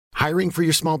Hiring for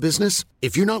your small business?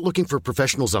 If you're not looking for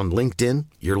professionals on LinkedIn,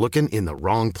 you're looking in the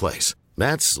wrong place.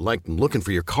 That's like looking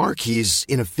for your car keys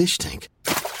in a fish tank.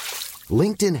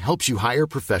 LinkedIn helps you hire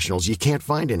professionals you can't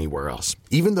find anywhere else,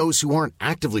 even those who aren't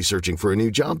actively searching for a new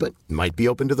job but might be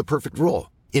open to the perfect role.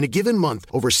 In a given month,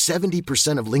 over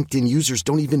 70% of LinkedIn users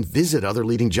don't even visit other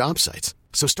leading job sites.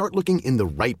 So start looking in the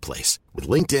right place. With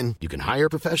LinkedIn, you can hire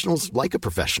professionals like a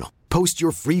professional. Post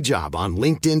your free job on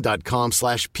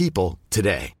linkedin.com/people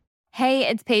today. Hey,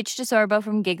 it's Paige DeSorbo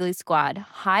from Giggly Squad.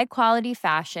 High quality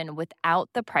fashion without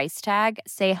the price tag.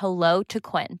 Say hello to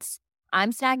Quince.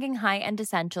 I'm snagging high-end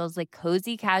essentials like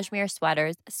cozy cashmere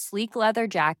sweaters, sleek leather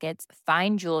jackets,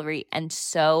 fine jewelry, and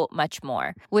so much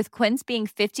more. With Quince being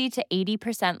 50 to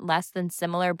 80% less than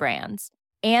similar brands.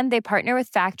 And they partner with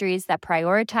factories that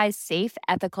prioritize safe,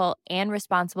 ethical, and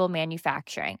responsible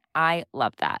manufacturing. I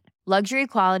love that. Luxury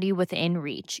quality within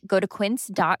reach. Go to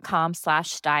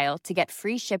quince.com/style to get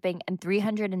free shipping and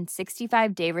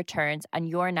 365-day returns on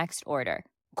your next order.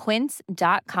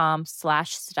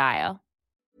 Quince.com/style.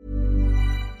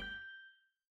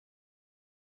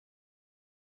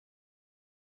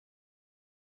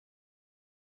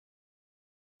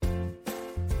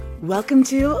 Welcome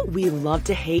to We Love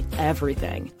to Hate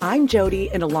Everything. I'm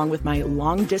Jody, and along with my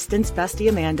long-distance bestie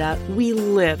Amanda, we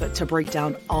live to break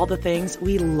down all the things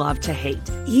we love to hate.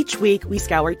 Each week, we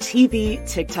scour TV,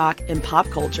 TikTok, and pop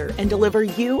culture and deliver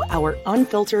you our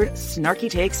unfiltered,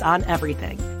 snarky takes on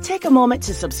everything. Take a moment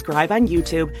to subscribe on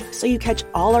YouTube so you catch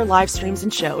all our live streams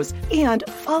and shows, and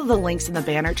follow the links in the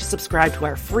banner to subscribe to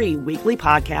our free weekly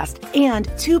podcast and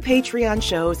 2 Patreon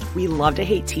shows, We Love to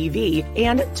Hate TV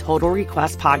and Total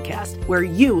Request Podcast, where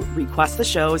you request the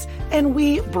shows and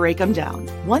we break them down.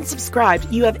 Once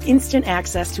subscribed, you have instant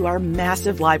access to our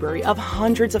massive library of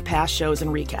hundreds of past shows and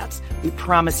recaps. We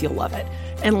promise you'll love it.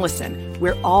 And listen,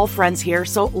 we're all friends here,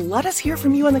 so let us hear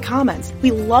from you in the comments.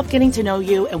 We love getting to know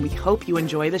you, and we hope you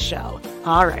enjoy the show.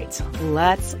 All right,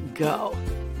 let's go.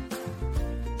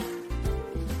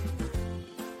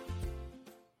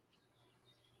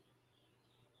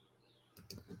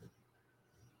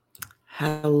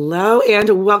 Hello,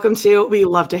 and welcome to We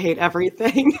Love to Hate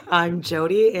Everything. I'm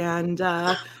Jody, and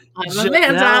I'm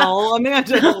Janelle.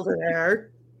 Amanda over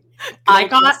there. I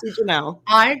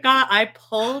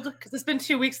pulled, because it's been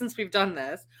 2 weeks since we've done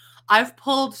this. I've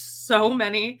pulled so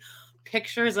many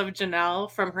pictures of Janelle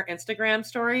from her Instagram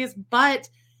stories, but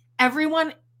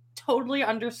everyone totally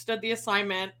understood the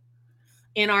assignment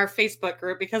in our Facebook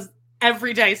group because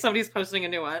every day somebody's posting a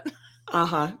new one.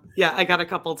 Yeah, I got a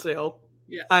couple too.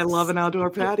 Yeah, I love an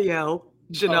outdoor patio.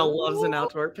 Janelle loves an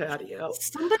outdoor patio.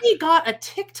 Somebody got a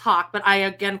TikTok, but I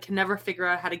again can never figure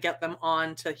out how to get them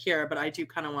on to here. But I do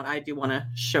want to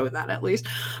show that at least.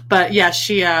 But yeah,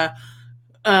 she what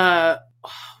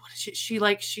is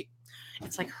she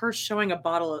it's like her showing a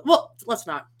bottle of, well, let's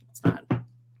not.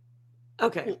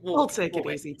 Okay, we'll take it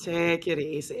easy. Take it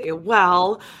easy.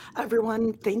 Well,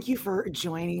 everyone, thank you for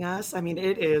joining us. I mean,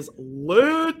 it is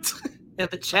lit in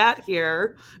the chat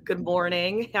here. Good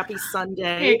morning. Happy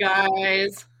Sunday. Hey,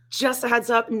 guys. Just a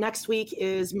heads up, next week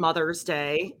is Mother's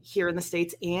Day here in the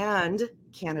States and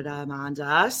Canada,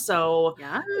 Amanda. So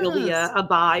it'll be a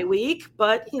bye week,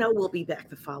 but, we'll be back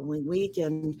the following week,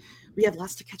 and we have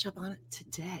lots to catch up on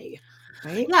today.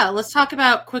 Right? Yeah, let's talk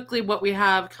about quickly what we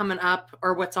have coming up,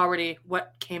 or what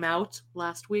came out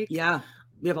last week. Yeah,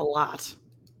 we have a lot.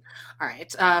 All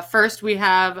right. First, we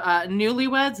have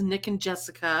Newlyweds, Nick and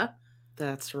Jessica.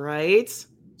 That's right.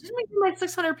 Didn't we do my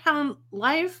 600-pound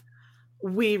life?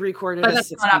 We recorded a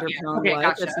 600-pound life.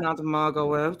 Gotcha. It's not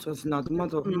Margaret. It's not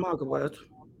Margaret.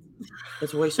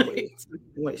 It's Wacy.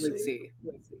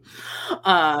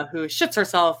 Who shits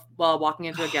herself while walking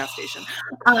into a gas station.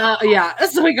 Yeah,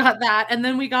 so we got that. And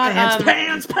then we got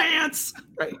pants.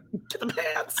 Right. Get the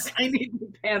pants. I need the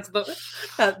pants.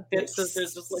 That bitch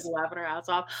sister's just like laughing her ass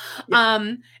off.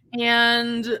 Yeah.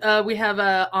 And we have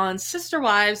on Sister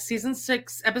Wives, season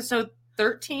 6, episode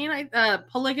 13,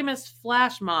 Polygamous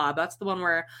Flash Mob. That's the one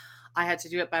where I had to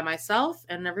do it by myself,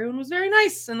 and everyone was very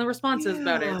nice in the responses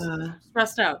about it.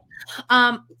 Stressed out.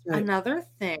 Another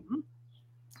thing,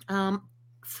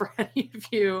 for any of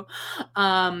you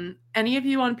on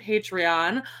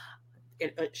Patreon,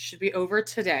 it should be over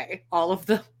today. All of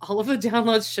the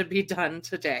downloads should be done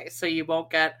today, so you won't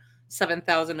get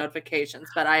 7,000 notifications.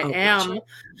 But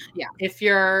if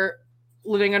you're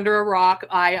living under a rock,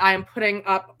 I am putting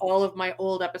up all of my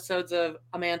old episodes of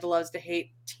Amanda Loves to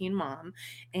Hate Teen Mom,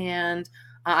 and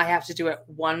I have to do it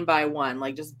one by one,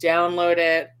 like just download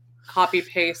it, copy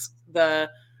paste it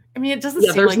doesn't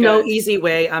seem there's like no easy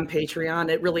way on Patreon.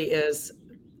 It really is.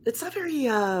 It's not very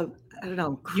I don't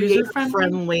know, User-friendly?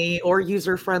 friendly or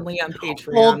user-friendly on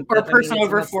Patreon. Or but, I mean, person it's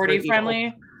over not 40 super evil.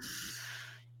 friendly?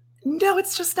 No,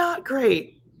 it's just not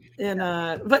great. And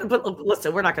but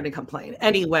listen, we're not going to complain.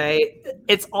 Anyway,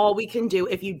 it's all we can do.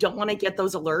 If you don't want to get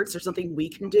those alerts, there's something we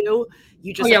can do.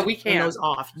 You just have to turn those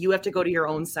off. You have to go to your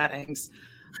own settings.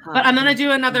 But I'm going to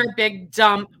do another big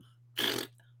dump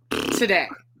today.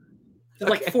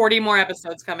 There's like 40 more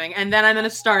episodes coming. And then I'm going to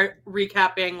start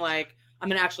recapping. Like, I'm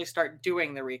going to actually start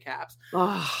doing the recaps.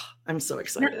 Oh, I'm so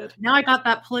excited. Now I got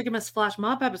that polygamous flash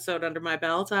mob episode under my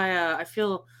belt. I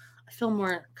feel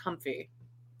more comfy.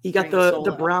 You got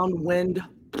the brown wind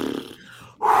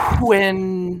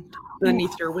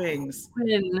beneath your wings.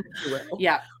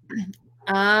 Yeah.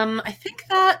 I think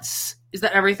is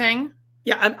that everything?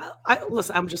 Yeah,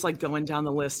 listen, I'm just like going down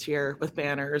the list here with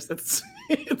banners. It's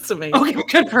amazing. Okay,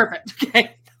 good, perfect.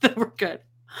 Okay, we're good.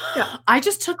 Yeah. I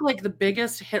just took like the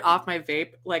biggest hit off my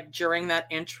vape like during that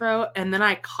intro, and then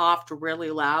I coughed really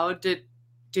loud.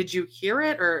 Did you hear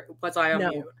it, or was I on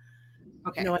mute?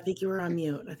 Okay. No, I think you were on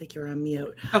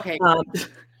mute. Okay.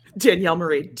 Danielle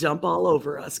Marie, dump all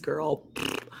over us, girl.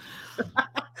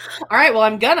 All right, well,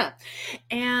 I'm gonna.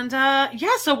 And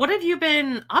so what have you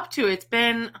been up to? It's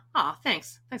been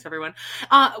thanks everyone.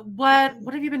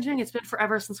 What have you been doing? It's been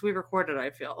forever since we recorded.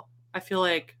 I feel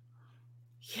like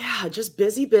just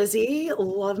busy.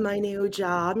 Love my new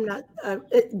job. Not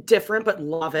different, but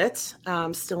love it.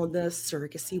 Still in the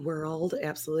surrogacy world.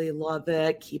 Absolutely love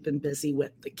it. Keeping busy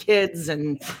with the kids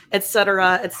and et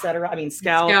cetera. I mean,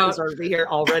 Scout is over here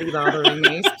already bothering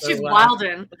me. So, she's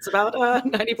wilding. It's about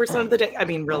 90% of the day. I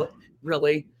mean,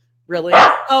 really.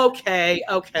 Okay.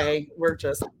 We're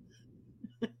just.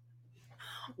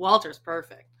 Walter's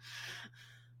perfect.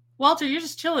 Walter, you're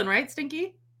just chilling, right,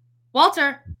 Stinky?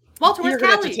 Walter, where's Callie? You're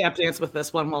gonna have to tap dance with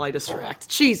this one while I distract.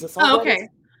 Jesus. Okay.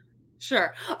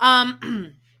 Sure.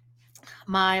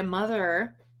 My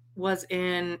mother was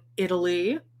in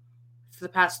Italy for the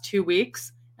past 2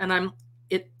 weeks, and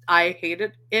I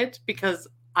hated it because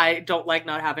I don't like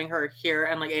not having her here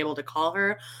and like able to call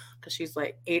her because she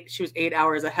was 8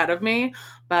 hours ahead of me,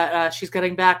 but she's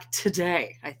getting back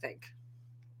today, I think.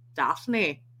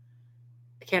 Daphne,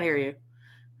 I can't hear you.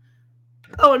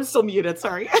 Oh, I'm still muted.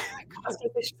 Sorry. I was gonna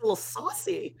say she's a little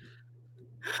saucy.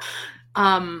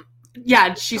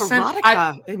 Yeah, she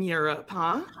erotica in Europe,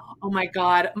 huh? Oh my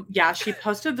God. Yeah, she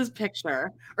posted this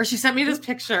picture, or she sent me this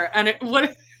picture, and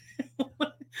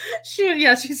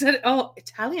she said, "Oh,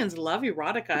 Italians love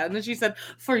erotica," and then she said,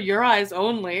 "For your eyes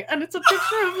only," and it's a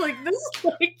picture of like this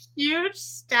like huge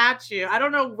statue. I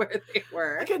don't know where they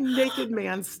were. Like a naked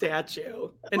man statue,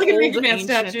 like a naked man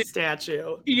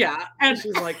statue. Yeah, and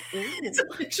she's like, it's a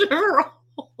picture of her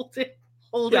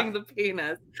holding the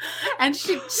penis, and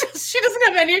she doesn't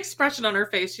have any expression on her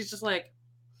face. She's just like.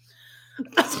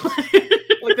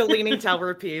 Like the Leaning Tower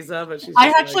of Pisa, but she's.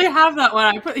 I actually have that one.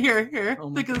 I put here.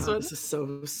 Oh my God, this is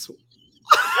so sweet.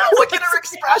 Look at her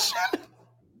expression.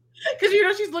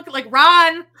 Because she's looking like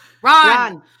Ron.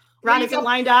 Is it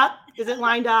lined up?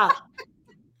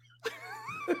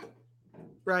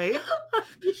 Right.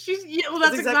 That's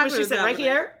exactly what she said.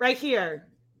 Right here.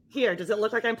 Here. Does it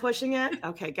look like I'm pushing it?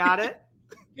 Okay, got it.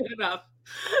 Good enough.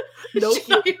 No,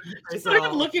 she's not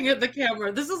even looking at the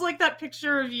camera. This is like that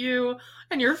picture of you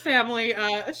and your family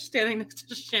standing next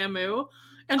to Shamu,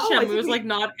 and Shamu is like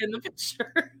not in the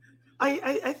picture.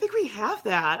 I think we have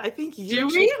that. I think you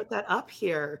should put that up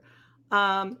here.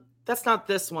 That's not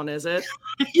this one, is it?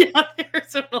 Yeah,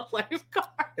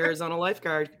 Arizona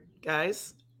lifeguard,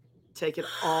 guys. Take it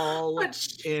all in.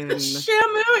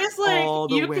 Shamu is like all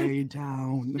the way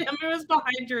down. Shamu is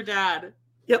behind your dad.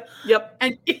 Yep.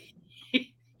 And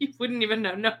you wouldn't even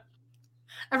know. No.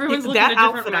 Everyone's looking that a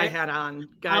different outfit way. I had on,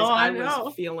 guys. I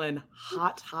was feeling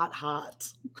hot.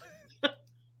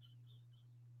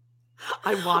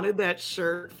 I wanted that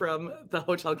shirt from the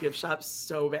hotel gift shop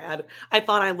so bad. I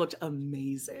thought I looked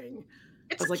amazing.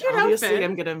 I was like, obviously, outfit.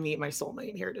 I'm gonna meet my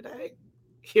soulmate here today,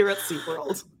 here at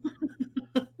SeaWorld.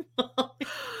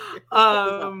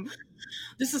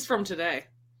 This is from today.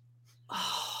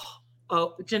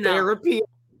 Oh, Janelle. Therapy.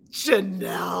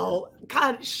 Janelle.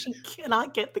 God, she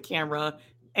cannot get the camera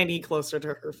any closer to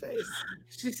her face.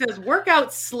 She says,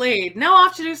 workout slayed. Now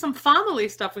off to do some family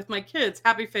stuff with my kids.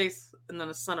 Happy face and then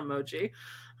a sun emoji.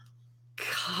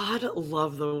 God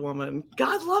love the woman.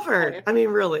 God love her. I mean,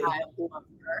 really. I love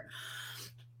her.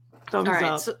 Thumbs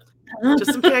up. So-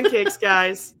 just some pancakes,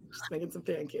 guys. Just making some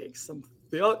pancakes. Some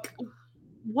milk.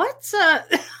 What's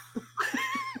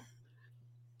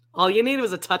all you needed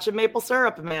was a touch of maple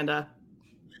syrup, Amanda.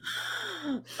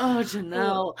 Oh,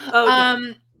 Janelle.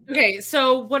 Okay,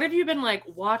 so what have you been like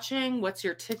watching? What's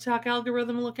your TikTok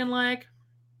algorithm looking like?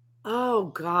 Oh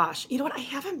gosh. You know what? I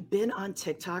haven't been on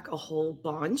TikTok a whole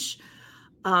bunch.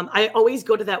 I always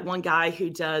go to that one guy who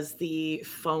does the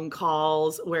phone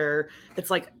calls where it's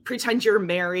like pretend you're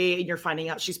Mary and you're finding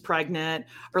out she's pregnant,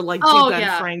 or like do Oh Ben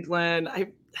yeah, Franklin.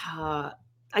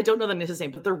 I don't know his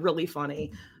name, but they're really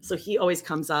funny. So he always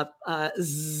comes up.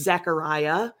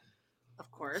 Zachariah. of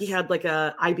He course. had like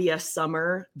a IBS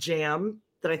summer jam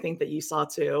that I think that you saw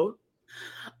too.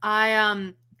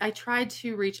 I tried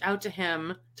to reach out to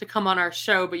him to come on our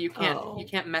show, but you Oh.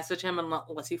 can't message him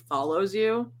unless he follows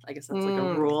you. I guess that's like a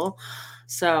Mm. rule.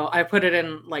 So I put it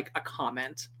in like a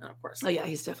comment, and of course, Oh yeah,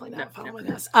 he's definitely no, not following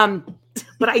no. us.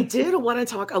 But I did want to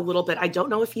talk a little bit. I don't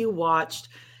know if you watched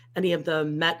any of the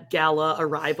Met Gala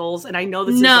arrivals, and I know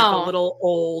this is like a No. little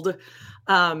old.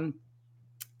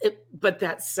 But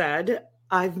that said,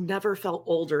 I've never felt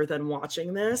older than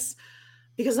watching this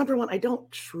because number one, I don't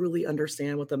truly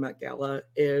understand what the Met Gala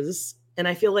is, and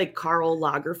I feel like Karl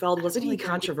Lagerfeld, wasn't he Really good.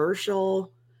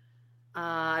 controversial?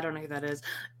 I don't know who that is.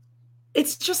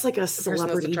 It's just like a The person that's in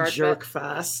celebrity charge of jerk it.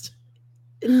 fest.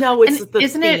 No, it's And the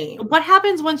isn't theme. it? What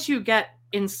happens once you get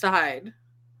inside?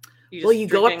 Well, just you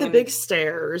go up the drinking big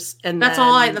stairs, and That's then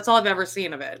all I've ever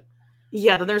seen of it.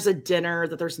 yeah, then there's a dinner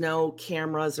that there's no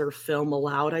cameras or film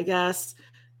allowed, I guess,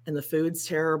 and the food's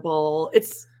terrible.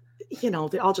 It's they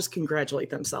all just congratulate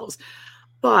themselves.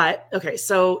 But okay,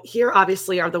 so here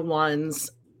obviously are the ones.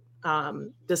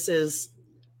 This is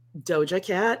Doja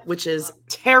Cat, which is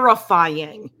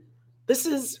terrifying. This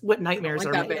is what nightmares like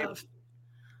are that, made babe. of.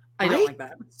 I don't like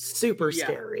that. Super Yeah.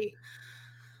 scary.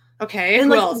 Okay, And who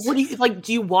like, else? what do you like?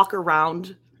 Do you walk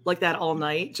around like that all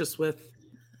night just with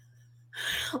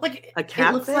Like a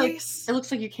cat face? it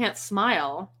looks like you can't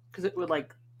smile because it would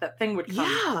like that thing would come.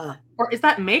 Yeah. Or is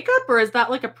that makeup or is that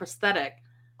like a prosthetic?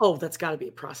 Oh, that's got to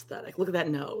be prosthetic. Look at that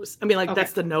nose. I mean, like Okay.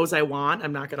 that's the nose I want.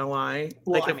 I'm not gonna lie.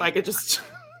 Well, Like I if I mean, could just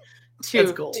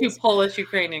two Polish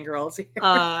Ukrainian girls here.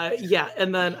 yeah,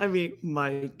 and then I mean,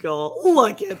 Michael,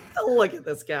 look at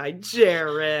this guy,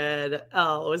 Jared.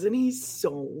 Oh, isn't he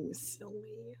so silly?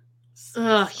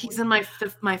 He's in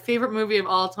my favorite movie of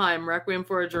all time, Requiem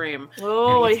for a Dream.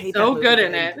 Oh, I he's hate so that good movie,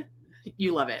 in babe. it.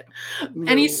 You love it. No,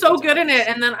 And he's so I good in don't. it.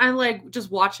 And then I like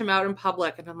just watch him out in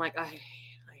public and I'm like, I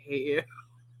hate you.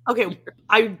 Okay,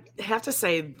 I have to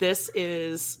say this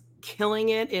is killing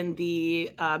it in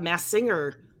the Masked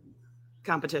Singer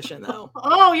competition, though.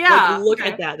 Oh yeah. Like, look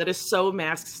Okay. at that. That is so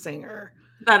Masked Singer.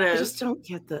 That I is. just don't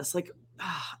get this. Like,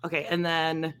 okay, and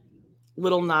then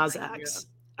Little Nas X.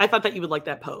 I thought that you would like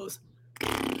that pose.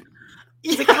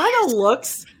 It kind of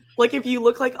looks like if you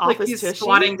look like Office he's Tushy,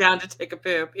 squatting down to take a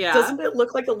poop. Yeah. doesn't it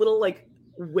look like a little like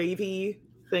wavy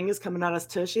thing is coming out as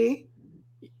Tushy?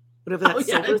 Whatever that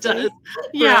silver it does. thing.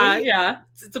 Yeah, Right? yeah.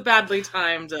 It's a badly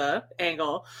timed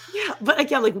angle. Yeah, but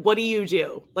again, like, what do you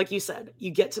do? Like you said,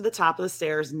 you get to the top of the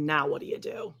stairs. Now, what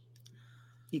do?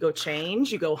 You go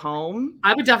change. You go home.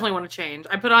 I would definitely want to change.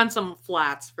 I put on some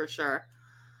flats for sure.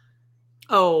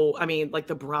 Oh, I mean, like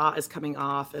the bra is coming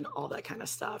off and all that kind of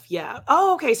stuff. Yeah.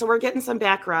 Oh, okay. So we're getting some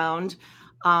background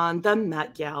on the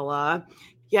Met Gala.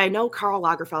 Yeah, I know Karl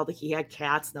Lagerfeld, like he had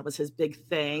cats, and that was his big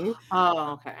thing.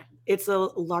 Oh, okay. It's the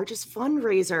largest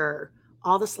fundraiser.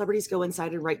 All the celebrities go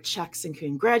inside and write checks and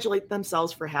congratulate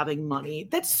themselves for having money.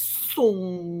 That's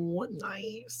so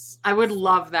nice. I would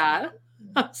love that.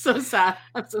 I'm so sad.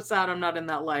 I'm not in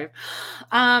that life.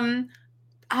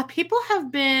 People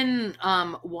have been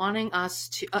wanting us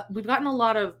to. We've gotten a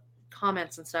lot of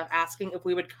comments and stuff asking if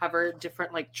we would cover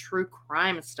different like true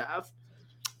crime stuff.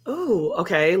 Oh,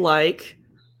 okay. Like,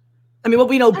 I mean, well,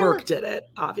 we know Burke did it,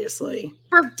 obviously.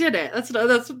 Burke did it. That's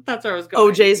where I was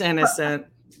going. OJ's innocent.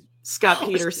 Scott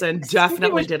Peterson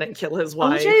definitely didn't kill his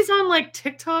wife. OJ's on like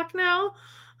TikTok now.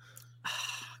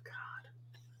 Oh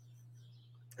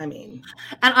God. I mean,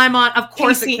 and I'm on. Of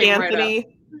course, Casey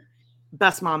Anthony,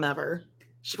 best mom ever.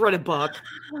 She wrote a book.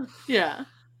 Yeah.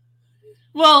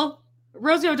 Well,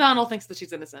 Rosie O'Donnell thinks that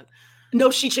she's innocent. No,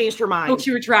 she changed her mind. Oh,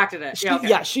 she retracted it.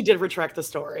 Yeah, she did retract the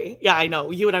story. Yeah, I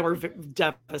know. You and I were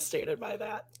devastated by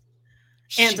that.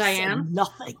 And Diane? Said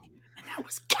nothing. And that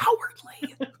was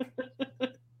cowardly.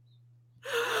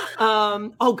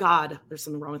 Oh God, there's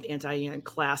something wrong with Aunt Diane.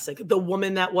 Classic. The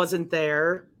woman that wasn't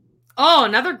there. Oh,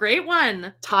 another great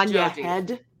one. Tanya Joji.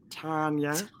 Head.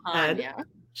 Tanya Head.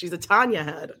 She's a Tanya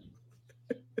Head.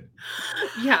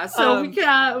 Yeah, so we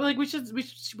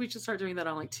should start doing that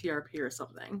on like TRP or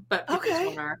something. But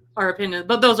okay, our opinions.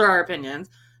 But those are our opinions.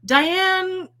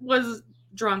 Diane was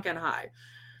drunk and high.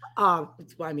 I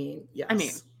mean, yes. I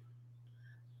mean,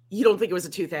 you don't think it was a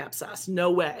tooth abscess?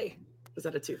 No way. Was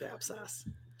that a tooth abscess?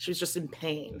 She was just in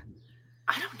pain.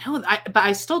 I don't know. But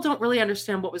I still don't really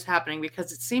understand what was happening,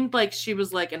 because it seemed like she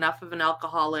was like enough of an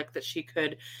alcoholic that she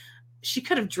could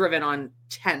have driven on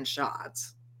 10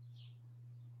 shots.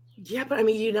 Yeah, but I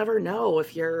mean, you never know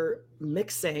if you're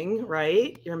mixing,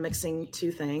 right? You're mixing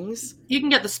two things. You can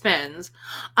get the spins.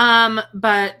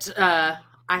 But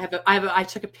I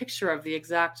took a picture of the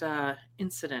exact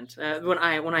incident when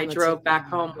I drove back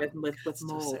home with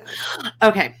Mo.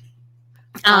 Okay.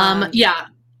 Yeah.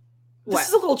 This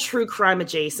is a little true crime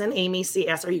adjacent. Amy C.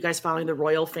 asks, are you guys following the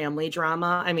royal family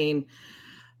drama? I mean,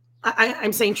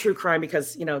 I'm saying true crime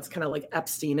because, you know, it's kind of like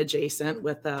Epstein adjacent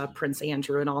with Prince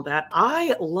Andrew and all that.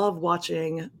 I love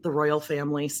watching the royal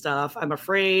family stuff. I'm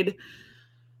afraid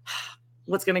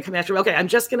what's going to come after. Okay, I'm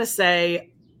just going to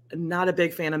say, not a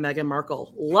big fan of Meghan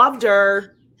Markle. Loved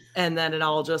her. And then it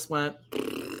all just went.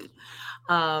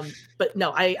 But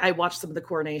no, I watched some of the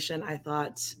coronation. I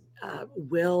thought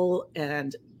Will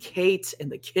and Kate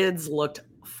and the kids looked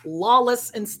flawless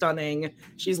and stunning.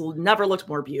 She's never looked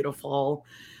more beautiful.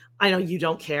 I know you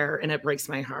don't care, and it breaks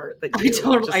my heart that you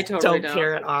I totally don't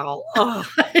care at all. Oh,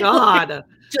 God.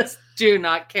 Just do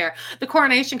not care. The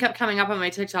coronation kept coming up on my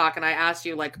TikTok, and I asked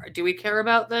you, like, do we care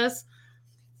about this?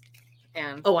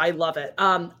 And I love it.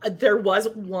 There was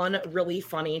one really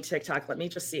funny TikTok. Let me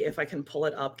just see if I can pull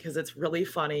it up because it's really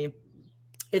funny.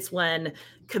 It's when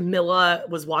Camilla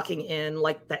was walking in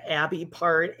like the Abbey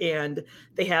part, and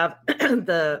they have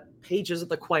the pages of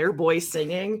the choir boys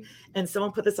singing, and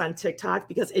someone put this on TikTok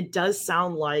because it does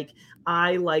sound like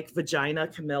I like vagina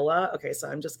Camilla. Okay, so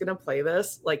I'm just gonna play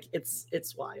this. Like it's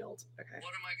wild. Okay.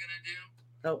 What am I gonna do?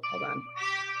 Oh, hold on.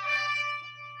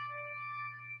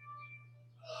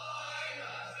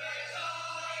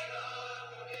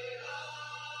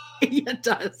 it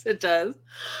does. It does.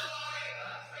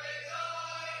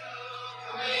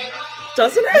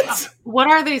 Doesn't it? What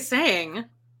are they saying?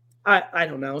 I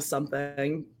don't know,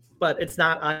 something, but it's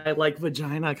not I like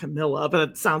vagina Camilla, but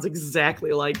it sounds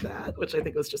exactly like that, which I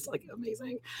think was just like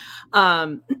amazing.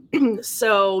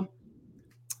 So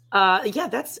yeah,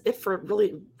 that's it for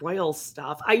really royal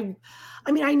stuff. I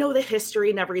mean, I know the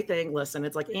history and everything. Listen,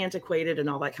 it's like antiquated and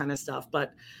all that kind of stuff,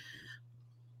 but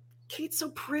Kate's so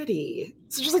pretty.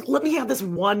 So just like, let me have this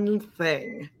one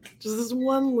thing. Just this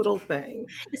one little thing.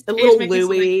 A little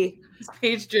Louis. This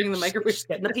page doing the microwave. Just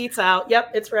getting the pizza out.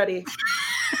 Yep, it's ready.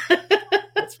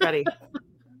 It's ready.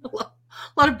 A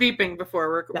lot of beeping before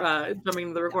we're jumping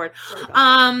to the record.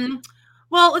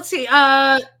 Well, let's see.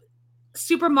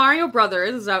 Super Mario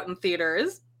Brothers is out in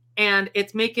theaters, and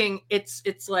it's getting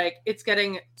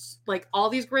like all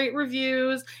these great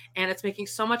reviews, and it's making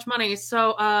so much money.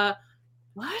 So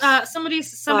what? Somebody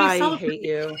I hate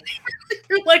you.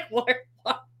 You're like, what?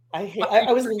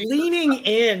 I was leaning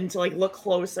in to like look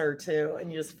closer too,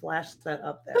 and you just flashed that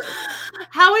up there.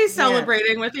 Howie's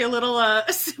celebrating with your little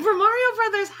Super Mario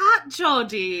Brothers hot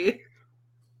Jody.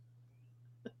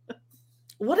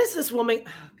 What is this woman?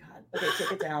 Oh God. Okay,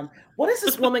 take it down. What is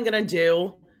this woman gonna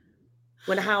do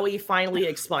when Howie finally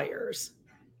expires?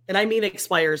 And I mean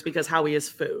expires because Howie is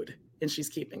food, and she's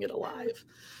keeping it alive.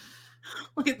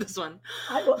 Look at this one.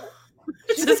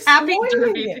 She's just happy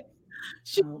derby.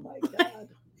 Oh my God.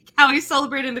 How he's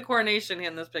celebrating the coronation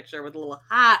in this picture with a little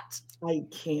hat. I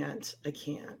can't.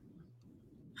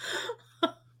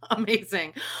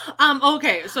 Amazing.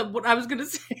 Okay, so what I was gonna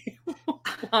say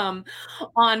on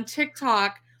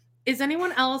TikTok, is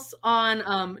anyone else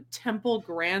on Temple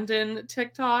Grandin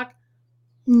TikTok?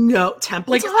 No,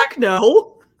 Temple Talk?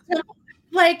 No.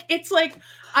 Like it's like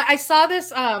I saw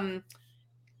this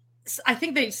I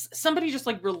think somebody just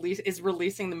like is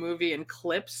releasing the movie in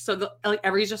clips. So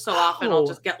every just so often I'll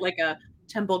just get like a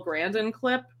Temple Grandin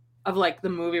clip of like the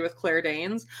movie with Claire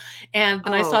Danes. And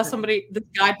then I saw this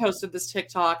guy posted this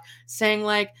TikTok saying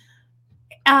like,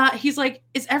 he's like,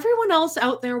 is everyone else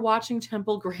out there watching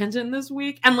Temple Grandin this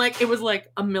week? And like, it was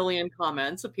like a million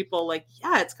comments of people like,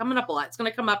 yeah, it's coming up a lot. It's going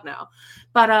to come up now.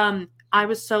 But I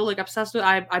was so like obsessed with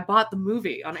I bought the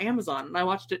movie on Amazon and I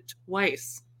watched it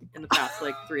twice in the past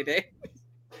like 3 days.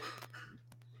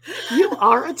 You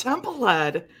are a Temple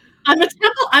head.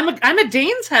 I'm a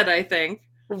Danes head, I think.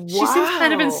 Wow. She seems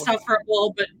kind of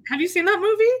insufferable, but have you seen that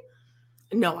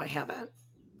movie? No, I haven't.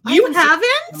 You haven't?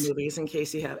 Movies, in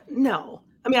case you haven't. No.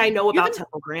 I mean, I know about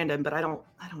Temple Grandin, but I don't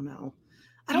know.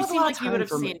 I don't seem like you would have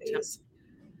seen it.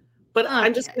 But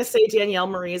I'm just going to say Danielle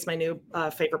Marie is my new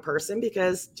favorite person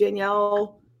because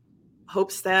Danielle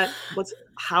hopes that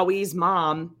Howie's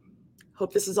mom.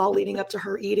 Hope this is all leading up to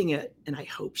her eating it, and I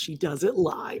hope she does it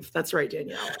live. That's right,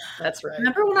 Danielle. That's right.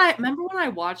 Remember when I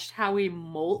watched Howie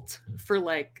molt for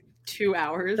like 2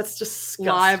 hours. That's disgusting.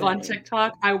 Live on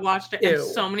TikTok. I watched it, Ew. and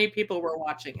so many people were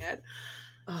watching it.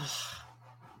 Ugh,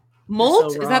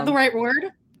 Molt? so Is that the wrong. right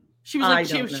word? She was like,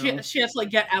 she has to like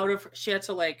get out of. She had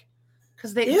to like,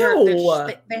 because they have to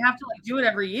like do it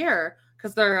every year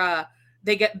because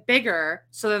they get bigger.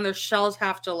 So then their shells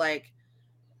have to like,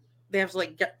 they have to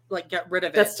like get rid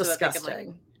of it. That's so disgusting. That they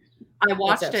can, like, I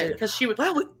watched it because she would.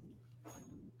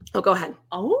 Oh, go ahead.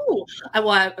 Oh, I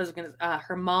was gonna.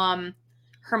 Her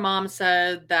mom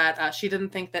said that she didn't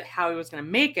think that Howie was gonna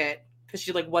make it because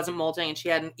she like wasn't molting and she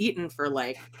hadn't eaten for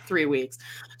like 3 weeks.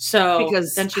 So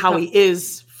because then Howie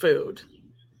is food.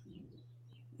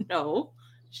 No,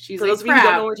 she's for those of you who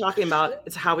don't know what we're talking about.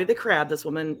 It's Howie the crab. This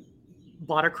woman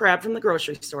bought a crab from the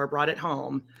grocery store, brought it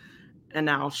home, and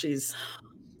now she's,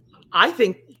 I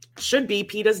think, should be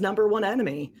PETA's #1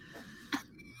 enemy.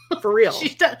 For real.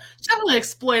 She's definitely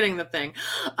exploiting the thing.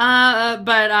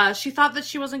 But she thought that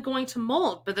she wasn't going to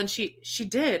molt, but then she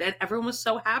did, and everyone was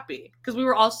so happy because we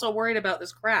were all so worried about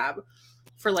this crab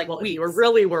for like weeks. If you were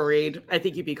really worried, I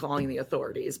think you'd be calling the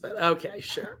authorities, but okay,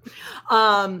 sure.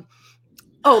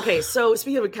 Okay, so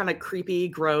speaking of kind of creepy,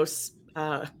 gross,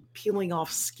 peeling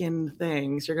off skin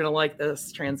things, you're going to like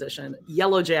this transition.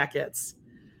 Yellowjackets.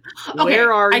 Okay,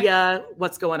 where are you?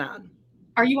 What's going on?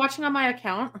 Are you watching on my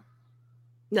account?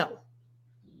 No.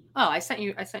 Oh, I sent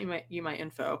you my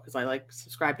info because I like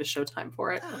subscribed to Showtime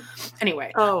for it. Oh. Anyway,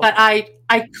 but I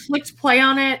clicked play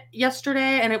on it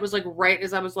yesterday, and it was like right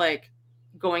as I was like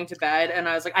going to bed, and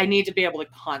I was like, I need to be able to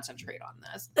concentrate on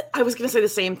this. I was going to say the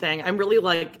same thing. I'm really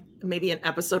like maybe an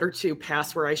episode or two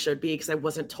past where I should be because I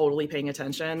wasn't totally paying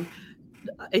attention.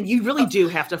 And you really do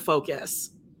have to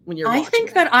focus when you're watching. I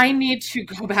think that I need to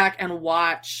go back and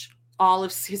watch all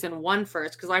of season 1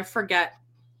 first because I forget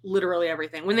literally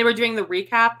everything. When they were doing the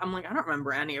recap, I'm like, I don't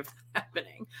remember any of that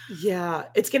happening. Yeah,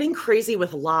 it's getting crazy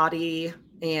with Lottie,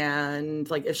 and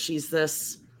like if she's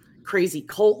this crazy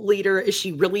cult leader, is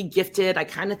she really gifted? I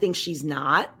kind of think she's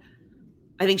not.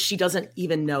 I think she doesn't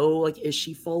even know, like, is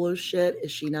she full of shit?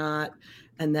 Is she not?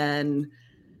 And then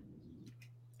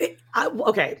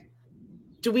okay,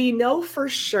 do we know for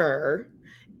sure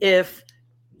if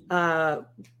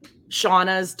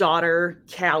Shauna's daughter,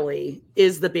 Callie,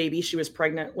 is the baby she was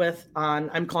pregnant with on,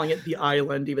 I'm calling it the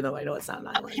island, even though I know it's not an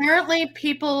island. Apparently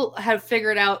people have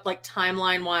figured out like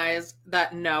timeline wise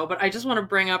that no, but I just want to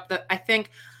bring up that I think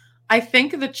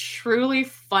the truly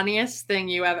funniest thing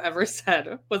you have ever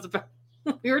said was about,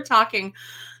 we were talking,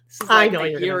 this is like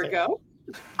a year ago.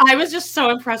 I was just so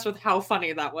impressed with how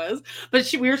funny that was. But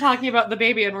we were talking about the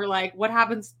baby and we're like, what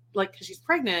happens like because she's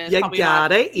pregnant? You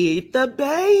gotta eat the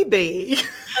baby.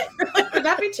 Like, would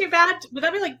that be too bad? Would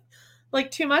that be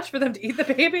like too much for them to eat the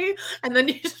baby? And then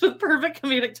you just with perfect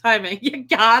comedic timing, you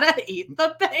gotta eat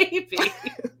the baby.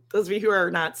 Those of you who are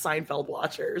not Seinfeld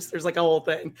watchers, there's like a whole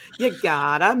thing. You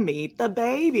gotta meet the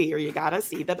baby, or you gotta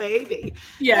see the baby.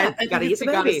 Yeah, you gotta eat the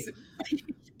baby.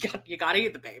 You gotta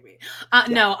eat the baby.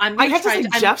 No, I have to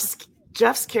say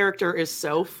Jeff's character is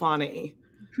so funny.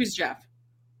 Who's Jeff?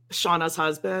 Shauna's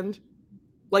husband.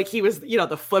 Like he was,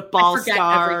 the football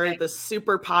star, the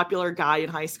super popular guy in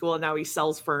high school, and now he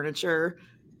sells furniture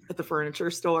at the furniture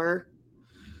store.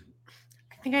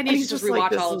 I think I need to just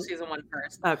rewatch all of season 1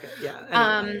 first. Okay,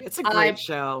 yeah. Anyway, it's a great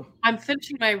show. I'm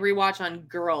finishing my rewatch on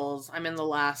Girls. I'm in the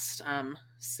last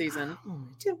season.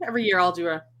 Every year I'll do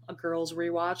a Girls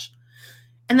rewatch.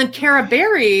 And then Cara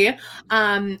Berry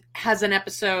has an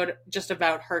episode just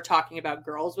about her talking about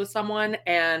girls with someone,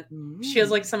 and she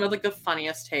has like some of like the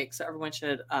funniest takes. So everyone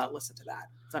should listen to that.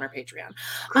 It's on our Patreon.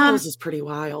 Girls is pretty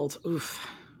wild. Oof.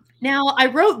 Now I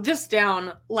wrote this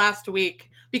down last week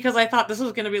because I thought this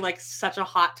was going to be like such a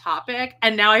hot topic,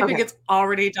 and now I think it's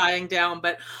already dying down.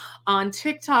 But on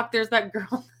TikTok, there's that girl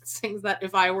that sings that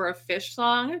 "If I Were a Fish"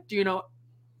 song. Do you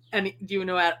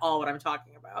know at all what I'm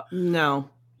talking about? No.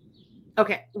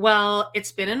 Okay, well,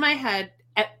 it's been in my head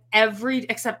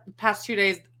except the past 2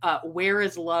 days. "Where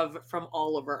Is Love" from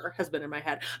Oliver has been in my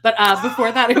head, but before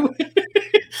that,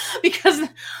 because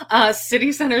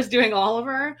City Center's doing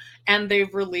Oliver, and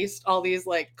they've released all these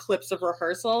like clips of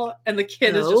rehearsal, and the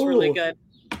kid is just really good.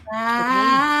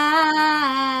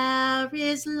 Where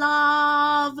is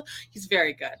love? He's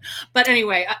very good. But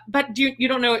anyway, but you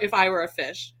don't know "If I Were a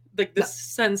Fish," like this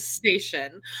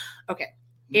sensation. Okay,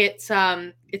 it's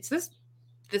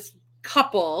this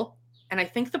couple, and I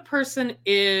think the person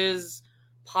is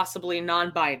possibly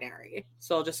non-binary.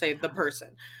 So I'll just say the person.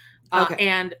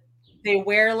 And they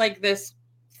wear like this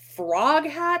frog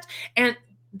hat, and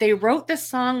they wrote this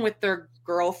song with their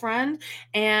girlfriend,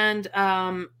 and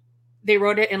they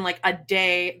wrote it in like a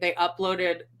day. They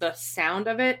uploaded the sound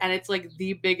of it, and it's like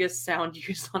the biggest sound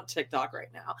used on TikTok right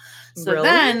now. So Really?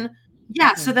 then,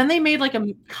 yeah, so then they made like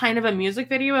a kind of a music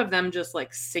video of them just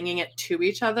like singing it to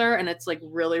each other, and it's like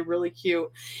really, really cute.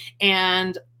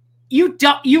 And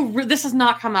this has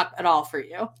not come up at all for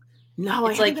you. No,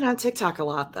 I haven't been on TikTok a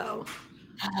lot though.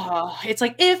 Oh, it's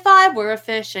like, if I were a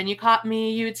fish and you caught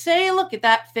me, you'd say, look at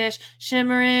that fish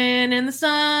shimmering in the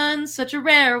sun, such a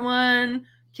rare one.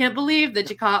 Can't believe that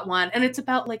you caught one. And it's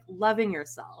about like loving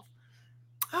yourself.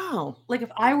 Oh. Like if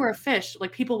I were a fish,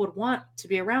 like people would want to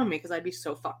be around me because I'd be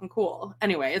so fucking cool.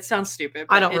 Anyway, it sounds stupid.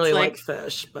 I don't really like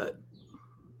fish, but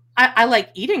I like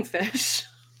eating fish.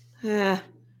 Yeah.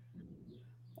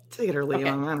 Take it or leave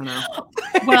them. I don't know.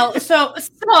 Well, so okay.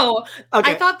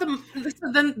 I thought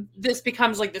then this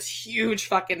becomes like this huge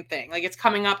fucking thing. Like it's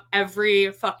coming up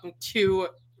every fucking 2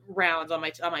 rounds on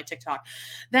my TikTok.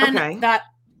 Then that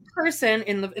person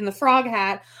in the frog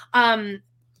hat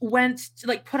went to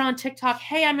like put on TikTok,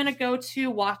 hey, I'm gonna go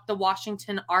to the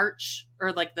Washington Arch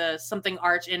or like the something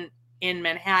arch in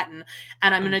Manhattan,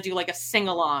 and I'm gonna do like a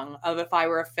sing-along of If I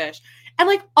Were a Fish. And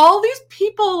like all these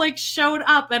people like showed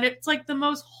up, and it's like the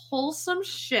most wholesome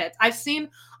shit. I've seen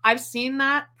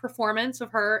that performance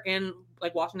of her in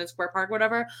like Washington Square Park,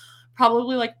 whatever,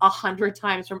 probably like 100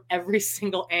 times from every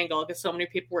single angle because so many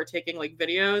people were taking like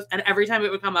videos, and every time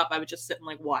it would come up, I would just sit and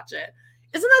like watch it.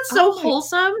 Isn't that so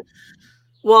wholesome?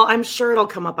 Well, I'm sure it'll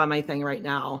come up on my thing right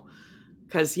now.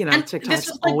 Because, TikTok's this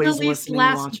was like always released listening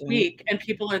last week, and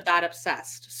people are that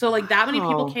obsessed. So like that many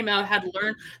people came out, had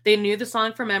learned, they knew the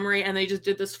song from memory, and they just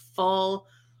did this full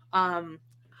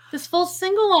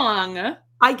sing along.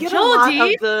 I get a lot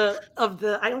of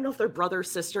the I don't know if they're brother,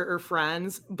 sister, or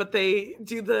friends, but they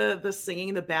do the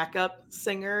singing, the backup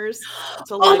singers.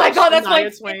 To oh my god, that's my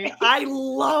Twain. I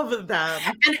love them.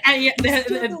 And yeah,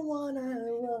 the one I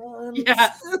love.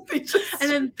 Yeah. And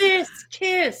then this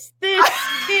kiss.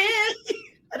 I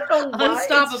don't know why.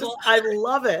 Unstoppable. I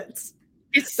love it.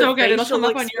 It's so good. It'll come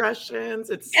up on your expressions.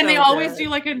 It's and so they always good. do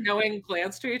like a knowing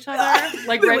glance to each other,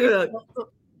 like right.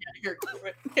 Here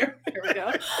we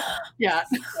go. Yeah.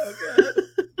 So good.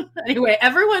 Anyway,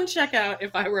 everyone check out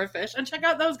If I Were a Fish, and check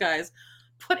out those guys.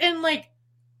 Put in like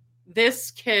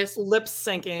this kiss lip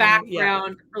syncing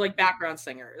background or like background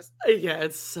singers. Yeah,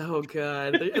 it's so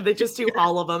good. They just do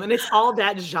all of them, and it's all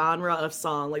that genre of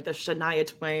song, like the Shania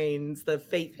Twains, the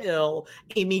Faith Hill,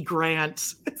 Amy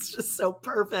Grant. It's just so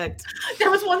perfect.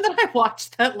 There was one that I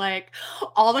watched that like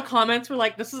all the comments were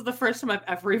like, "This is the first time I've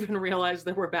ever even realized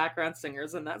there were background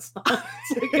singers in that song."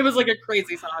 It was like a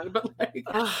crazy song, but like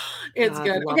it's God,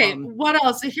 good. Okay, what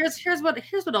else? Here's what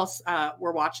else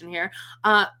we're watching here.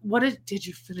 Did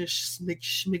you finish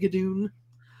Schmigadoon?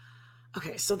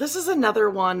 Okay, so this is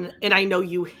another one, and I know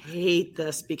you hate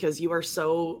this because you are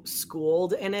so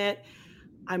schooled in it.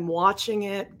 I'm watching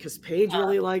it because Paige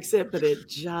really likes it, but it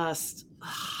just,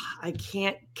 I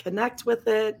can't connect with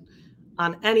it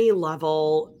on any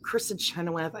level. Kristen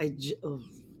Chenoweth, I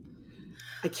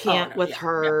can't with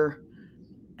her.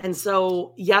 Yeah. And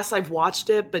so, yes, I've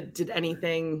watched it, but did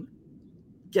anything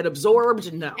get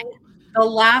absorbed? No. The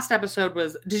last episode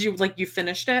was, you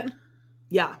finished it?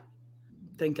 Yeah.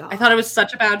 Thank God. I thought it was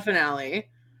such a bad finale.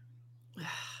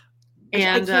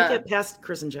 And I can't get past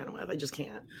Kristen Chenoweth. I just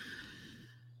can't.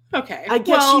 Okay. I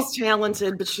guess she's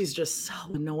talented, but she's just so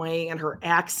annoying. And her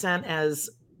accent as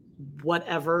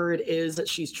whatever it is that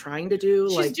she's trying to do.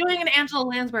 She's doing an Angela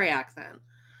Lansbury accent.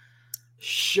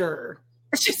 Sure.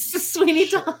 She's a Sweeney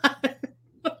Todd.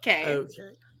 Okay.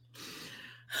 Sure.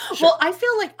 Well, I feel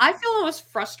almost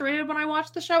frustrated when I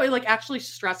watch the show. It like actually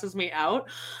stresses me out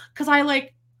because I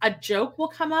like a joke will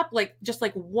come up, like just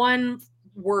like one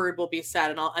word will be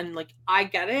said, and like I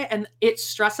get it, and it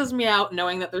stresses me out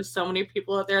knowing that there's so many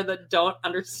people out there that don't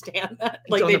understand that,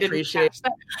 like they didn't catch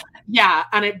that. Yeah,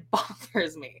 and it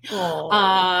bothers me.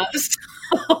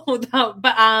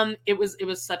 It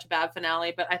was such a bad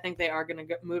finale, but I think they are going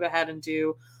to move ahead and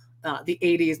do the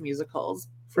 80s musicals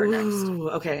for next.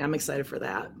 Okay, I'm excited for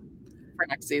that. For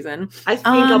next season. I think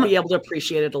I'll be able to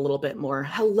appreciate it a little bit more.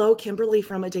 Hello, Kimberly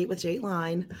from A Date with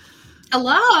Dateline.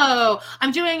 Hello.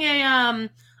 I'm doing a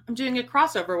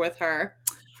crossover with her.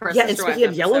 And speaking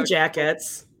of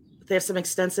Yellowjackets, they have some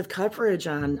extensive coverage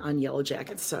on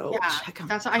Yellowjackets. So check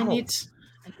them out. I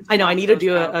need to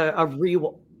do a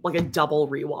double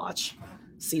rewatch.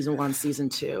 Season 1, season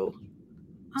 2.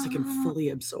 So I can fully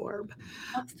absorb.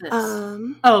 What's this?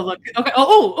 Look. Okay.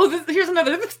 Here's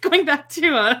another. This is going back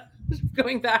to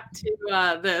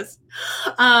this.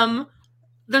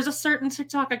 There's a certain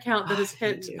TikTok account that has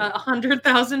hit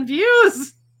 100,000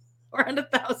 views or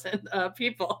 100,000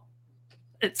 people.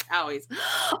 It's Howie's.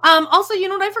 Also, you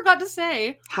know what I forgot to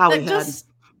say? Howie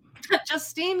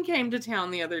Justine came to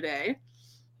town the other day.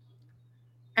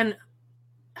 And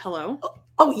hello?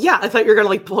 Oh yeah, I thought you were gonna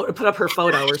like put up her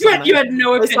photo or something. You had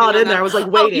no opinion. I saw it in there. I was like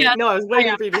waiting. Yeah. No, I was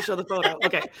waiting for you to show the photo.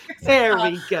 Okay, there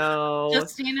we go.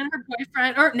 Justine and her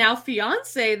boyfriend, or now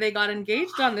fiance, they got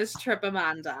engaged on this trip,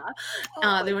 Amanda.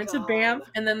 They went to Banff,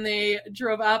 and then they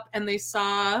drove up and they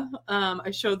saw. I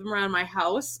showed them around my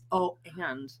house. Oh,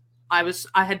 and I was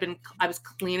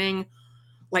cleaning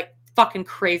like fucking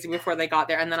crazy before they got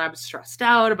there, and then I was stressed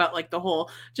out about like the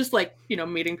whole just like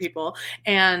meeting people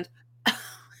and.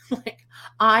 Like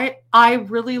I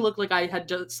really looked like I had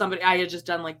just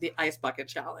done like the ice bucket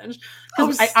challenge.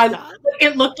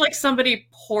 It looked like somebody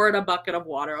poured a bucket of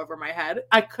water over my head.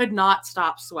 I could not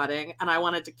stop sweating and I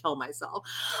wanted to kill myself.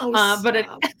 But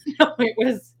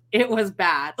it was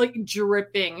bad, like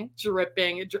dripping.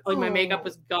 Like my makeup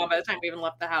was gone by the time we even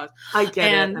left the house. I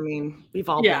get it. I mean, we've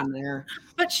all been there.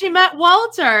 But she met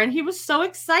Walter and he was so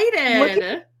excited. Look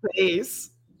at his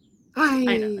face.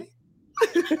 I know.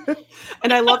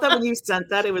 And I love that when you sent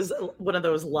that, it was one of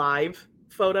those live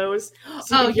photos.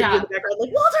 So in the background, like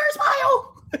Walter,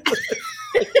 smile.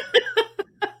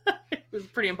 It was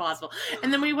pretty impossible.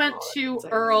 And then we went to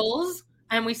Earl's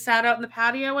and we sat out in the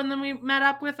patio, and then we met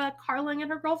up with Carling and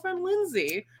her girlfriend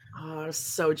Lindsay. Oh,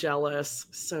 so jealous,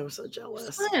 so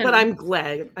jealous. But I'm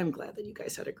glad that you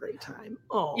guys had a great time.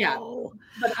 Oh yeah.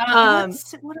 But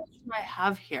what else do I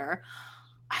have here?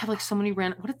 I have like so many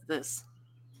random. What is this?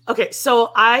 Okay,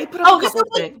 so I put up a couple of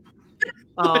things.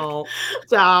 Oh,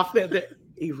 stop it.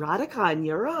 Erotica in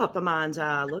Europe,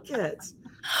 Amanda. Look it.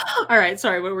 All right,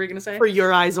 sorry, what were you going to say? For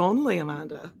your eyes only,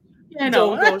 Amanda. Yeah,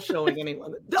 no. Don't go showing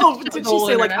anyone. Oh, did she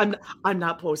say like I'm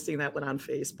not posting that one on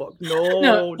Facebook?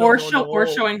 No. Or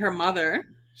showing her mother.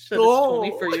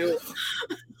 Only for you.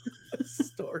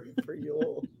 Story for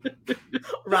you.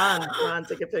 Ron,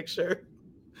 take a picture.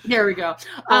 Here we go.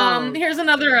 Here's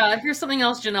something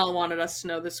else Janelle wanted us to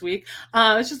know this week.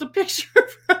 It's just a picture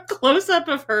of a close-up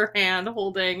of her hand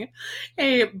holding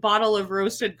a bottle of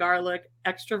roasted garlic,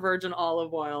 extra virgin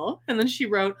olive oil. And then she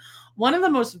wrote, "One of the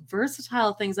most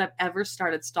versatile things I've ever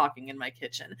started stocking in my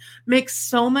kitchen. Makes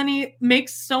so many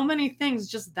things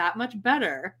just that much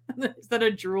better." Is that a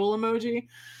drool emoji?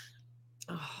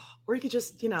 Or you could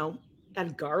just,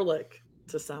 add garlic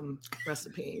to some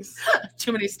recipes.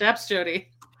 Too many steps, Jody.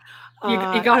 You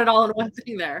got it all in one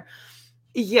thing there.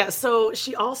 Yeah. So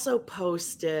she also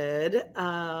posted,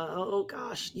 oh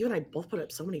gosh, you and I both put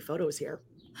up so many photos here.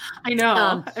 I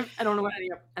know. I don't know what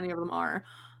any of them are.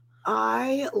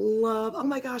 I love, oh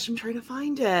my gosh, I'm trying to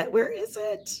find it. Where is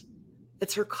it?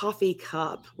 It's her coffee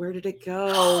cup. Where did it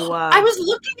go? I was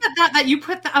looking at that you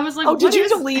put that. I was like, oh, did you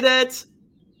delete it?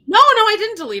 No, I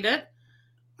didn't delete it.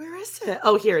 Where is it?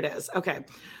 Oh, here it is. Okay.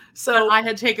 So I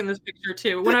had taken this picture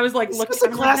too. When I was like looking, a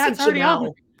classic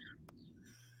Janelle.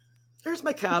 There's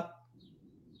my cup.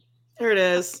 There it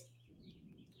is.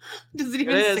 Does it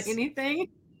even say anything?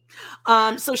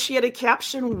 So she had a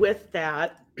caption with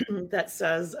that that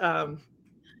says, and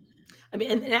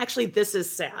actually this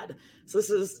is sad. So this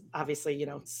is obviously,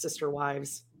 sister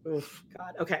wives. Oof,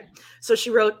 God. Okay. So she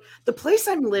wrote, "The place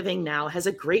I'm living now has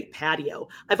a great patio.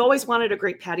 I've always wanted a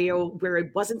great patio where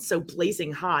it wasn't so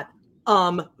blazing hot.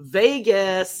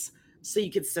 Vegas, so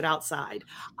you could sit outside."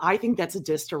 I think that's a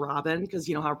diss to Robin, because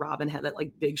you know how Robin had that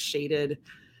like big shaded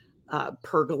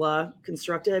pergola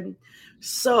constructed.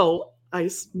 So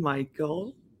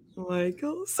Michael.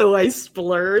 So I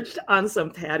splurged on some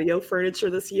patio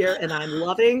furniture this year, and I'm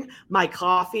loving my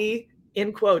coffee,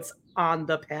 in quotes, on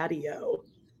the patio.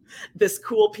 This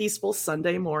cool, peaceful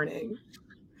Sunday morning.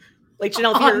 Like,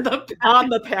 Janelle, on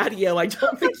the patio. I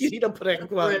don't think you need to put it in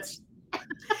quotes.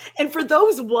 And for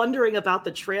those wondering about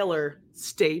the trailer,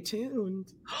 stay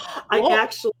tuned. I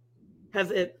actually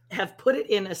have put it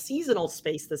in a seasonal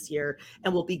space this year,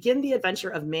 and will begin the adventure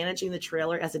of managing the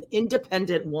trailer as an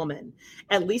independent woman.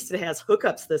 At least it has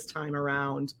hookups this time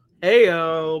around.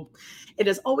 Heyo. It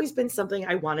has always been something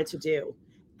I wanted to do.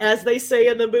 As they say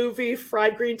in the movie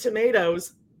Fried Green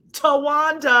Tomatoes,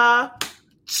 Tawanda.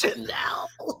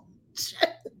 Janelle.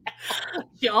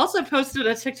 She also posted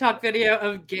a TikTok video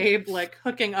of Gabe like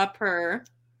hooking up her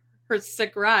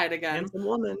sick ride again. Handsome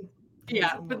woman.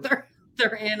 Yeah, but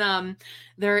they're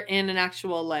in an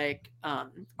actual like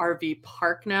RV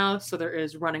park now, so there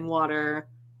is running water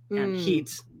and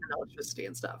heat and electricity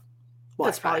and stuff.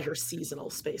 That's probably her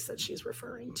seasonal space that she's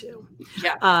referring to.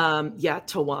 Yeah.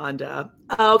 Tawanda.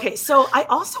 Okay, so I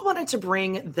also wanted to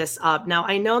bring this up. Now,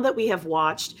 I know that we have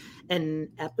watched an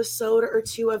episode or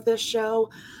two of this show,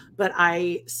 but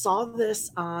I saw this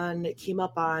it came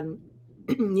up on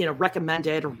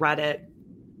recommended, read it.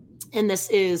 And this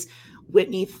is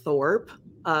Whitney Thorpe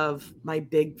of My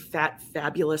Big Fat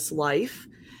Fabulous Life.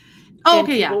 Oh, And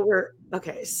okay, yeah. people were,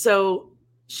 so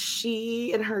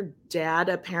she and her dad,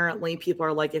 apparently people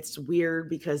are like, it's weird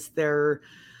because they're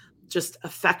just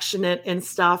affectionate and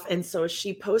stuff. And so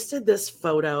she posted this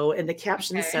photo and the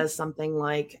caption says something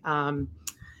like,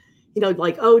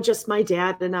 like, oh, just my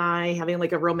dad and I having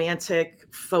like a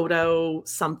romantic photo,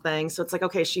 something. So it's like,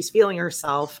 okay, she's feeling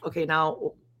herself. Okay,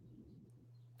 now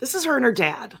this is her and her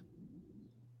dad.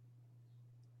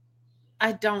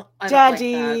 I don't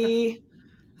Daddy, like that.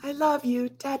 I love you,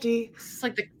 Daddy. It's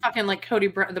like the fucking like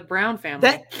the Brown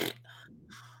family.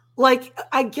 Like,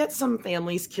 I get some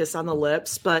families kiss on the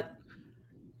lips, but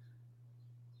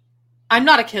I'm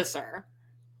not a kisser.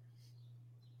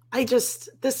 This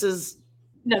is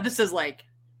like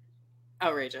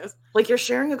outrageous. Like, you're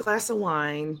sharing a glass of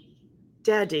wine,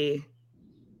 Daddy,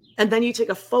 and then you take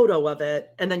a photo of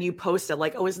it and then you post it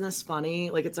like, oh, isn't this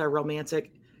funny? Like, it's our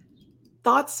romantic.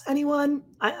 Thoughts, anyone?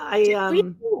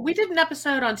 We did an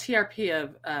episode on TRP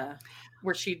of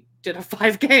where she did a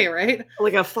 5K, right?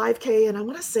 Like a 5K, and I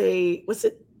want to say, was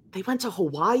it they went to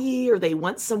Hawaii or they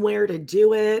went somewhere to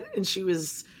do it, and she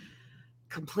was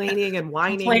complaining and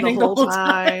whining the whole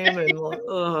time. And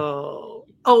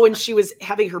and she was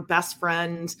having her best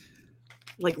friend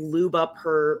like lube up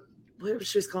her, what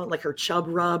she was calling, like her chub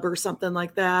rub or something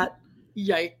like that.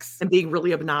 Yikes. And being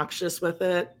really obnoxious with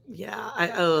it. Yeah,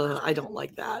 I don't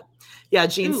like that. Yeah,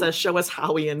 Jean says, show us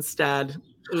Howie instead.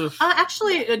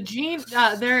 Actually, Jean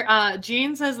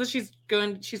Jean says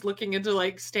that she's looking into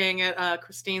like staying at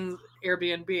Christine's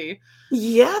Airbnb.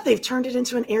 Yeah, they've turned it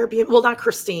into an Airbnb. Well, not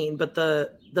Christine, but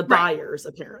the buyers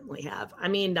apparently have. I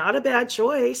mean, not a bad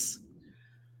choice.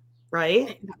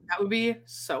 Right? That would be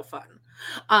so fun.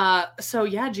 So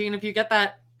yeah, Jean, if you get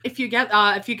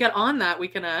on that, we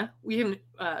can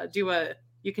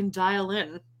you can dial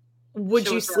in. Would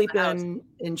you sleep in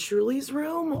Truly's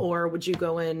room, or would you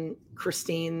go in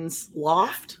Christine's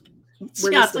loft?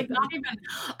 Yeah, it's like not even.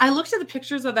 I looked at the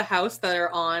pictures of the house that are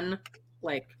on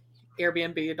like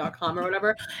Airbnb.com or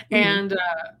whatever, and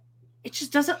it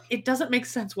just doesn't make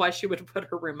sense why she would put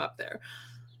her room up there.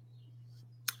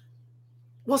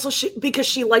 Well, because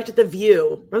she liked the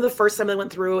view. Remember the first time they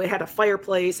went through, it had a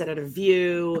fireplace, it had a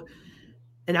view,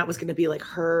 and that was going to be like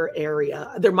her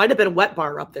area. There might have been a wet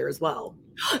bar up there as well.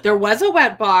 There was a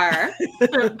wet bar.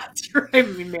 I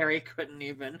mean, Mary couldn't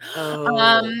even.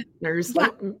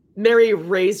 Mary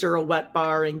raised her a wet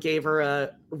bar and gave her a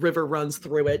river runs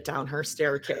through it down her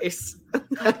staircase.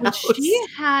 She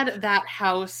had that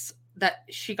house that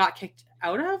she got kicked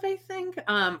out of, I think,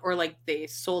 or like they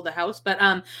sold the house, but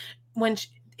when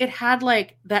it had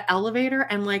like the elevator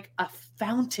and like a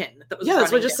fountain that was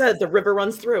that's what I just said. The river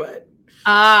runs through it.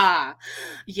 Yeah.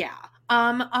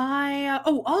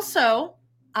 Also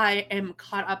I am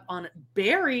caught up on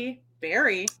Barry.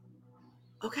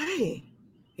 Okay.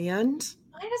 And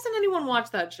why doesn't anyone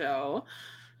watch that show?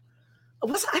 I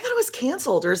thought it was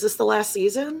canceled, or is this the last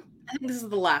season? I think this is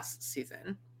the last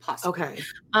season, possibly. Okay.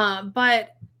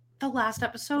 But the last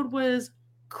episode was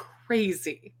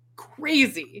crazy.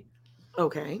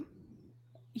 Okay.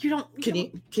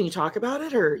 Can you talk about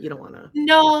it, or you don't want to?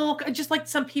 No, just like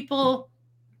some people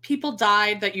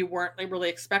died that you weren't like really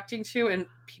expecting to, and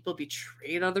people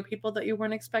betrayed other people that you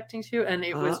weren't expecting to, and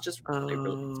it was just really,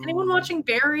 really. Is anyone watching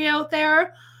Barry out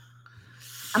there?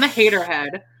 I'm a hater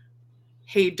head.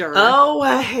 Hater. Oh,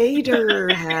 a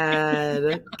hater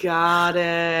head. Got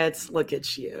it. Look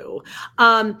at you.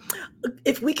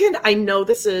 If we can, I know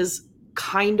this is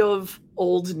kind of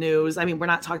old news. I mean, we're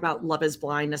not talking about Love is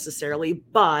Blind necessarily,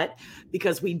 but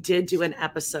because we did do an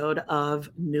episode of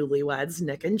Newlyweds,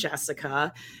 Nick and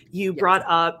Jessica, you brought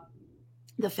up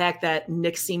the fact that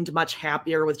Nick seemed much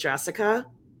happier with Jessica.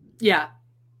 Yeah.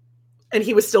 And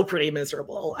he was still pretty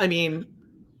miserable. I mean,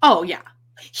 oh yeah.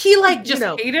 He like just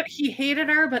hated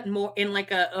her, but more in like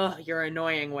a you're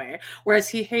annoying way. Whereas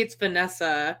he hates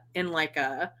Vanessa in like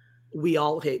a we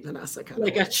all hate Vanessa kind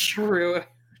like of way. a true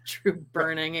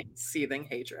burning, seething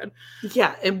hatred.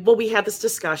 Yeah. And we had this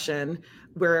discussion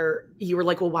where you were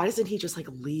like, well, why doesn't he just like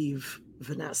leave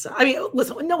Vanessa? I mean,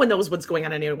 listen, no one knows what's going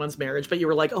on in anyone's marriage, but you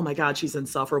were like, oh my God, she's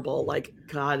insufferable. Like,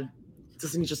 God,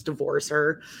 doesn't he just divorce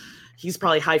her? He's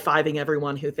probably high-fiving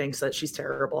everyone who thinks that she's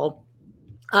terrible.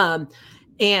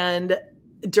 And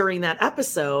during that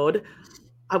episode,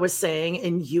 I was saying,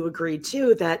 and you agreed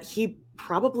too, that he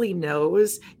probably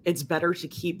knows it's better to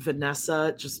keep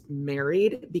Vanessa just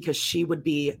married because she would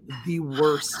be the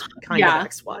worst kind of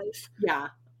ex-wife. Yeah.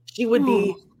 She would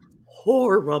be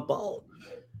horrible.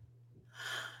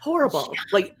 Horrible.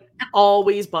 Like,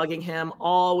 always bugging him,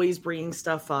 always bringing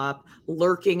stuff up,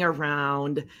 lurking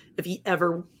around. If he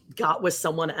ever got with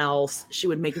someone else, she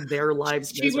would make their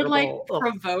lives She would like miserable.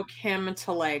 provoke him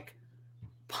to like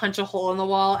punch a hole in the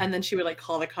wall, and then she would like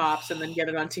call the cops and then get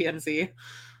it on TMZ.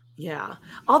 Yeah.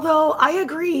 Although I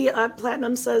agree,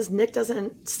 Platinum says Nick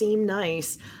doesn't seem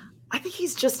nice. I think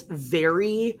he's just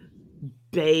very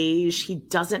beige. He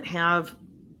doesn't have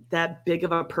that big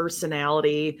of a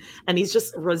personality, and he's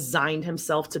just resigned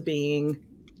himself to being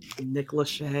Nick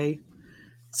Lachey.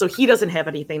 So he doesn't have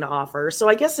anything to offer. So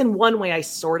I guess in one way I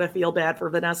sort of feel bad for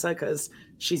Vanessa because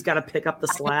she's got to pick up the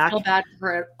slack. I feel bad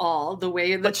for it all. The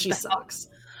way that but she sucks.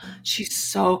 She's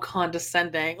so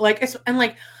condescending. Like, and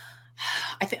like,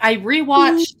 I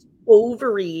rewatched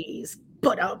ovaries.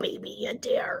 Put out baby, you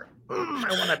dare. I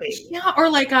want a baby. Yeah, or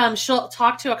like she'll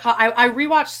talk to a I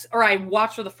rewatched, or I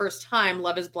watched for the first time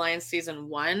Love is Blind season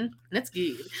 1, and it's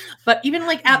good. But even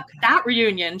like at that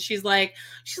reunion, she's like,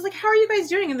 how are you guys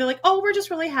doing? And they're like, oh, we're just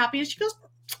really happy. And she goes,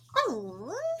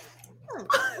 oh.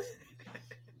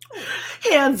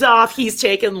 Hands off, he's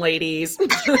taken, ladies.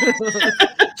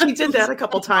 She did that a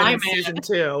couple times in season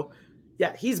 2.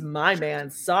 Yeah, he's my man.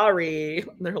 Sorry.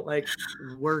 And they're like,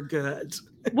 we're good.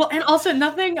 Well, and also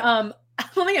nothing, I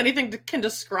don't think anything can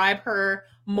describe her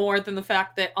more than the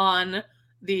fact that on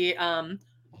the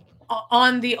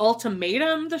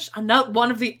Ultimatum, not one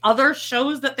of the other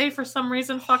shows that they for some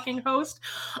reason fucking host,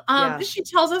 she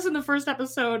tells us in the first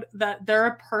episode that they're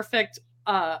a perfect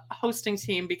hosting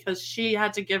team because she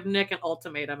had to give Nick an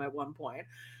ultimatum at one point.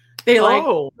 They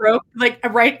broke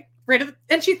right,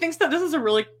 and she thinks that this is a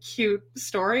really cute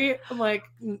story. I'm like,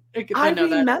 I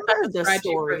remember this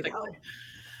story though.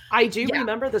 I do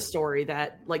remember the story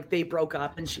that like they broke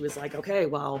up and she was like, okay,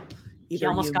 well, either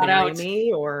you marry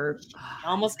me or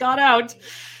almost got out.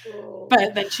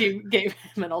 But then she gave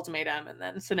him an ultimatum, and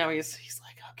then so now he's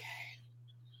like, okay.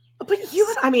 But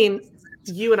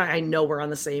you and I know we're on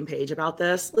the same page about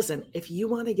this. Listen, if you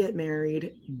want to get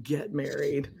married, get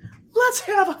married. Let's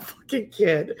have a fucking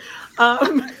kid.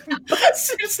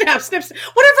 Snip, snap.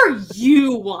 Whatever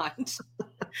you want.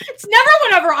 It's never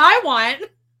whatever I want.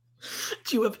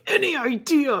 Do you have any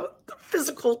idea the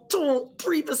physical toll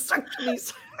 3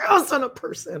 vasectomies has on a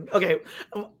person? Okay,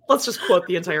 let's just quote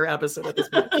the entire episode at this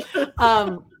point.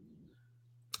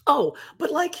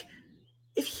 But like,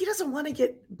 if he doesn't want to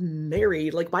get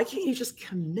married, like, why can't you just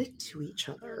commit to each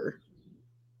other?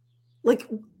 Like,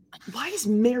 why does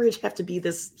marriage have to be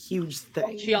this huge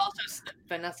thing? She also,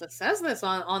 Vanessa says this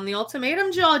on the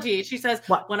ultimatum, Georgie. She says,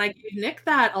 when I gave Nick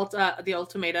that the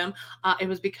ultimatum, it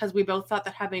was because we both thought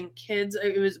that having kids,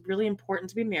 it was really important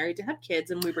to be married to have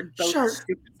kids, and we were both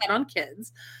super set on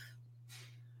kids.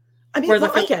 I mean,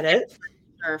 I get it.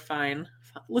 Sure, fine.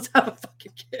 Let's have a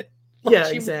fucking kid. Yeah,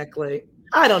 exactly.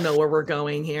 I don't know where we're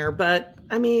going here, but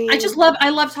I mean, I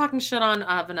love talking shit on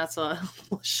Vanessa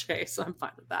Lachey, so I'm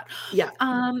fine with that. Yeah.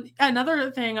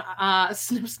 Another thing,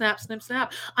 snip,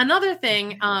 snap. Another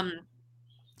thing,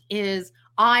 is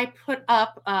I put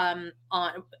up on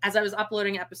as I was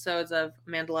uploading episodes of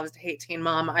Amanda Loves to Hate Teen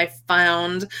Mom, I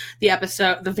found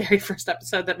the very first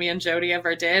episode that me and Jody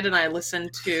ever did, and I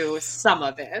listened to some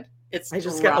of it. I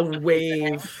just got a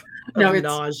wave.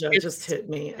 Nausea just hit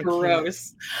me.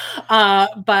 Gross.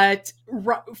 But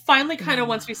finally, kind of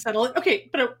once we settle it, okay.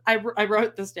 But I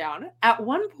wrote this down. At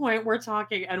one point, we're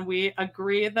talking, and we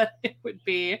agree that it would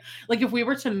be like if we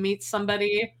were to meet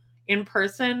somebody in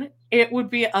person, it would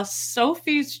be a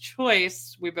Sophie's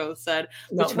choice. We both said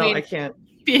between I can't.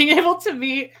 Being able to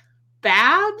meet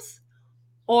Babs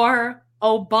or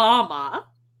Obama.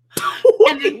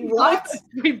 And then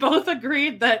we both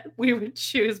agreed that we would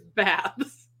choose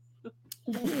Babs.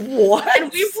 What?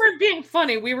 And we weren't being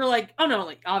funny. We were like, oh no,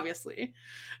 like obviously.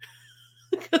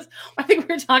 Because I think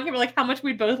we were talking about like how much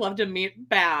we'd both love to meet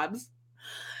Babs.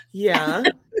 Yeah.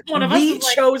 One of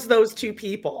us chose those 2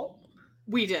 people.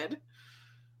 We did.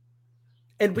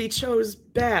 And we chose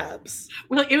Babs.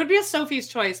 Well, it would be a Sophie's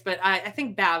choice, but I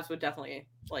think Babs would definitely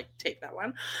like take that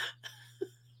one.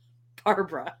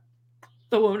 Barbara,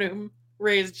 the woman who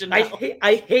raised Janelle.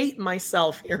 I hate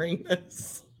myself hearing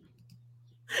this.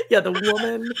 Yeah, the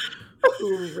woman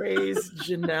who raised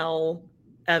Janelle,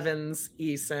 Evans,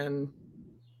 Eason,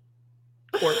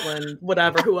 Portland,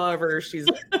 whoever she's.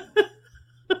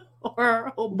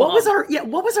 Or Obama.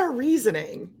 What was our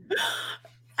reasoning?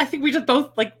 I think we just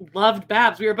both like loved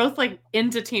Babs. We were both like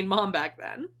into Teen Mom back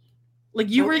then. Like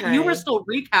you were still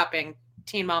recapping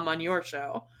Teen Mom on your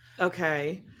show.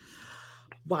 Okay.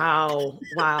 Wow.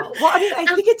 Well, I mean, I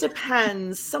think it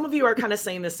depends. Some of you are kind of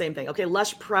saying the same thing. Okay,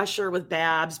 less pressure with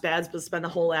Babs. Babs would spend the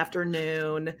whole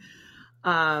afternoon.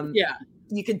 Yeah.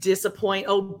 You can disappoint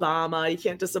Obama. You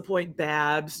can't disappoint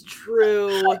Babs.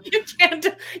 True. You can't.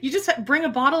 You just bring a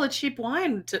bottle of cheap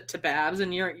wine to Babs,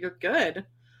 and you're good.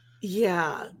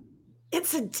 Yeah.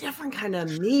 It's a different kind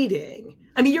of meeting.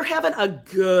 I mean, you're having a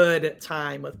good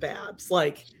time with Babs.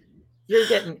 Like, you're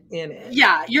getting in it.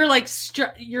 Yeah, you're like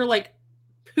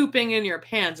pooping in your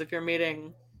pants if you're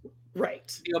meeting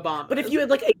right the Obama. But if you had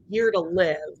like a year to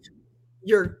live,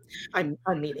 I'm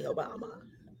meeting Obama.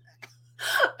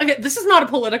 Okay, this is not a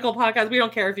political podcast. We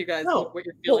don't care if you guys what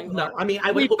you're feeling. Well, no, I mean,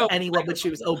 I would hope anyone would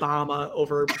choose Obama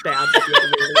over Babs if you had a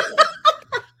year to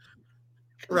live.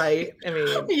 Right? I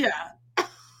mean, yeah.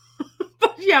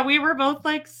 But yeah, we were both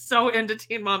like so into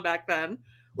Teen Mom back then.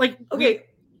 Like, okay,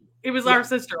 it was our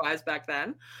sister wives back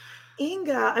then.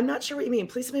 Inga, I'm not sure what you mean.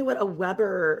 Please tell me what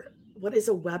is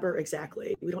a Weber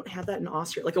exactly? We don't have that in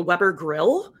Austria. Like a Weber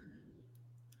grill?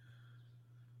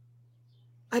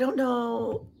 I don't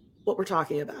know what we're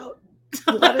talking about.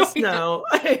 Let us know.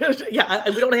 Yeah,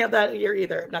 we don't have that here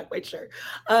either. I'm not quite sure.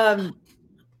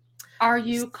 Are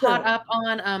you caught up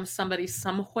on Somebody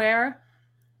Somewhere?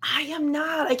 I am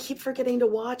not. I keep forgetting to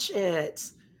watch it.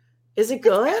 Is it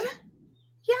good?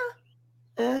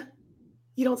 Yeah.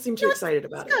 You don't seem too excited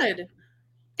about it. Good.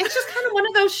 It's just kind of one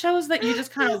of those shows that you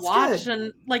just kind of watch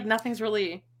and like nothing's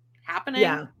really happening.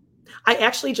 Yeah. I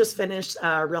actually just finished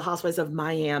Real Housewives of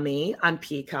Miami on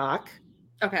Peacock.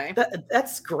 Okay.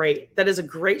 That's great. That is a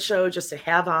great show just to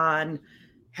have on,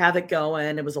 have it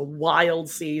going. It was a wild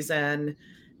season,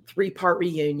 3-part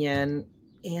reunion.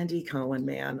 Andy Cohen,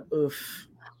 man. Oof.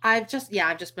 I've just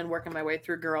been working my way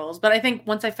through Girls, but I think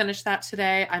once I finish that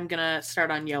today, I'm gonna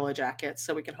start on Yellowjackets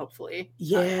so we can hopefully.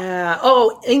 Yeah.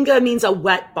 Inga means a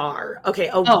wet bar. Okay,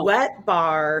 wet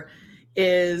bar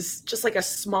is just like a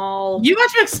small. You had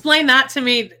to explain that to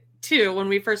me too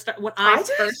when I first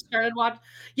started watching.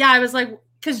 Yeah, I was like,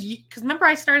 because remember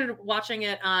I started watching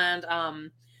it on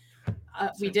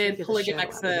we did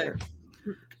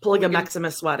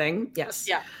Polygameximus Wedding. Yes.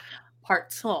 Yeah.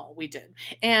 Part 2 we did,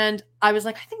 and I was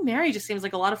like, I think Mary just seems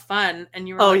like a lot of fun, and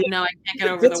you were like, no, I can't get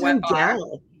over the wet bar.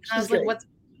 I was like, what's?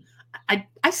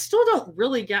 I still don't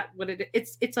really get what it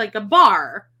is. It's like a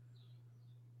bar.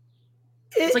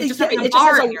 It's like just having a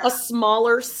bar. Just has a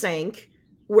smaller sink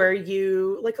where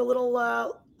you like a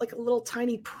little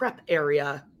tiny prep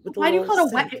area. Why do you call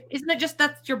it a wet? Isn't it just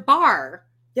that's your bar?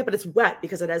 Yeah, but it's wet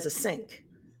because it has a sink.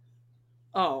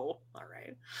 Oh, all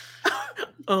right.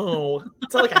 Oh,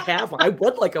 it's not like I have one. I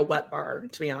would like a wet bar,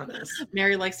 to be honest.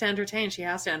 Mary likes to entertain. She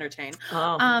has to entertain.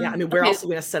 Oh, yeah. I mean, we're also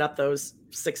going to set up those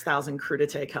 6,000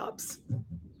 crudité cups,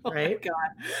 right? Oh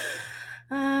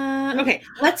my God. Okay,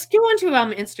 let's go on to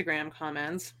Instagram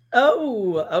comments.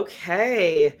 Oh,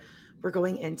 okay. We're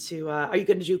going into. Are you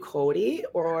going to do Cody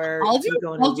or? I'll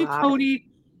do Cody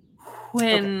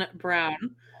Quinn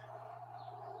Brown.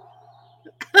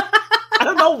 I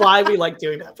don't know why we like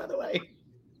doing that, by the way.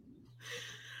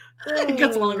 It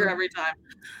gets longer every time.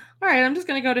 All right, I'm just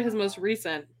going to go to his most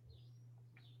recent.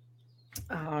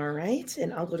 All right,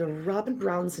 and I'll go to Robin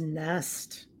Brown's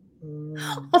Nest.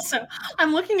 Also,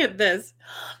 I'm looking at this.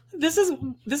 This is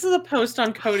a post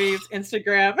on Cody's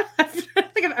Instagram. I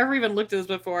don't think I've ever even looked at this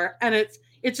before, and it's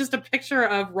just a picture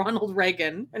of Ronald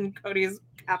Reagan, and Cody's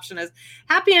caption is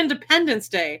 "Happy Independence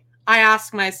Day. I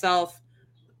ask myself,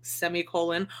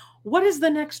 semicolon, what is the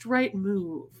next right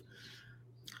move?"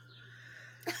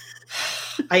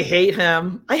 I hate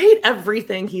him. I hate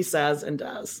everything he says and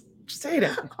does. Just hate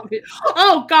him.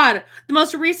 Oh God, the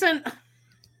most recent.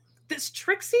 This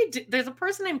Trixie, there's a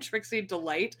person named Trixie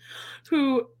Delight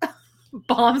who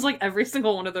bombs like every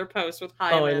single one of their posts with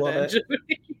 "Hi, Amanda." I love it.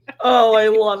 Oh, I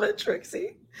love it,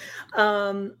 Trixie.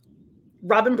 Robin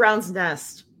Brown's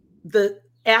Nest. The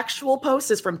actual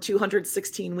post is from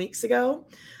 216 weeks ago.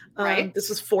 Right. This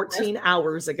was 14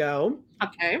 hours ago.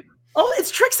 Okay. Oh,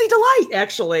 it's Trixie Delight,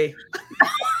 actually.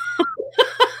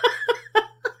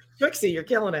 Trixie, you're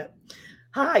killing it.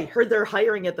 Hi, heard they're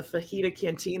hiring at the Fajita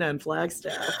Cantina in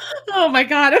Flagstaff. Oh my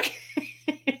God. Okay.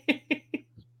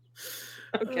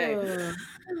 Okay.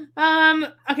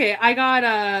 Okay. I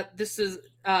got this is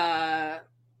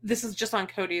just on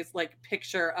Cody's like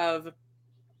picture of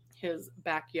his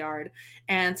backyard,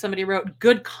 and somebody wrote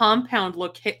good compound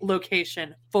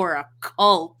location for a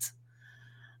cult.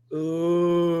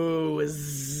 Ooh,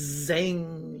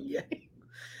 zing.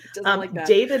 Like that.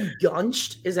 David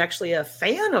Gunst is actually a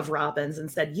fan of Robin's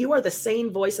and said, "You are the sane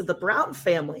voice of the Brown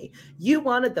family. You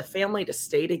wanted the family to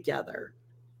stay together."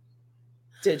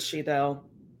 Did she, though?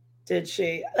 Did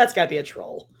she? That's got to be a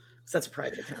troll. Because that's a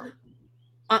private account.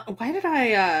 Why did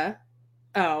I...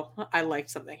 Oh, I liked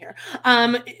something here.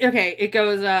 Okay, it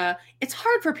goes, it's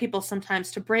hard for people sometimes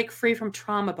to break free from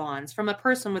trauma bonds from a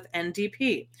person with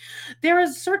NDP. There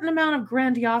is a certain amount of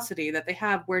grandiosity that they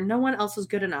have where no one else is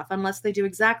good enough unless they do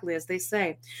exactly as they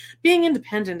say. Being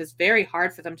independent is very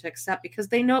hard for them to accept because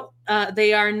they know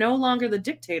they are no longer the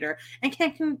dictator and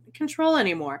can't control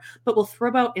anymore, but will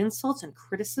throw out insults and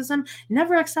criticism,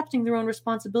 never accepting their own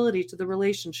responsibility to the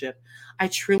relationship. I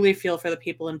truly feel for the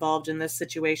people involved in this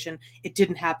situation. It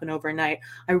didn't happen overnight.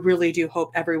 I really do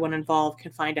hope everyone involved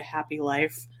can find a happy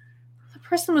life. The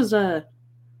person was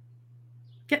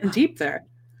getting deep there.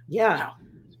 Yeah.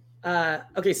 Wow.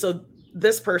 Okay, so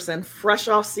this person, fresh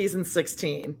off season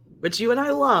 16, which you and I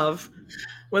love,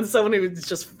 when someone who's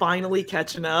just finally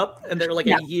catching up and they're like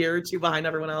a year or two behind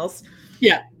everyone else.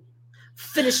 Yeah.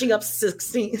 Finishing up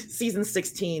season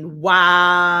 16.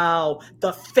 Wow.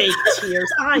 The fake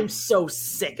tears. I'm so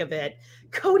sick of it.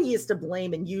 Cody is to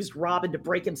blame and used Robin to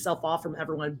break himself off from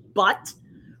everyone, but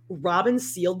Robin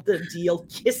sealed the deal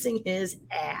kissing his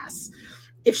ass.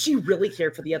 If she really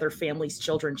cared for the other family's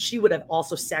children, she would have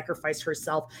also sacrificed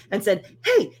herself and said,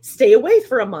 hey, stay away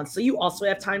for a month so you also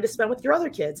have time to spend with your other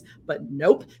kids. But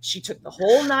nope, she took the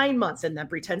whole 9 months and then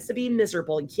pretends to be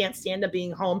miserable and can't stand up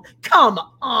being home. Come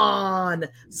on.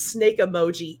 Snake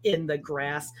emoji in the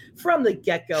grass. From the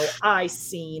get-go, I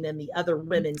seen and the other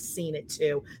women seen it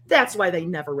too. That's why they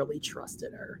never really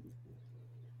trusted her.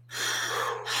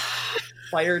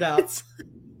 Fired up.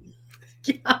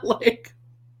 Yeah, like...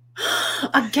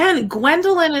 Again,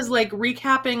 Gwendolyn is like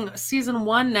recapping season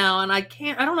 1 now, and I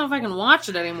don't know if I can watch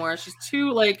it anymore. She's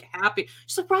too like happy.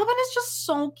 She's like, Robin is just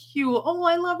so cute. Oh,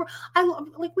 I love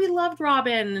like we loved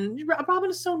Robin, and Robin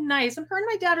is so nice, and her and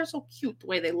my dad are so cute the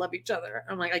way they love each other.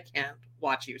 I'm like, I can't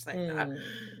watch you saying that.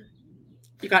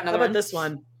 You got another How about one? this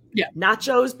one? Yeah.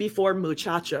 Nachos before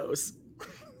muchachos.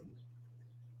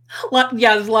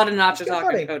 Yeah, there's a lot of nachos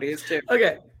talking Cody's too.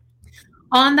 Okay.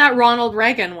 On that Ronald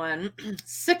Reagan one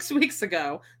 6 weeks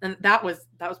ago, and that was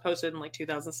posted in like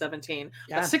 2017.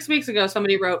 Yeah. But 6 weeks ago,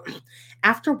 somebody wrote,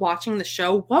 after watching the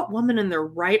show, what woman in their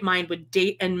right mind would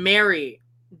date and marry?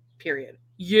 Period.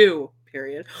 You.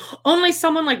 Period. Only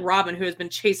someone like Robin who has been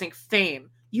chasing fame.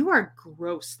 You are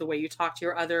gross the way you talk to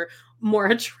your other more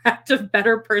attractive,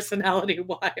 better personality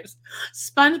wives.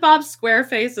 SpongeBob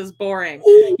SquareFace is boring.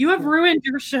 Ooh. You have ruined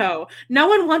your show. No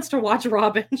one wants to watch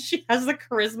Robin. She has the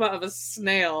charisma of a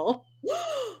snail.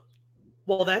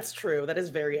 Well, that's true. That is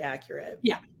very accurate.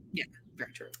 Yeah,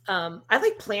 very true. I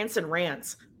like plants and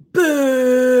rants.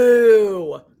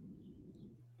 Boo!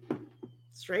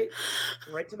 Straight,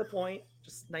 right to the point.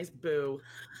 Just nice boo.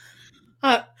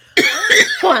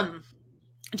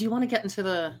 Do you want to get into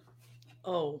the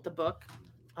book?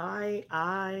 I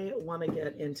want to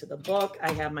get into the book.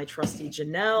 I have my trusty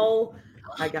Janelle.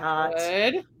 I got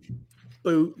Good.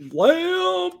 boot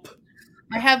lamp.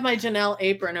 I have my Janelle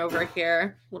apron over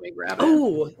here. Let me grab it.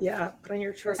 Oh, yeah. Put on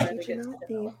your trusty Janelle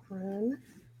apron.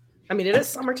 I mean, it is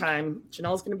summertime.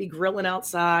 Janelle's going to be grilling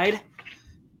outside.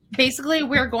 Basically,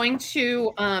 we're going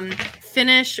to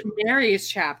finish Mary's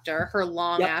chapter, her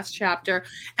long-ass chapter,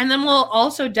 and then we'll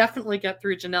also definitely get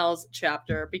through Janelle's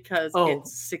chapter because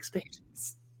it's 6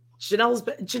 pages.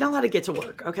 Janelle had to get to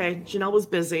work, okay? Janelle was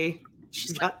busy.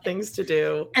 She's got things to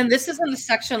do. And this is in the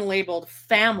section labeled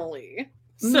family.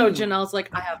 So Janelle's like,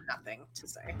 I have nothing to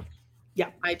say. Yeah.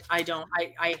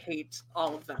 I hate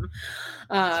all of them.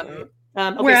 Okay,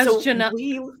 whereas so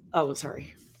Janelle...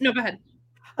 sorry. No, go ahead.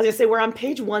 I was going to say we're on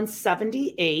page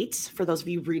 178 for those of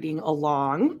you reading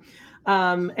along.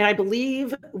 And I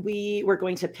believe we were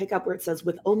going to pick up where it says,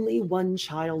 with only one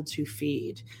child to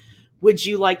feed. Would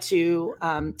you like to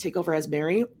take over as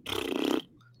Mary?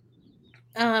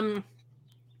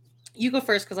 You go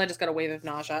first because I just got a wave of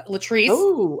nausea. Latrice.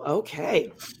 Oh,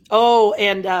 okay. Oh,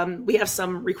 and we have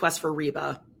some requests for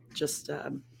Reba. Just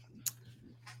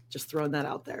throwing that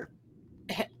out there.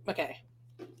 Okay.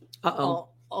 Uh-oh.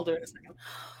 I'll do it in a second.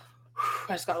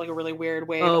 I just got like a really weird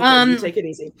wave. Okay, you take it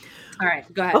easy. All right,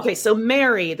 go ahead. Okay, so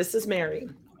Mary, this is Mary.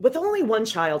 With only one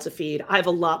child to feed, I have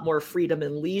a lot more freedom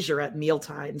and leisure at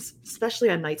mealtimes,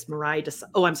 especially on nights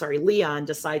Leon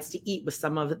decides to eat with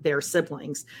some of their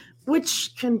siblings,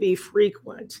 which can be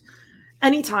frequent.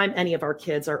 Anytime any of our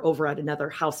kids are over at another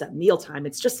house at mealtime,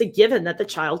 it's just a given that the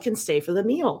child can stay for the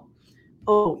meal.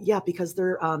 Oh, yeah, because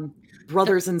they're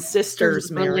brothers and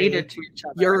sisters, Mary. Related to each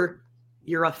other.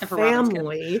 You're a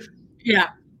family. Yeah.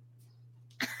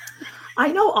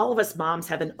 I know all of us moms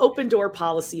have an open door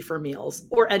policy for meals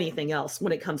or anything else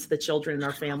when it comes to the children in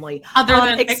our family. Other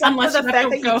than except for the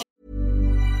fact that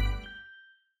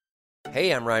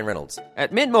Hey, I'm Ryan Reynolds.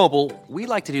 At Mint Mobile, we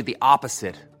like to do the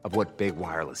opposite of what Big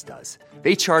Wireless does.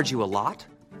 They charge you a lot,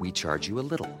 we charge you a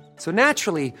little. So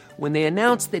naturally, when they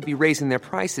announced they'd be raising their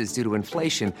prices due to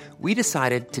inflation, we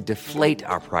decided to deflate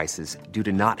our prices due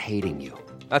to not hating you.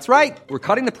 That's right. We're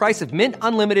cutting the price of Mint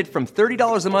Unlimited from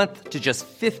 $30 a month to just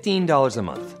 $15 a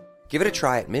month. Give it a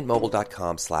try at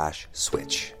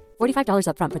mintmobile.com/switch. $45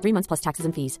 up front for 3 months plus taxes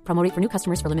and fees. Promo rate for new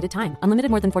customers for limited time.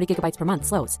 Unlimited more than 40 gigabytes per month.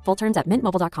 Slows full terms at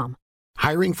mintmobile.com.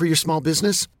 Hiring for your small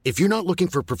business? If you're not looking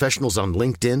for professionals on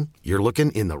LinkedIn, you're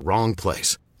looking in the wrong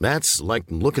place. That's like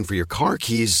looking for your car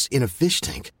keys in a fish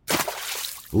tank.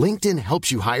 LinkedIn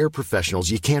helps you hire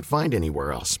professionals you can't find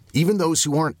anywhere else, even those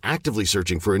who aren't actively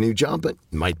searching for a new job but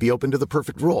might be open to the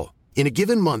perfect role. In a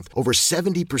given month, over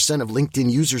 70% of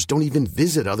LinkedIn users don't even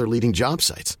visit other leading job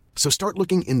sites. So start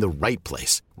looking in the right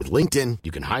place. With LinkedIn,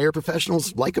 you can hire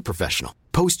professionals like a professional.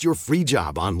 Post your free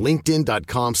job on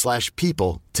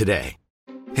linkedin.com/people today.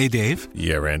 Hey, Dave.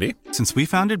 Yeah, Randy. Since we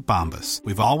founded Bombas,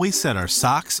 we've always said our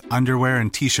socks, underwear,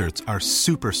 and T-shirts are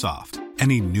super soft.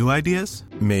 Any new ideas?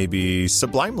 Maybe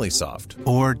sublimely soft.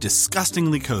 Or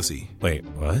disgustingly cozy. Wait,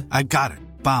 what? I got it.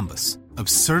 Bombas.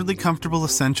 Absurdly comfortable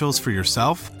essentials for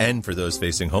yourself and for those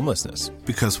facing homelessness.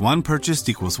 Because one purchased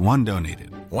equals one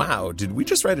donated. Wow, did we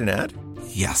just write an ad?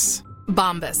 Yes.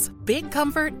 Bombas. Big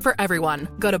comfort for everyone.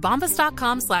 Go to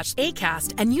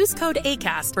bombas.com/ACAST and use code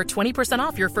ACAST for 20%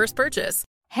 off your first purchase.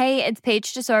 Hey, it's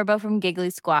Paige DeSorbo from Giggly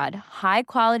Squad. High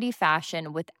quality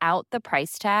fashion without the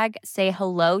price tag. Say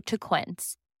hello to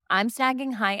Quince. I'm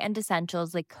snagging high-end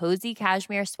essentials like cozy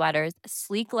cashmere sweaters,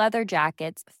 sleek leather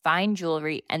jackets, fine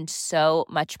jewelry, and so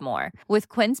much more. With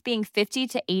Quince being 50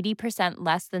 to 80%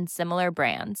 less than similar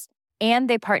brands. And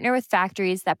they partner with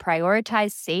factories that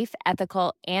prioritize safe,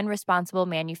 ethical, and responsible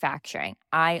manufacturing.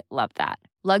 I love that.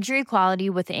 Luxury quality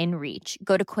within reach.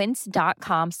 Go to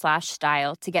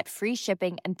quince.com/style to get free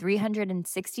shipping and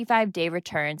 365-day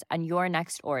returns on your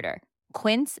next order.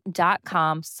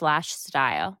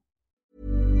 Quince.com/style.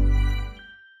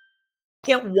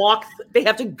 Can't walk. They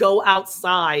have to go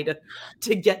outside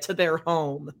to get to their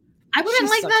home. I wouldn't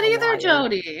like that either,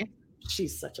 Jody.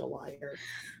 She's such a liar.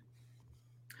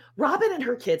 Robin and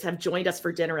her kids have joined us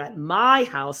for dinner at my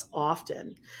house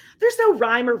often. There's no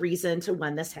rhyme or reason to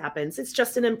when this happens. It's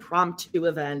just an impromptu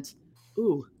event.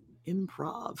 Ooh,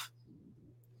 improv.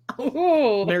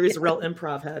 Oh, Mary's a real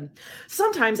improv head.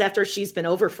 Sometimes after she's been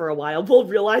over for a while, we'll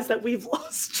realize that we've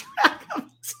lost track of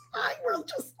time. We're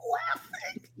just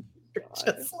laughing.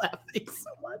 Just laughing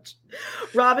so much.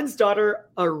 Robin's daughter,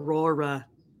 Aurora,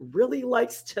 really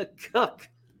likes to cook.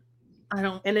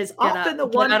 And is often the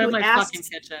one who asks.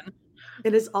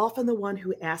 It is often the one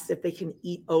who asks if they can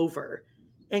eat over,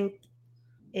 and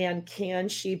can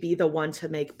she be the one to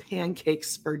make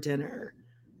pancakes for dinner?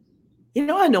 You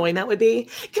know how annoying that would be.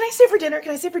 Can I stay for dinner?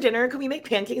 Can I stay for dinner? Can we make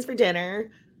pancakes for dinner?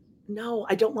 No,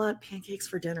 I don't want pancakes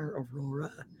for dinner,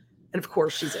 Aurora. And of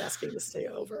course, she's asking to stay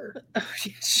over.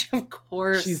 Of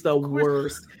course, she's the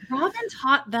worst. Robin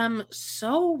taught them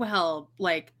so well,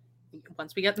 like.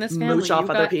 Once we get in this family, mooch off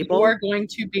other people. You are going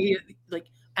to be like,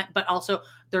 but also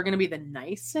they're going to be the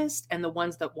nicest and the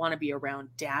ones that want to be around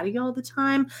daddy all the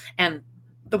time. And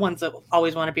the ones that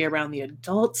always want to be around the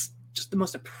adults, just the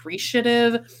most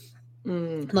appreciative.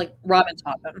 Like Robin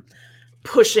taught them.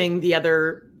 Pushing the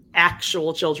other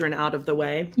actual children out of the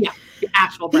way. Yeah. The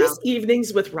actual These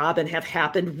evenings with Robin have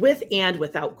happened with and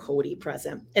without Cody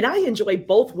present. And I enjoy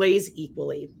both ways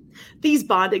equally. These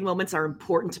bonding moments are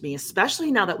important to me,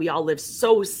 especially now that we all live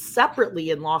so separately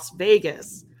in Las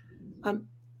Vegas.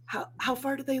 How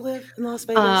far do they live in Las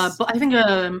Vegas? But I think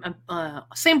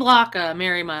same block,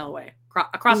 Mary mile away,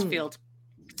 across the field.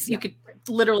 So you could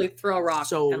literally throw a rock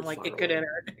and like it could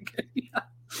enter. Yeah.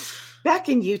 Back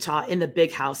in Utah, in the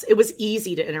big house, it was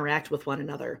easy to interact with one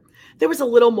another. There was a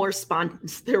little more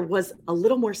spontaneity.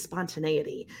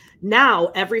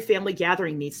 Now, every family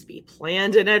gathering needs to be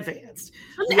planned in advance.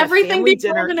 Doesn't everything be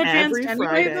planned in advance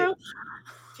anyway, though?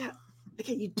 Yeah.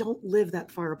 Okay, you don't live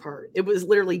that far apart. It was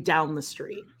literally down the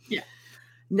street. Yeah.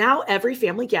 Now, every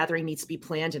family gathering needs to be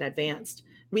planned in advance.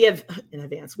 We have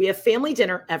family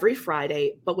dinner every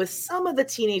Friday, but with some of the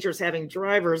teenagers having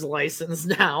driver's license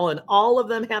now and all of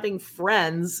them having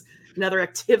friends and other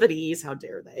activities, how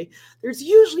dare they? There's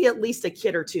usually at least a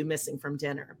kid or two missing from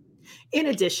dinner. In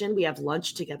addition, we have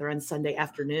lunch together on Sunday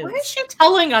afternoons. Why is she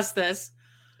telling us this?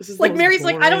 This is like Mary's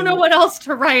boring. Like, I don't know what else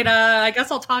to write. I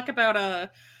guess I'll talk about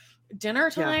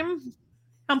dinner time.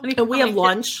 Yeah. And we have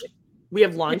lunch. We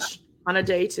have lunch on a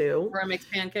day too. Where I make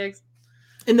pancakes.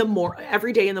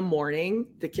 Every day in the morning,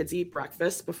 the kids eat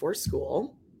breakfast before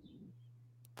school.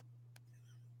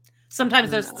 Sometimes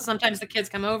the kids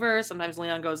come over. Sometimes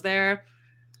Leon goes there.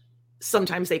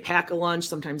 Sometimes they pack a lunch.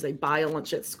 Sometimes they buy a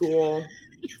lunch at school.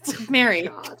 Mary,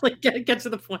 like get to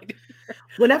the point.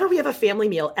 Whenever we have a family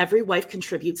meal, every wife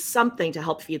contributes something to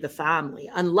help feed the family,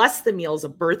 unless the meal is a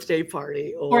birthday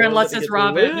party or unless it's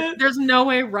Robin. There's no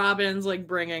way Robin's like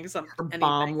bringing some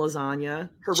bomb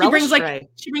lasagna. She brings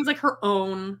like her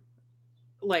own,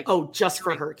 like just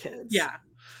for her kids. Yeah,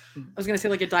 I was gonna say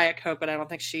like a Diet Coke, but I don't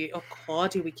think she. Oh,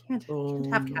 Claudie, we can't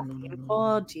have caffeine,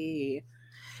 Claudie.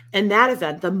 In that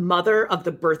event, the mother of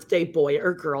the birthday boy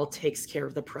or girl takes care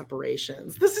of the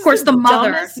preparations. This is, of course, the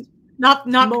mother, not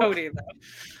Cody though.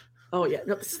 Oh yeah,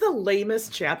 no, this is the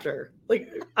lamest chapter. Like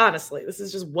honestly, this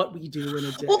is just what we do in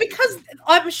a day. Well, because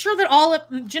I'm sure that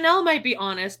Janelle might be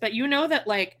honest, but you know that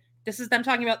like this is them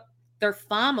talking about their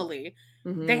family.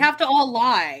 Mm-hmm. They have to all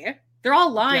lie. They're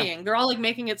all lying. Yeah. They're all like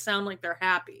making it sound like they're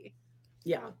happy.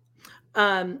 Yeah.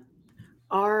 Our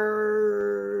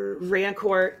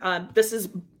Rancourt.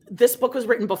 This book was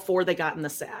written before they got in the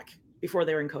sack, before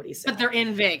they were in Cody's sack. But they're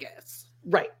in Vegas.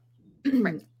 Right.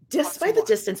 Right. Despite the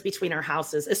distance between our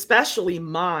houses, especially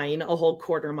mine, a whole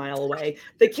quarter mile away,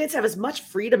 the kids have as much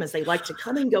freedom as they like to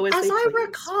come and go as they please. As I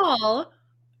recall,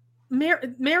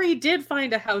 Mary did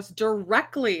find a house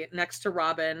directly next to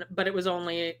Robin, but it was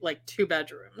only like 2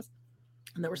 bedrooms.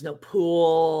 And there was no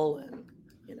pool and,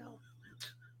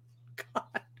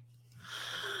 God.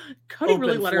 Cody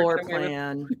really let her floor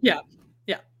plan. Yeah.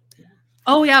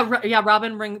 Oh yeah.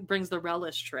 Robin brings the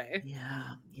relish tray.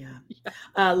 Yeah.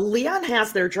 Leon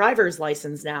has their driver's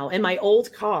license now and my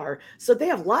old car, so they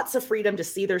have lots of freedom to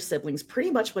see their siblings pretty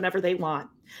much whenever they want.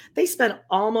 They spend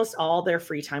almost all their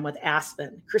free time with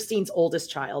Aspen, Christine's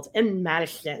oldest child, and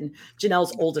Madison,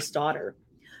 Janelle's oldest daughter.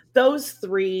 Those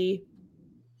 3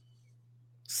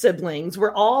 siblings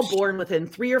were all born within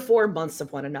 3 or 4 months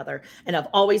of one another and have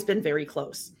always been very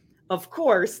close. Of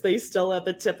course, they still have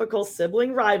the typical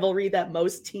sibling rivalry that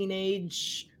most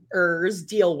teenagers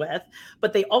deal with,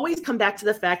 but they always come back to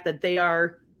the fact that they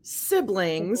are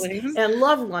siblings and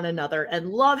love one another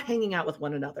and love hanging out with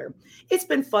one another. It's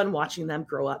been fun watching them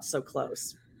grow up so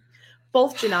close.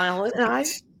 Both Janelle and I,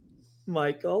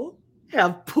 Michael,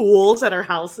 have pools at our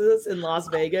houses in Las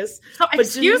Vegas. So,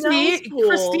 excuse me,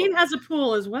 Christine has a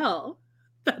pool as well.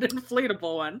 That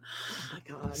inflatable one. Oh my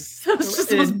God.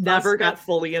 It never got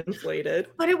fully inflated.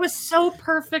 But it was so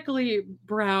perfectly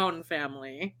brown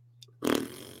family. And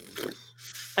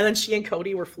then she and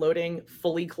Cody were floating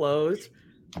fully clothed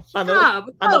on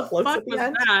the floats at the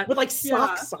end with like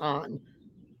socks on.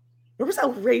 It was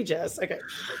outrageous. Okay.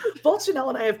 Both Janelle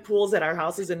and I have pools at our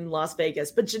houses in Las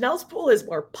Vegas, but Janelle's pool is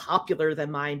more popular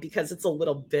than mine because it's a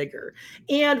little bigger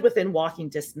and within walking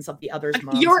distance of the other's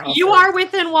mom's You are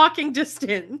within walking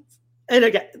distance. And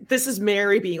again, this is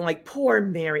Mary being like, poor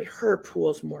Mary, her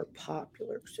pool's more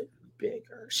popular because it's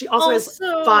bigger. She also has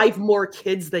 5 more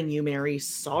kids than you, Mary.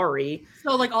 Sorry.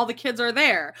 So like all the kids are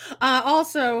there.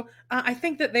 I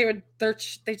think that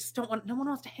they just don't want, no one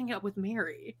wants to hang out with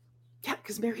Mary. Yeah,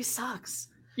 because Mary sucks.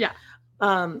 Yeah.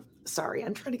 Sorry,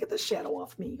 I'm trying to get the shadow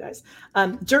off me, you guys.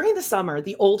 During the summer,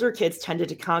 the older kids tended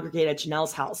to congregate at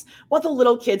Janelle's house, while the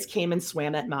little kids came and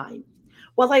swam at mine.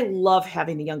 While I love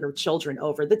having the younger children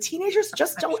over, the teenagers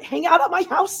just don't hang out at my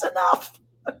house enough.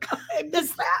 I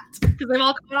miss that. Because they've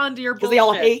all caught on to your bullshit. Because they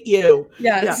all hate you.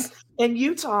 Yes. Yeah. In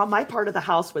Utah, my part of the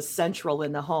house was central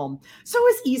in the home. So it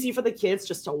was easy for the kids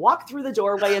just to walk through the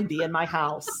doorway and be in my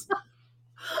house.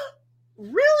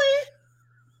 Really?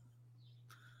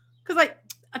 Because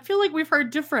I feel like we've heard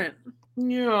different.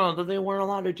 Yeah, that they weren't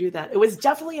allowed to do that. It was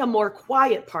definitely a more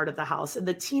quiet part of the house, and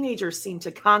the teenagers seemed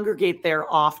to congregate there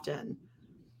often.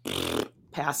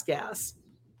 Pass gas.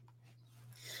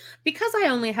 Because I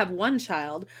only have one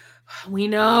child, we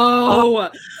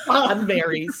know.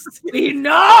 Mary's. We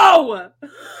know.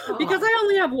 Because I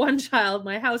only have one child,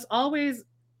 my house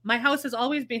has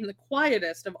always been the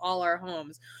quietest of all our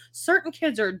homes. Certain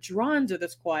kids are drawn to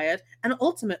this quiet and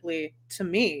ultimately to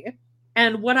me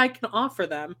and what I can offer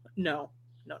them. No.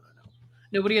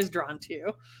 Nobody is drawn to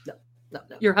you. No.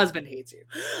 Your husband hates you.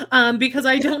 Because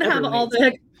I don't have all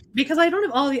the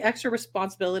extra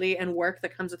responsibility and work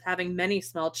that comes with having many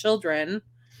small children.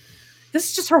 This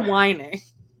is just her whining.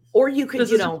 Or you could,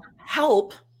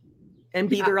 help and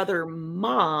be their other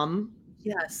mom.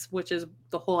 Yes, which is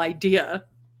the whole idea.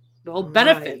 The whole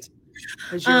benefit.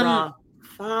 Because you're a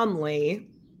family.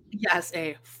 Yes,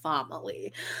 a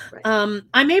family. Right.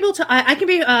 I'm able to, I can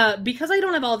be, because I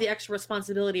don't have all the extra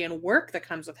responsibility and work that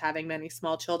comes with having many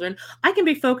small children, I can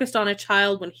be focused on a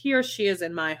child when he or she is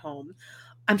in my home.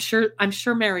 I'm sure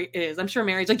Mary is. I'm sure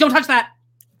Mary's like, don't touch that.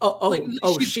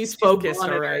 She's focused.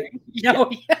 All right. Yeah.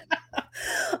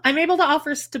 I'm able to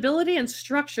offer stability and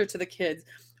structure to the kids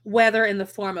whether in the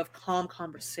form of calm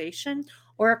conversation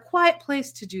or a quiet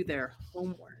place to do their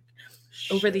homework.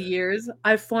 Over the years,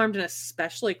 I've formed an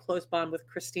especially close bond with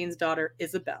Christine's daughter,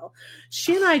 Isabel.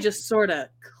 She and I just sort of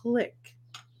click.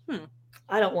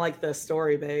 I don't like this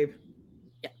story, babe.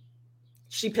 Yeah.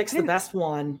 She picks the best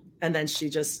one, and then she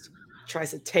just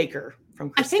tries to take her from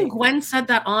Christine. I think Gwen said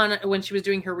that on when she was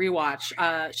doing her rewatch.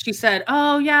 She said,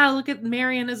 "Oh yeah, look at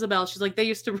Mary and Isabel." She's like, they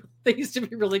used to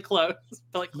be really close,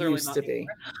 but like clearly Used not to be.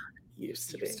 anymore.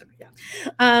 Used to be.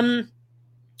 Yeah.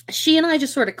 She and I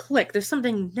just sort of click. There's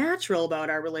something natural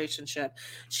about our relationship.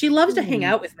 She loves to hang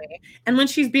out with me. And when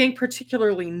she's being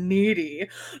particularly needy,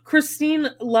 Christine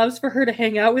loves for her to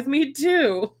hang out with me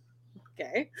too.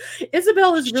 Okay.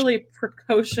 Isabel is really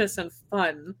precocious and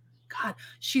fun. God,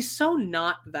 she's so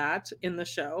not that in the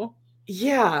show.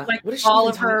 Yeah. Like what is she all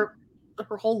even of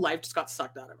her whole life just got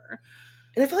sucked out of her.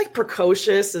 And I feel like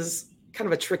precocious is kind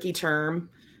of a tricky term.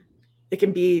 It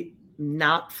can be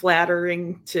not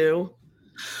flattering too.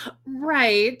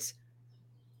 Right.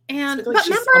 And like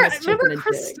but remember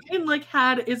Christine like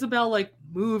had Isabel like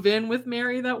move in with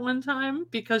Mary that one time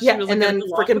because she was like, and then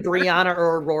freaking Brianna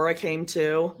or Aurora came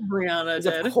too. Brianna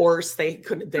did. Of course they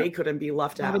couldn't be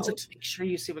left out. Like, make sure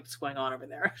you see what's going on over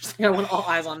there. I want all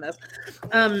eyes on this.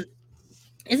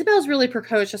 Isabel's really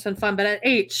precocious and fun, but at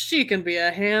 8 she can be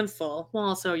a handful. Well,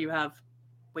 also you have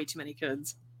way too many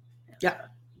kids. Yeah.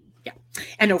 Yeah,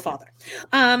 and no father.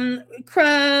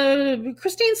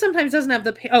 Christine sometimes doesn't have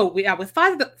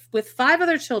with 5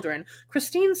 other children,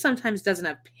 Christine sometimes doesn't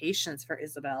have patience for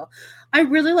Isabel. I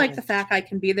really like the fact I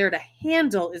can be there to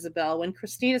handle Isabel when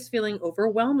Christine is feeling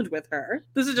overwhelmed with her.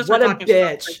 This is just what a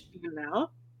bitch. Like, even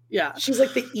now, yeah, she's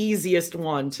like the easiest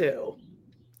one too.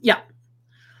 Yeah.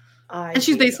 And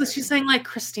she's basically she's saying like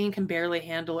Christine can barely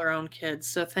handle her own kids,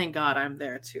 so thank God I'm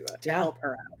there to help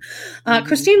her out.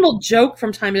 Christine will joke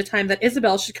from time to time that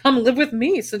Isabel should come live with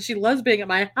me since she loves being at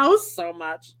my house so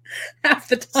much. Half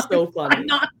the time, so funny.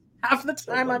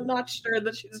 I'm not sure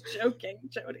that she's joking,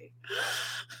 Jody.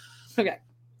 Okay.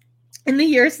 In the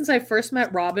years since I first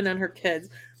met Robin and her kids,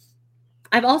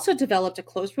 I've also developed a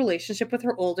close relationship with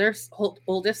her oldest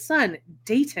son,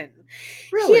 Dayton.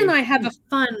 Really? He and I have a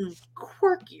fun,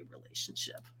 quirky relationship.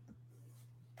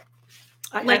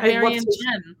 Like Mary and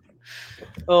Jen.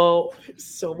 Oh,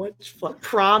 so much fun.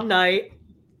 Prom night.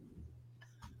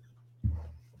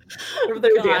 Remember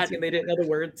they were dancing and they didn't know the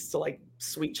words to like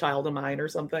Sweet Child of Mine or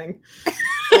something.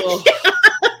 Oh,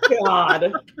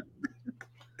 God.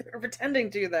 We're pretending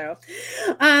to, though.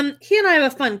 He and I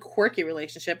have a fun, quirky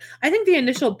relationship. I think the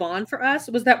initial bond for us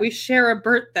was that we share a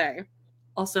birthday.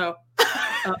 Also,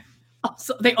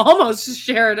 they almost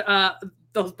shared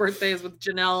those birthdays with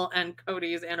Janelle and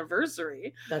Cody's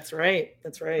anniversary. That's right.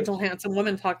 Little handsome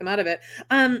woman talked them out of it.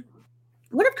 One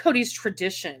of Cody's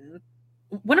traditions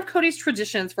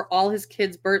for all his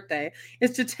kids' birthday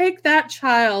is to take that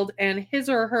child and his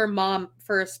or her mom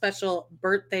for a special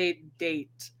birthday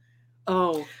date.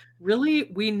 Oh,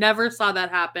 really? We never saw that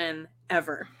happen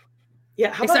ever.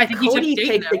 Yeah, how about Cody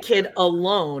take the kid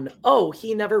alone? Oh,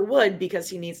 he never would because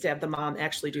he needs to have the mom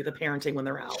actually do the parenting when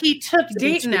they're out. He took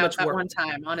Dayton out that one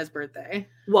time on his birthday.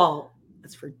 Well,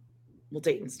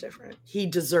 Dayton's different. He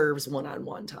deserves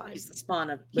one-on-one time. He's the spawn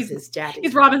of his daddy.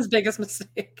 He's Robin's biggest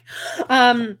mistake.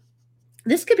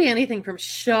 This could be anything from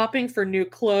shopping for new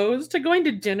clothes to going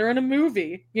to dinner and a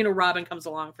movie. You know, Robin comes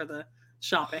along for the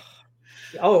shopping.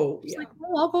 Oh, yeah. Like,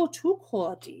 well, I'll go too,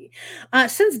 Cody.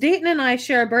 Since Dayton and I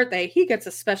share a birthday, he gets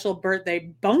a special birthday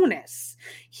bonus.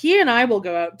 He and I will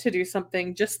go out to do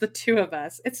something, just the two of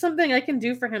us. It's something I can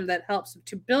do for him that helps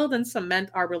to build and cement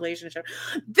our relationship.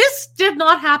 This did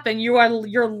not happen.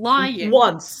 You're lying.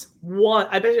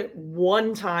 I bet you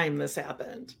one time this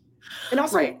happened. And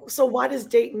also, So why does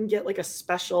Dayton get like a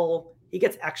special? He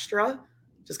gets extra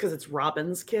just because it's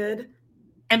Robin's kid,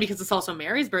 and because it's also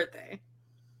Mary's birthday.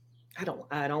 I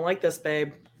don't like this,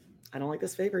 babe. I don't like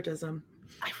this favoritism.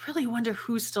 I really wonder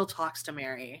who still talks to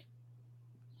Mary.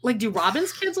 Like, do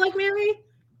Robin's kids like Mary?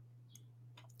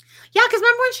 Yeah, because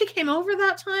remember when she came over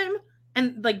that time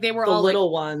and like they were all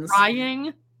little like, ones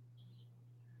crying?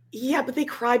 Yeah, but they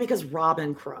cry because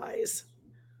Robin cries.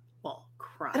 Well,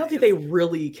 cry. I don't think they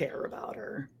really care about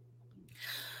her.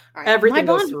 All right, everything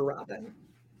goes through Robin.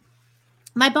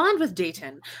 My bond with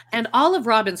Dayton and all of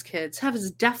Robin's kids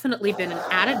has definitely been an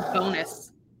added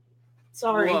bonus.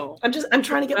 Sorry. Whoa. I'm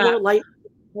trying to get more light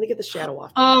Let me get the shadow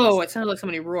off. Oh, it sounded like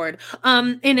somebody roared.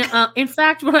 In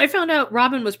fact, when I found out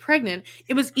Robin was pregnant,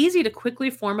 it was easy to quickly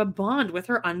form a bond with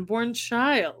her unborn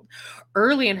child.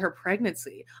 Early in her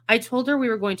pregnancy, I told her we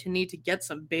were going to need to get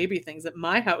some baby things at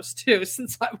my house too,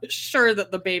 since I was sure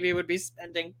that the baby would be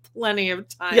spending plenty of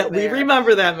time Yeah, there. we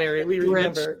remember that, Mary. We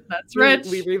remember. Rich. That's rich.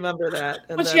 We remember that.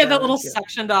 And when she had that little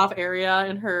sectioned off area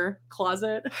in her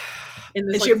closet in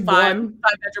this like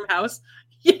five-bedroom house.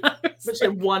 Yeah, but she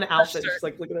had one outfit. She's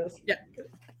like, look at this. Yeah.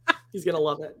 He's going to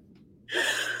love it.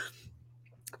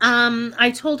 I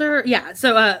told her,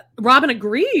 so Robin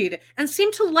agreed and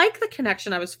seemed to like the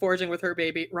connection I was forging with her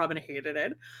baby. Robin hated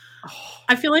it. Oh,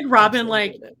 I feel like Robin,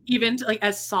 like, even like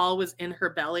as Saul was in her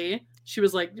belly, she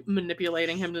was like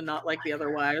manipulating him to not like the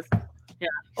other wives. Yeah.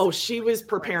 Oh, she was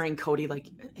preparing Cody, like,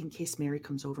 in case Mary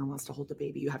comes over and wants to hold the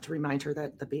baby, you have to remind her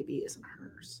that the baby isn't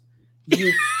hers.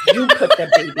 You put the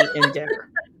baby in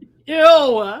there.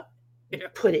 Ew.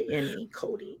 Put it in me,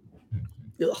 Cody.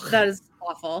 Ugh. That is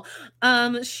awful.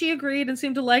 She agreed and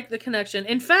seemed to like the connection.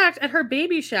 In fact, at her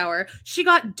baby shower, she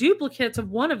got duplicates of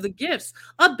one of the gifts,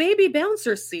 a baby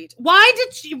bouncer seat. Why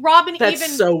did Robin That's even...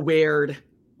 so weird.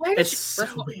 Why did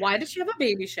she have a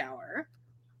baby shower?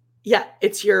 Yeah,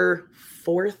 it's your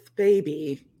fourth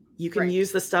baby. You can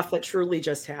use the stuff that Truly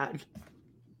just had.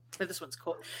 This one's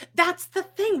cool. That's the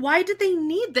thing. Why did they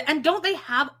need that? And don't they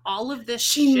have all of this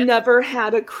She shit? never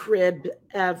had a crib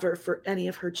ever for any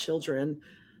of her children.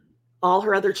 All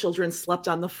her other children slept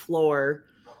on the floor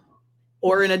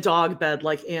or in a dog bed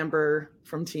like Amber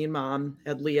from Teen Mom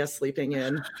had Leah sleeping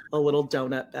in a little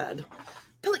donut bed.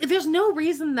 But there's no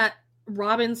reason that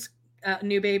Robin's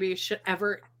new baby should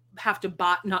ever have to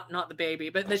buy, not the baby,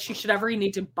 but that she should ever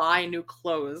need to buy new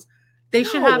clothes. They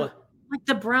should have... Like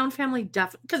the Brown family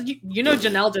because you know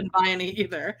Janelle didn't buy any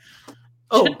either.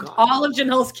 Oh God. All of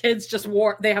Janelle's kids just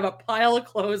they have a pile of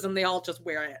clothes and they all just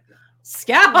wear it.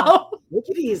 Scout. Make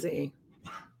it easy.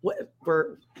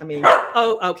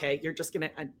 Okay. You're just gonna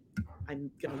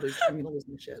I'm gonna lose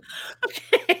my shit.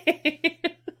 Okay.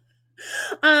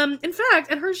 In fact,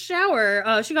 at her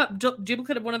shower, she got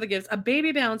duplicate of one of the gifts, a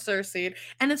baby bouncer seat,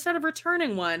 and instead of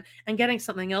returning one and getting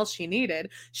something else she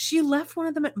needed, she left one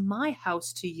of them at my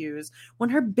house to use when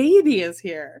her baby is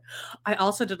here. I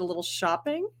also did a little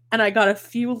shopping, and I got a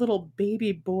few little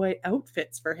baby boy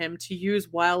outfits for him to use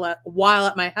while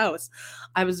at my house.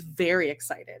 I was very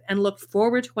excited and looked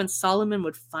forward to when Solomon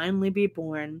would finally be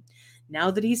born. Now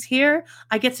that he's here,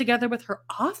 I get together with her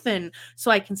often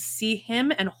so I can see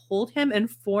him and hold him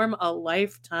and form a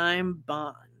lifetime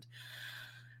bond.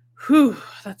 Whew,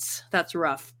 that's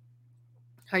rough.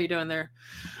 How you doing there?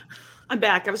 I'm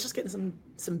back. I was just getting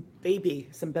some baby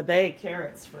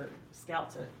carrots for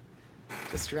Scout to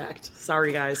distract.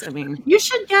 Sorry, guys. I mean, you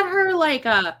should get her like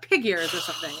pig ears or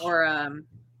something, or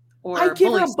I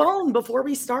gave her a bone before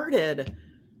we started,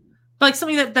 like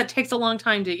something that takes a long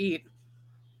time to eat.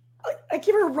 I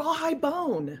give her a rawhide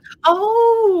bone.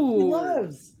 Oh, she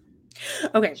loves.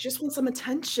 Okay, she just wants some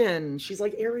attention. She's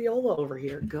like Areola over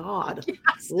here. God,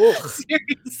 yes,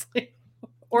 seriously.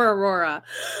 Or Aurora.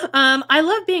 I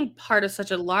love being part of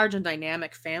such a large and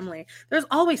dynamic family. There's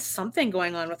always something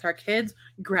going on with our kids: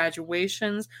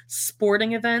 graduations,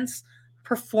 sporting events,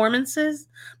 performances.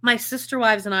 My sister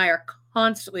wives and I are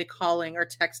constantly calling or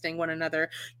texting one another,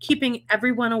 keeping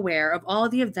everyone aware of all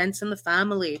the events in the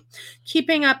family.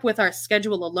 Keeping up with our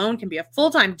schedule alone can be a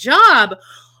full-time job.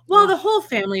 While the whole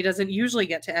family doesn't usually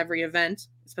get to every event,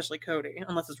 especially Cody,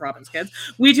 unless it's Robin's kids,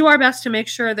 we do our best to make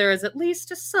sure there is at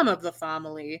least some of the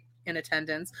family in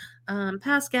attendance.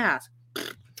 Pass gas.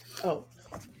 Oh,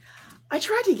 I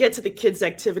try to get to the kids'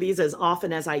 activities as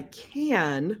often as I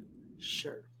can.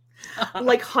 Sure.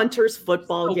 Like Hunter's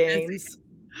football games.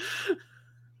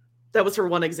 That was her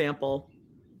one example.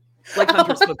 Like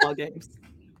Hunter's football games.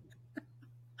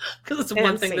 Because it's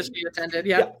one thing that she attended.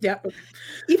 Yeah.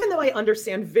 Even though I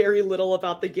understand very little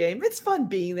about the game, it's fun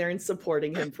being there and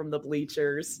supporting him from the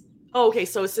bleachers. Oh, okay,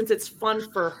 so since it's fun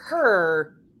for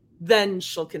her, then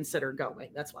she'll consider going.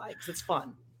 That's why, because it's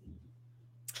fun.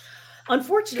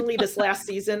 Unfortunately, this last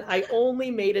season, I only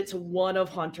made it to one of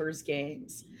Hunter's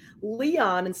games.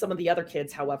 Leon and some of the other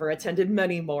kids, however, attended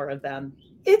many more of them.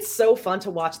 It's so fun to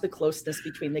watch the closeness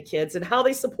between the kids and how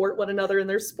they support one another in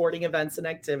their sporting events and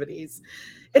activities.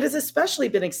 It has especially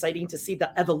been exciting to see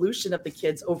the evolution of the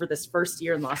kids over this first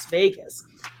year in Las Vegas,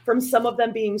 from some of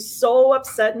them being so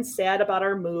upset and sad about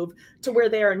our move to where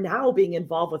they are now being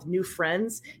involved with new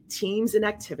friends, teams, and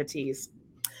activities.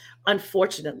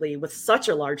 Unfortunately, with such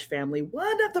a large family,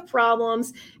 one of the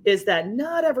problems is that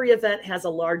not every event has a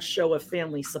large show of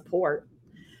family support.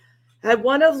 At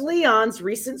one of Leon's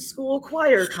recent school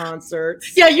choir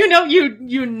concerts. Yeah, you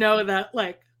know that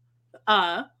like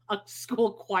a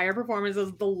school choir performance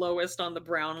is the lowest on the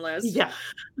Brown list. Yeah.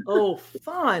 Oh,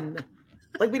 fun.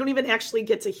 Like we don't even actually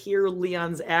get to hear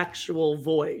Leon's actual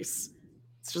voice.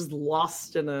 It's just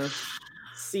lost in a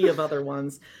sea of other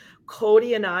ones.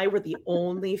 Cody and I were the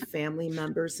only family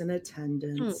members in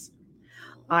attendance.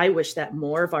 I wish that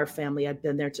more of our family had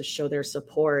been there to show their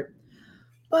support.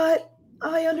 But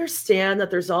I understand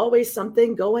that there's always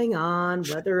something going on,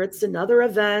 whether it's another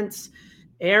event,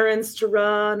 errands to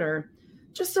run, or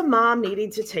just a mom needing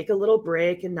to take a little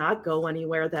break and not go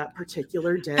anywhere that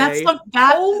particular day.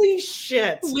 Holy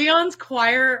shit. Leon's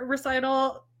choir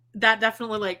recital, that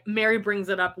definitely, like, Mary brings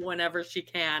it up whenever she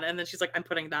can. And then she's like, I'm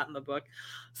putting that in the book.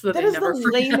 So that is the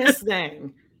lamest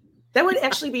thing. That would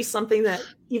actually be something that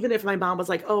even if my mom was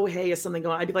like, oh, hey, is something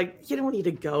going on? I'd be like, you don't need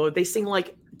to go. They sing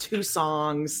like 2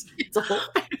 songs. It's a whole...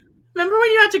 Remember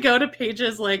when you had to go to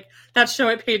Paige's, like, that show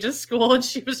at Paige's school, and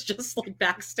she was just, like,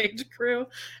 backstage crew?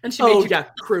 And she made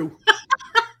crew.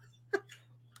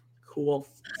 Cool.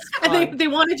 And they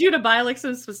wanted you to buy, like,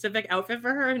 some specific outfit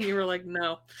for her, and you were like,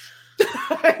 no.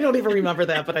 I don't even remember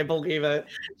that, but I believe it.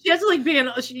 She has to, like, be in...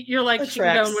 You're like, she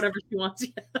can go in whatever she wants.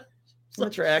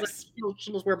 She'll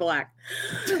just wear black.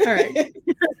 All right.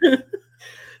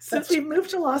 Since we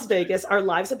moved to Las Vegas, our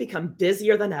lives have become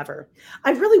busier than ever.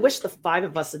 I really wish the 5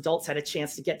 of us adults had a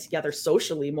chance to get together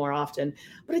socially more often,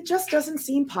 but it just doesn't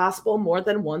seem possible more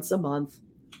than once a month.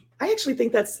 I actually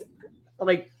think that's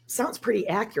like sounds pretty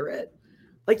accurate.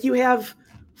 Like you have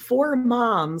 4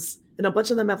 moms and a bunch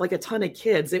of them have like a ton of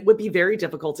kids. It would be very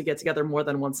difficult to get together more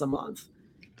than once a month.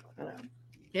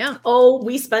 Yeah. Oh,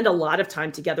 we spend a lot of time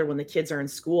together when the kids are in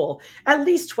school, at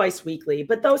least twice weekly,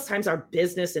 but those times are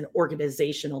business and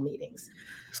organizational meetings.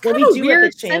 It's kind of a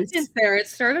weird sentence there. It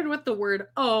started with the word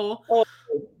oh,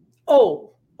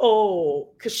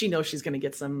 because she knows she's going to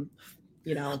get some,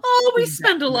 we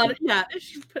spend a lot of,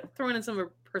 she's throwing in some of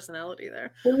her personality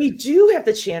there. When we do have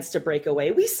the chance to break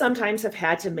away, we sometimes have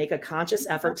had to make a conscious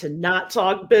effort to not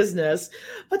talk business,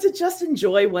 but to just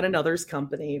enjoy one another's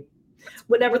company.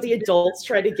 Whenever the adults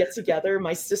try to get together,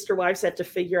 my sister wives have to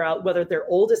figure out whether their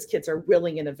oldest kids are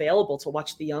willing and available to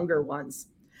watch the younger ones.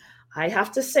 I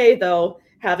have to say, though,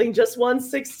 having just one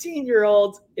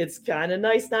 16-year-old, it's kind of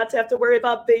nice not to have to worry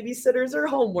about babysitters or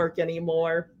homework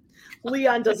anymore.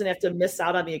 Leon doesn't have to miss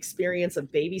out on the experience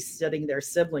of babysitting their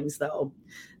siblings, though.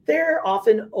 They're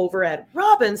often over at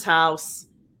Robin's house,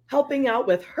 helping out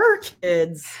with her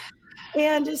kids,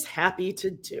 and is happy to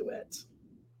do it.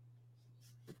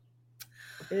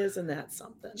 Isn't that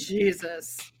something?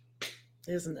 Jesus.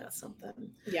 Isn't that something?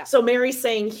 Yeah. So Mary's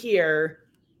saying here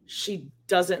she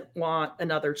doesn't want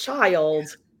another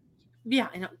child. Yeah,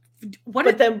 I know.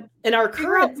 But then in our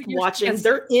current watching,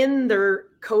 they're in their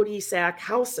Cody Sack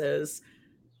houses,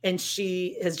 and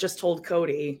she has just told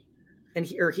Cody, and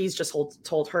he's just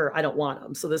told her, I don't want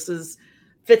him. So this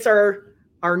fits our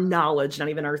knowledge, not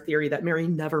even our theory, that Mary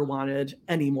never wanted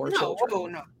any more children. Oh,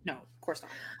 no, of course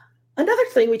not. Another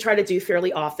thing we try to do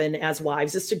fairly often as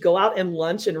wives is to go out and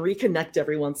lunch and reconnect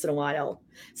every once in a while.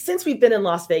 Since we've been in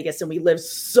Las Vegas and we live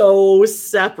so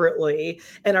separately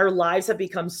and our lives have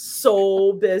become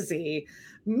so busy,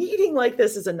 meeting like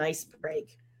this is a nice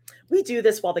break. We do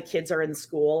this while the kids are in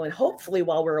school, and hopefully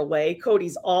while we're away,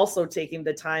 Cody's also taking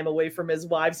the time away from his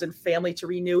wives and family to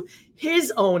renew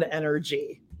his own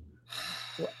energy.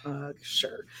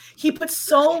 Sure. He puts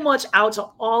so much out to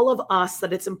all of us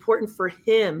that it's important for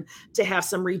him to have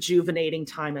some rejuvenating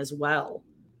time as well.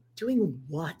 Doing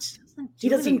what? He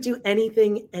doesn't do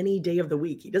anything any day of the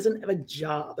week. He doesn't have a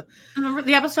job. Remember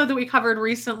the episode that we covered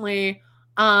recently?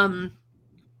 Actually,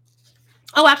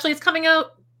 it's coming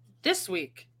out this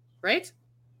week, right?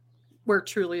 Where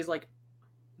Truly is like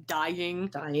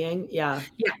dying. Yeah.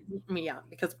 Yeah,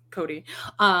 because Cody.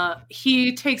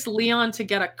 He takes Leon to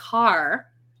get a car.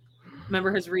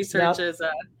 Remember his research is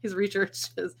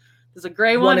there's a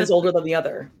gray one. One is older than the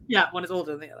other. Yeah, one is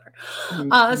older than the other.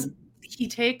 Mm-hmm. He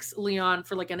takes Leon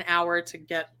for like an hour to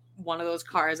get one of those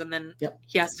cars, and then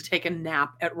he has to take a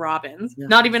nap at Robin's. Yeah.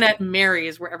 Not even at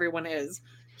Mary's where everyone is.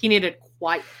 He needed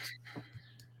quiet.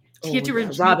 He had to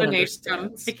rejuvenate from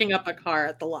picking up a car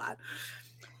at the lot.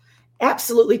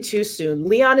 Absolutely too soon.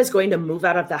 Leon is going to move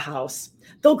out of the house.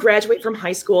 They'll graduate from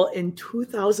high school in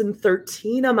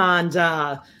 2013,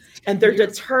 Amanda. And they're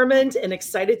determined and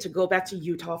excited to go back to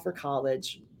Utah for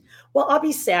college. Well, I'll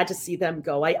be sad to see them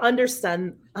go. I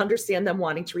understand them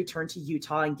wanting to return to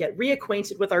Utah and get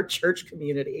reacquainted with our church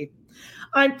community.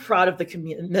 I'm proud of the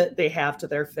commitment they have to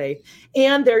their faith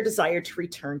and their desire to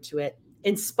return to it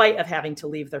in spite of having to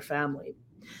leave their family.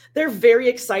 They're very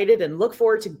excited and look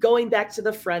forward to going back to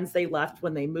the friends they left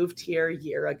when they moved here a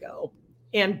year ago.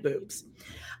 And boobs.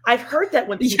 I've heard that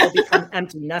when people become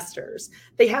empty nesters,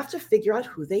 they have to figure out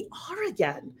who they are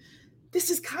again. This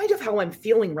is kind of how I'm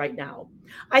feeling right now.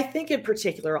 I think in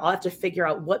particular, I'll have to figure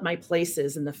out what my place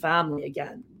is in the family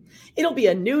again. It'll be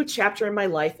a new chapter in my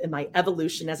life and my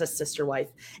evolution as a sister wife.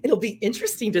 It'll be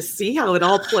interesting to see how it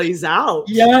all plays out.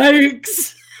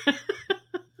 Yikes.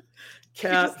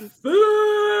 Catfish.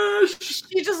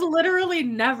 She just literally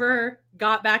never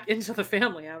got back into the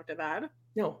family after that.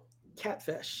 No,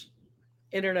 catfish.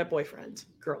 Internet boyfriend,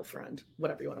 girlfriend,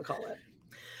 whatever you want to call it.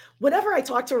 Whenever I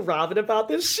talk to Robin about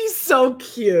this, she's so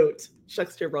cute.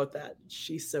 Shakespeare wrote that.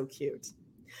 She's so cute.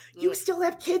 You still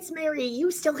have kids, Mary.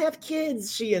 You still have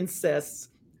kids, she insists.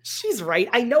 She's right.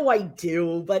 I know I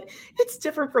do, but it's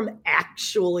different from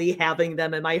actually having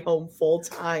them in my home full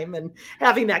time and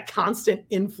having that constant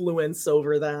influence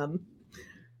over them.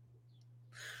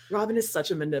 Robin is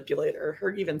such a manipulator.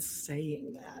 Her even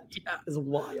saying that is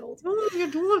wild. What are you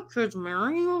doing, kids,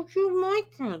 Mary? You my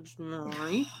kids,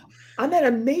 Mary. I'm at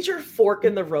a major fork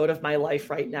in the road of my life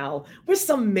right now with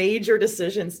some major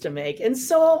decisions to make. And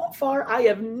so far, I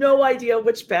have no idea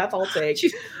which path I'll take.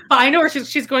 I know where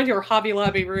she's going to her Hobby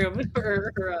Lobby room.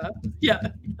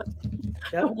 Yep.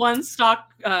 One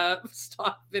stock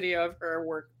video of her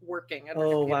working. At her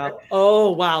computer. Wow.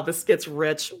 Oh, wow. This gets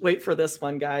rich. Wait for this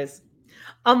one, guys.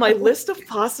 On my list of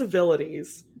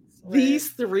possibilities, these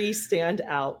three stand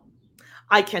out.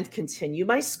 I can continue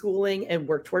my schooling and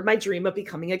work toward my dream of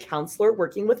becoming a counselor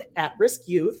working with at-risk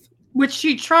youth. Which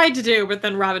she tried to do, but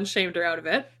then Robin shamed her out of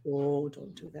it. Oh,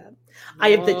 don't do that. I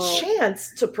have the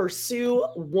chance to pursue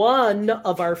one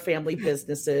of our family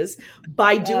businesses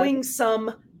by doing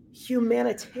some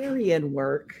humanitarian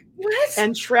work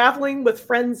and traveling with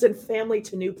friends and family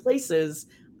to new places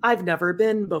I've never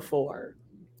been before.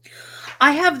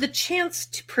 I have the chance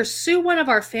to pursue one of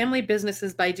our family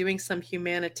businesses by doing some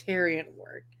humanitarian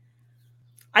work.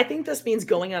 I think this means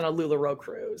going on a LuLaRoe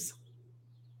cruise.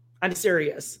 I'm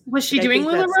serious. Was she doing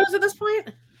LuLaRoe's at this point?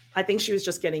 I think she was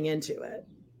just getting into it.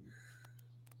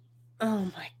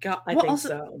 Oh my God. I think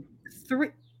so.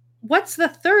 What's the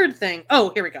third thing? Oh,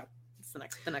 here we go. It's the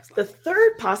next line. The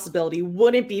third possibility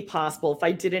wouldn't be possible if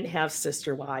I didn't have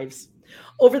sister wives.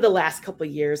 Over the last couple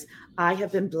of years, I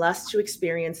have been blessed to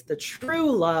experience the true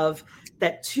love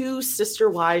that two sister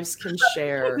wives can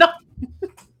share. No.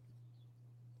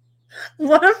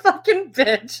 What a fucking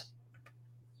bitch.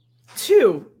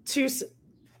 Two.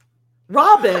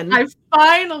 Robin. I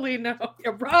finally know.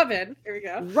 Robin. Here we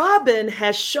go. Robin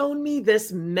has shown me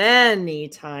this many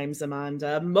times,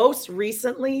 Amanda. Most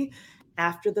recently,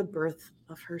 after the birth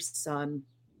of her son.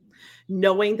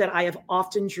 Knowing that I have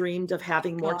often dreamed of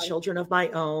having more children of my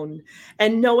own,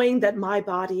 and knowing that my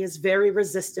body is very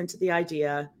resistant to the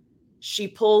idea, she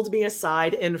pulled me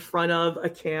aside in front of a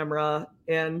camera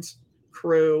and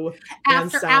crew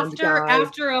and sound guy.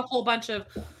 After a whole bunch of...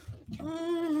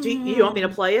 Do you want me to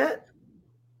play it?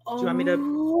 Do you want me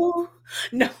to?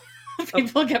 No,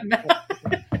 people get mad.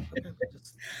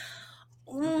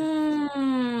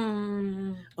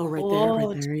 Oh,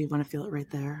 right there. You want to feel it right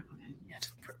there? Okay. Yeah,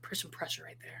 just put some pressure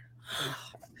right there.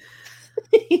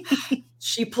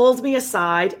 She pulled me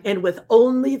aside, and with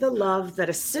only the love that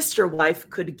a sister wife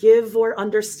could give or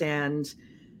understand,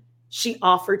 she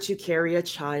offered to carry a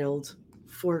child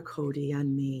for Cody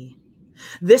and me.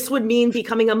 This would mean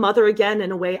becoming a mother again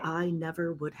in a way I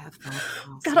never would have thought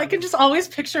possible. God, I can just always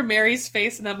picture Mary's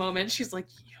face in that moment. She's like,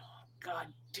 oh, God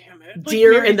damn it. Like,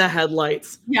 deer in the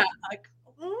headlights. Yeah. Like,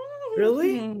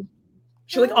 really?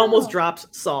 She almost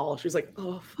dropped Saul. She's like,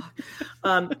 oh,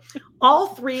 fuck. All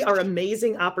three are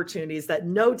amazing opportunities that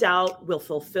no doubt will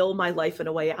fulfill my life in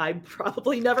a way I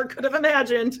probably never could have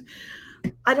imagined.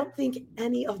 I don't think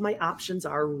any of my options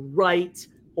are right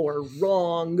or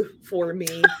wrong for me.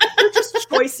 They're just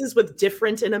choices with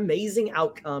different and amazing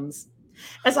outcomes.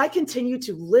 As I continue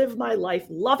to live my life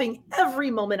loving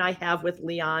every moment I have with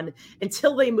Leon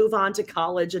until they move on to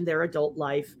college and their adult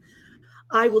life,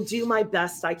 I will do my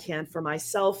best I can for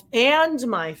myself and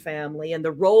my family and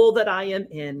the role that I am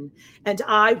in, and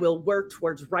I will work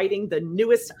towards writing the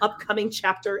newest upcoming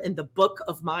chapter in the book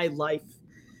of my life.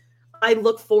 I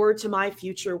look forward to my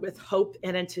future with hope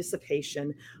and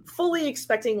anticipation, fully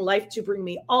expecting life to bring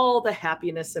me all the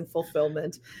happiness and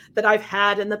fulfillment that I've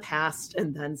had in the past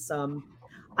and then some.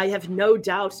 I have no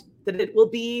doubt that it will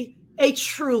be a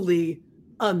truly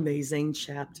amazing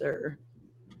chapter.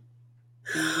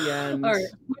 The end. All right.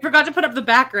 We forgot to put up the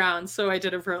background, so I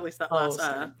did it for at least that last.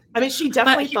 I mean, she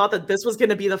definitely thought that this was going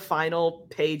to be the final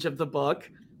page of the book.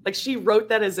 Like she wrote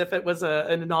that as if it was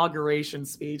an inauguration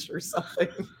speech or something.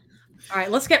 All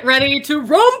right, let's get ready to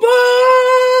rumble.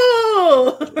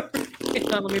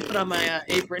 Hang on, let me put on my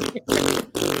apron here.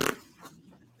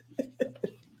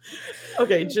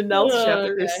 Okay, Janelle's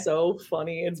chapter is so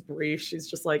funny. It's brief. She's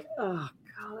just like, oh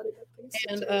God.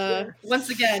 And once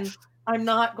again, I'm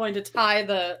not going to tie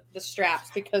the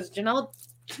straps because Janelle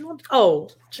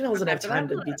Janelle doesn't have time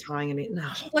to be tying any.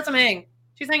 No, let's hang.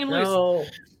 She's hanging loose. No,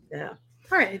 yeah.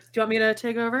 All right. Do you want me to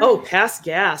take over? Oh, pass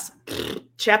gas.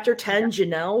 Chapter 10,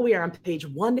 Janelle. We are on page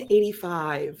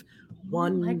 185.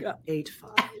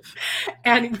 185.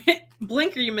 And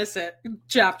blink or you miss it.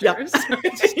 Chapters.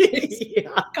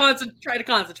 Yep. Try to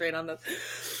concentrate on this.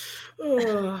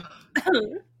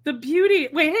 The beauty.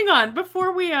 Wait, hang on.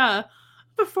 Before we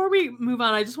move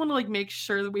on, I just want to make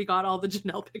sure that we got all the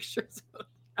Janelle pictures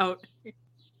out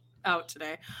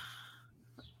today.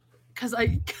 Because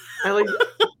I like.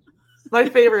 My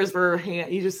favorite is for her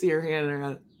hand. You just see her hand in her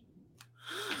head.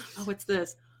 Oh, what's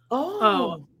this?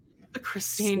 Oh,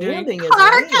 Christine doing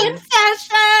car confessions.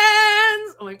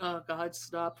 Oh God,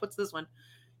 stop. What's this one?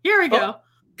 Here we go.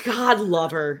 God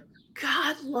love her.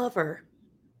 God love her.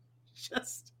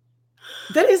 Just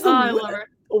that is I love her.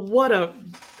 What a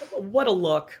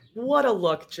look. What a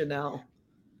look, Janelle.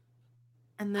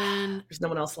 And then there's no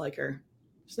one else like her.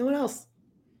 There's no one else.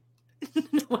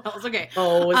 No one else. Okay.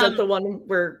 Oh, is that the one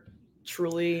where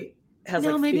Truly has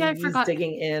maybe I forgot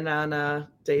digging in on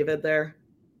David there?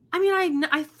 I mean,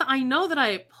 I know that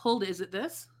I pulled. Is it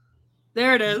this?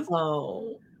 There it is.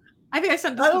 Oh, I think I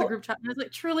sent this to the group chat. And I was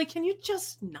like, Truly, can you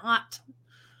just not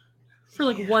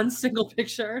for one single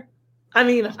picture? I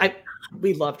mean,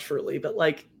 we love Truly, but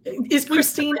is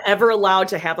Christine ever allowed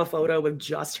to have a photo with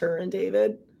just her and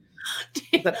David?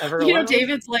 Is that ever allowed?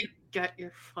 David's like, get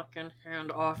your fucking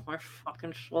hand off my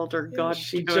fucking shoulder. God,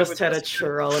 she just had a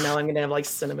churro, and now I'm gonna have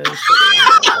cinnamon.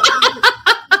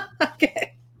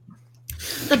 Okay.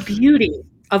 The beauty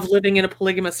of living in a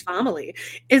polygamous family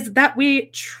is that we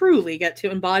truly get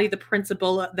to embody the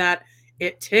principle that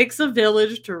it takes a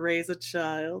village to raise a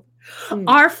child.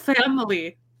 Our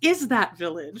family is that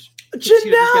village.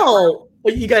 Janelle!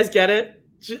 Well, you guys get it?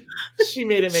 She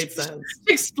made it make sense.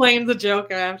 She explained the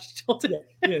joke after she told it.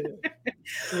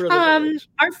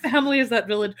 Our family is that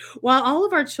village. While all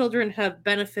of our children have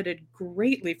benefited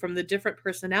greatly from the different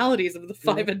personalities of the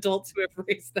 5 adults who have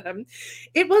raised them,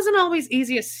 it wasn't always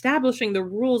easy establishing the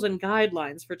rules and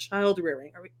guidelines for child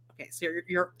rearing. Okay, so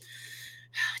you're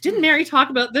didn't Mary talk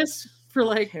about this for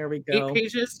Here we go. 8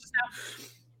 pages just now?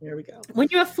 There we go. When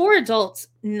you have 4 adults,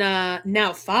 now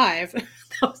 5, that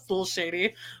was a little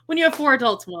shady. When you have 4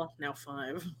 adults, well, now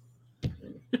 5.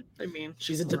 I mean,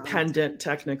 she's a dependent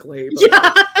technically. But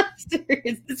yeah,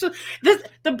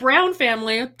 the Brown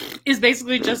family is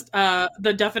basically just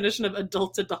the definition of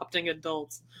adults adopting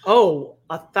adults. Oh,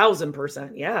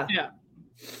 1,000%. Yeah. Yeah.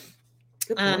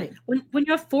 When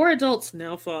you have 4 adults,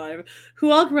 now 5,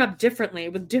 who all grew up differently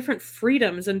with different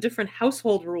freedoms and different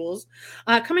household rules,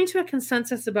 coming to a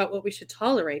consensus about what we should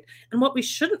tolerate and what we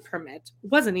shouldn't permit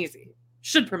wasn't easy.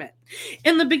 Should permit.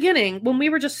 In the beginning, when we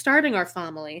were just starting our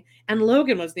family and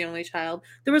Logan was the only child,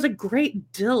 there was a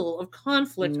great deal of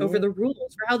conflict over the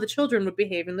rules for how the children would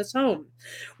behave in this home.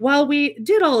 While we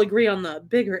did all agree on the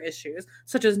bigger issues,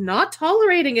 such as not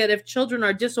tolerating it if children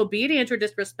are disobedient or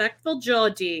disrespectful,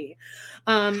 Jody.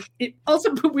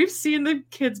 We've seen the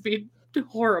kids be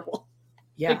horrible.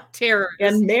 Yeah. Terrorists.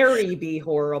 And Mary be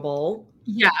horrible.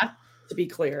 Yeah. To be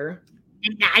clear.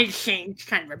 And I think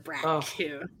kind of a brat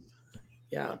too.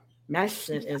 Yeah.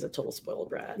 Madison is a total spoiled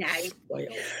brat. Yeah.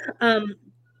 Spoiled.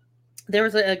 There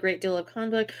was a great deal of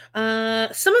conflict.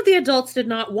 Some of the adults did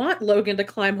not want Logan to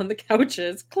climb on the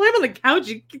couches. Climb on the couch?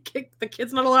 You kick the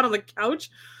kid's not allowed on the couch?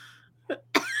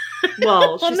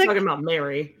 Well, she's talking about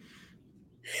Mary.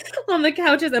 On the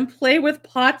couches and play with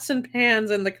pots and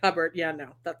pans in the cupboard. Yeah, no,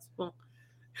 that's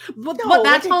what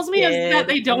that tells me is that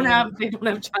they don't have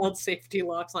child safety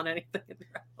locks on anything in their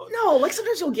house. No,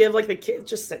 sometimes you'll give the kid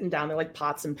just sitting down there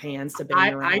pots and pans to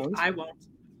bang around. I won't.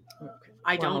 Okay.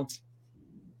 I don't.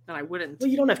 And I wouldn't. Well,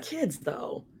 you don't have kids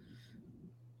though.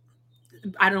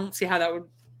 I don't see how that would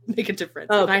make a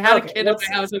difference. Okay, if I had a kid in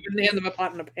my house, I would hand them a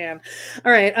pot and a pan.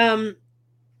 All right.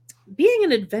 Being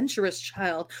an adventurous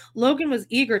child, Logan was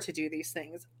eager to do these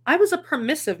things. I was a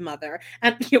permissive mother,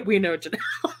 and we know,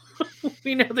 Janelle.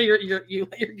 We know that you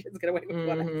let your kids get away with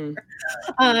whatever.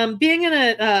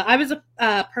 I was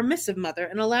a permissive mother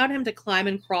and allowed him to climb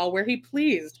and crawl where he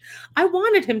pleased. I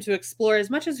wanted him to explore as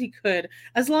much as he could,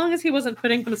 as long as he wasn't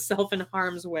putting himself in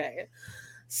harm's way.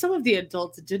 Some of the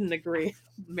adults didn't agree.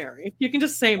 Mary, you can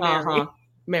just say Mary.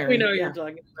 Mary. We know you're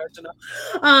talking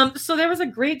about. So there was a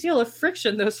great deal of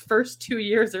friction those first 2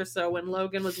 years or so when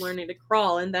Logan was learning to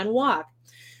crawl and then walk.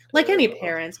 Like any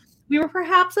parents, we were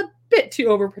perhaps a bit too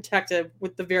overprotective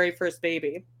with the very first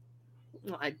baby.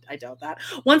 Well, I doubt that.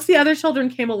 Once the other children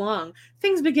came along,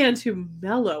 things began to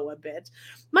mellow a bit.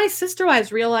 My sister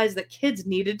wives realized that kids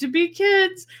needed to be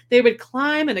kids. They would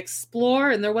climb and explore,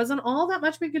 and there wasn't all that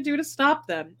much we could do to stop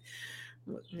them.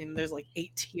 I mean, there's like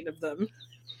 18 of them.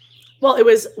 Well, it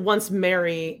was once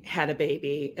Mary had a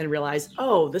baby and realized,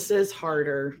 oh, this is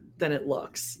harder than it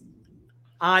looks.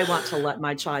 I want to let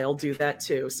my child do that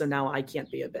too, so now I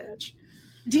can't be a bitch.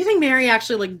 Do you think Mary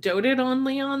actually like doted on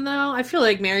Leon though? I feel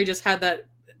like Mary just had that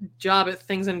job at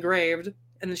Things Engraved,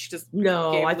 and then she just gave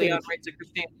Leon right to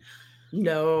Christine.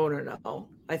 No.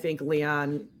 I think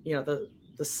Leon, the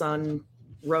sun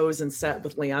rose and set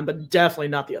with Leon, but definitely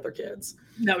not the other kids.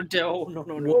 No.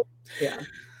 Yeah.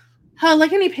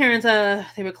 Like any parents,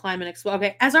 they would climb and explore.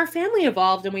 Okay, as our family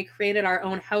evolved and we created our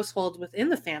own households within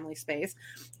the family space,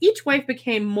 each wife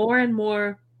became more and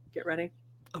more, get ready,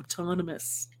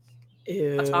 autonomous.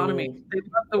 Ew. Autonomy. They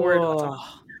love the word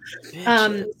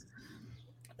autonomy.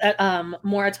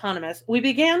 More autonomous. We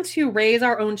began to raise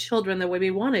our own children the way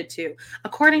we wanted to,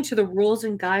 according to the rules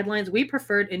and guidelines we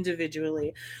preferred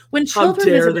individually. When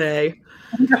children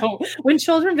When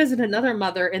children visit another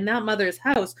mother in that mother's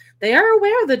house, they are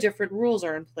aware the different rules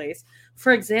are in place.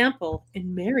 For example,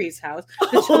 in Mary's house,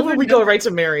 the children we go right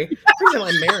to Mary.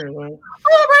 Mary. Right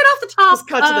off the top. Just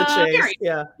cut to the chase. Mary.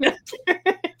 Yeah.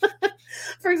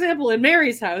 For example, in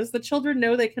Mary's house, the children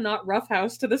know they cannot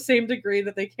roughhouse to the same degree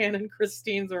that they can in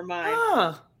Christine's or mine.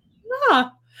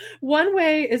 One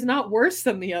way is not worse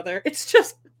than the other. It's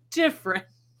just different.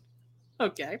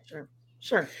 Okay.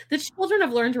 Sure. The children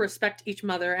have learned to respect each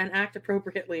mother and act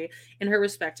appropriately in her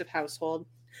respective household.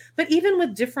 But even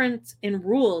with difference in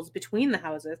rules between the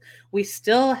houses, we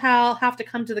still have to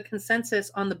come to the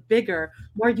consensus on the bigger,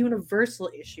 more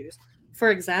universal issues. For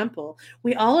example,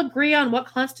 we all agree on what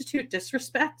constitutes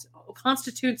disrespect.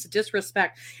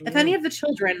 If any of the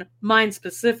children, mine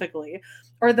specifically,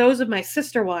 or those of my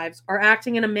sister wives, are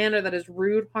acting in a manner that is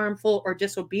rude, harmful, or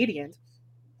disobedient,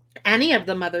 any of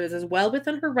the mothers is well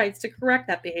within her rights to correct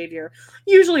that behavior,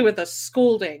 usually with a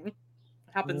scolding. It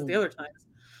happens the other times.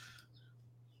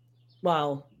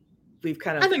 Well, we've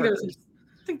kind of.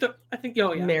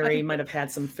 Mary might have had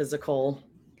some physical,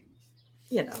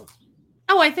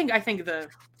 Oh, I think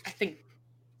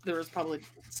there was probably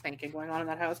spanking going on in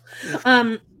that house.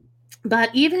 But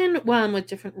even with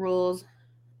different rules,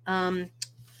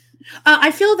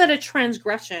 I feel that a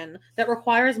transgression that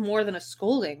requires more than a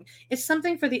scolding is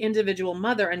something for the individual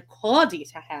mother and Cody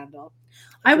to handle.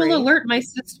 I will alert my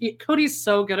sister. Cody's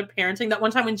so good at parenting that one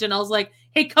time when Janelle's like,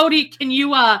 "Hey, Cody, can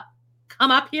you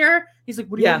come up here?" He's like,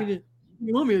 "What do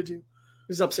you want me to do?"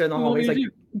 He's upstairs in the hallway. He's like,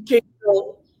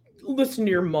 "Gabriel, listen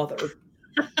to your mother."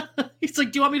 He's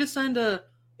like, "Do you want me to send a?"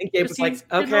 And Gabe was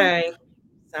like, "Okay,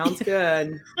 sounds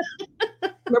good."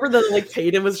 Remember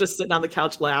Peyton was just sitting on the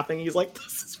couch laughing. He's like,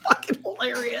 "This is fucking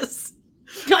hilarious."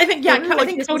 I think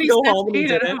Cody go home and he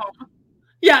did it.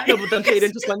 Yeah, no, but then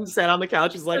Peyton just went and sat on the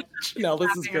couch. He's like, "Janelle,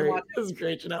 this is great. This is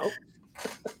great, Janelle."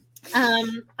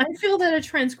 I feel that a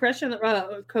transgression,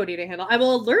 Cody to handle. I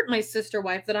will alert my sister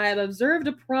wife that I have observed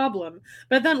a problem,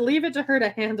 but then leave it to her to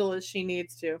handle as she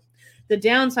needs to. The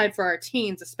downside for our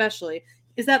teens, especially,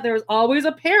 is that there's always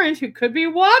a parent who could be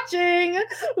watching.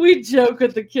 We joke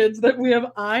with the kids that we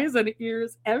have eyes and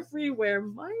ears everywhere.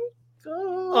 My God.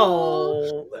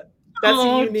 Oh,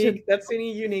 that's a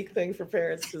unique thing for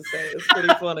parents to say. It's pretty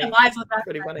funny.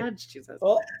 Pretty funny.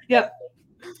 Oh, yeah.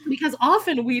 Because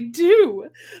often we do.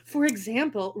 For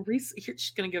example, she's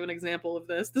going to give an example of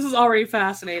this. This is already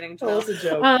fascinating. Oh, it's a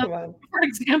joke. Come on. For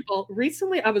example,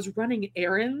 recently I was running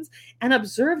errands and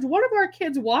observed one of our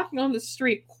kids walking on the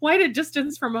street quite a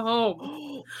distance from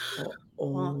home.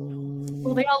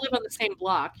 Well, they all live on the same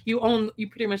block. You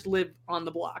pretty much live on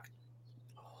the block.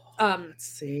 Let's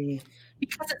see.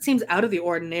 Because it seems out of the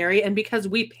ordinary and because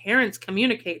we parents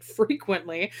communicate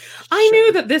frequently, I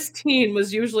knew that this teen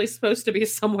was usually supposed to be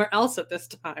somewhere else at this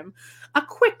time. A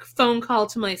quick phone call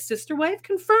to my sister wife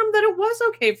confirmed that it was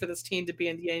okay for this teen to be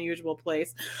in the unusual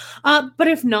place. But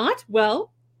if not,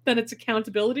 well, then it's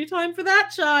accountability time for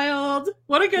that child.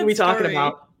 What a good story. Who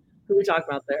are we talking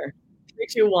about there? 3,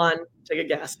 2, 1. Take a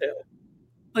guess. Who?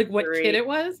 Like what kid it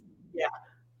was? Yeah.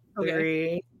 Okay.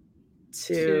 3,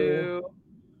 2,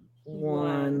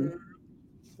 1.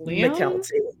 Leon?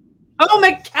 McKelty. Oh,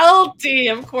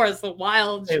 McKelty! Of course, the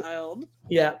wild child.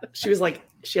 Yeah, she had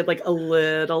like a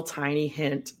little tiny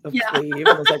hint of Cleve.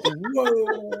 I was like,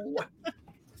 whoa.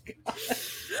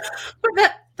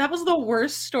 But That was the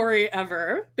worst story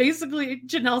ever. Basically,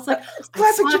 Janelle's like,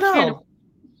 classic I saw a kid Janelle.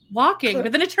 walking,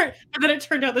 but then it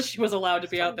turned out that she was allowed to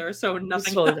be out there, so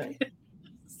nothing. Totally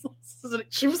right.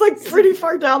 She was like pretty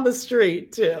far down the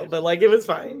street too, but like it was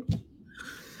fine.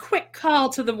 Quick call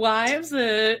to the wives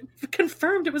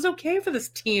confirmed it was okay for this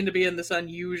teen to be in this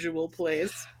unusual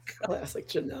place. Classic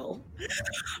Janelle.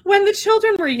 When the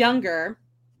children were younger,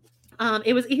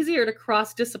 it was easier to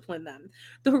cross-discipline them.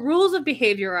 The rules of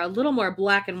behavior are a little more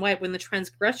black and white when the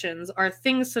transgressions are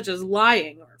things such as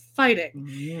lying or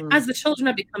fighting. As the children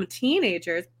have become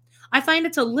teenagers, I find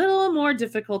it's a little more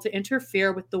difficult to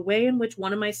interfere with the way in which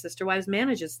one of my sister wives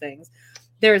manages things.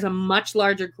 There is a much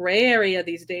larger gray area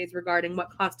these days regarding what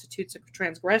constitutes a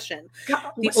transgression.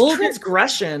 God,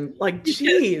 transgression? Like,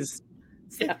 geez.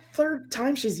 It's the third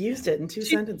time she's used it in two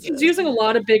sentences. She's using a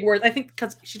lot of big words. I think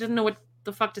because she doesn't know what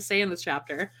the fuck to say in this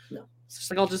chapter. No. So she's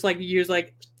like, I'll just like use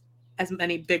like as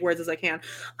many big words as I can.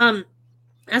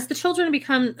 As the children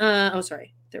become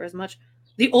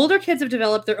the older kids have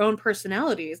developed their own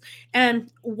personalities, and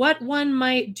what one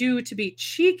might do to be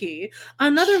cheeky,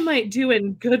 another might do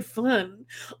in good fun.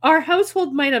 Our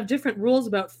household might have different rules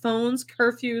about phones,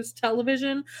 curfews,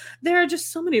 television. There are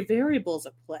just so many variables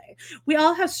at play. We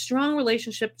all have strong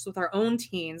relationships with our own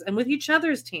teens and with each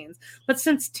other's teens, but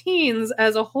since teens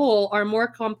as a whole are more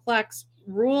complex,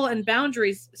 rule and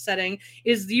boundaries setting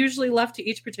is usually left to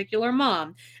each particular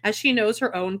mom, as she knows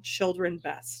her own children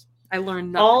best. I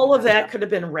learned nothing. All of that could have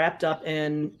been wrapped up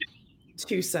in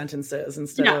 2 sentences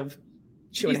instead of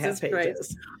 2.5 pages.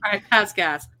 Christ. All right, pass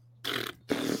gas.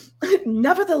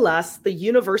 Nevertheless, the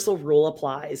universal rule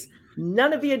applies.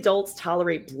 None of the adults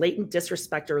tolerate blatant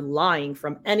disrespect or lying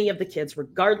from any of the kids,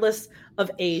 regardless of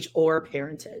age or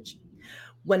parentage.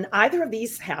 When either of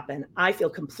these happen, I feel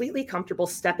completely comfortable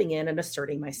stepping in and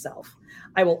asserting myself.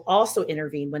 I will also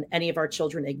intervene when any of our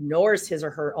children ignores his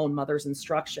or her own mother's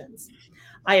instructions.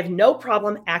 I have no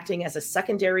problem acting as a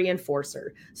secondary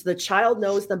enforcer, so the child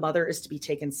knows the mother is to be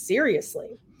taken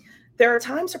seriously. There are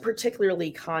times a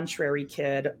particularly contrary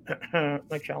kid,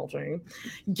 like Chelsea,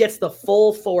 gets the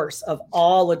full force of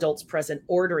all adults present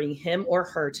ordering him or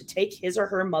her to take his or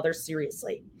her mother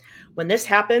seriously. When this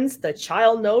happens, the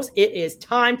child knows it is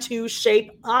time to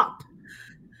shape up.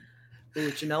 Ooh,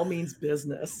 Janelle means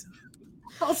business.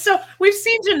 Also, we've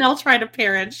seen Janelle try to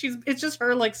parent. It's just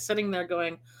her like sitting there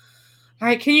going, all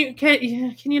right, can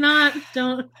you not?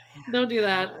 Don't do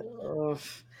that.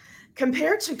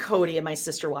 Compared to Cody and my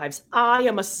sister wives, I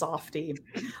am a softie.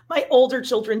 My older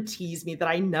children tease me that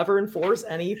I never enforce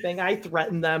anything I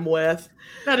threaten them with.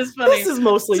 That is funny. This is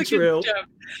mostly true.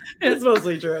 It's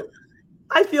mostly true.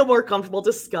 I feel more comfortable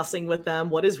discussing with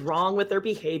them what is wrong with their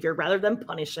behavior rather than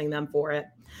punishing them for it.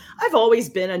 I've always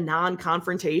been a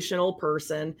non-confrontational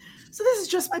person, so this is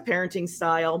just my parenting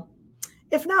style.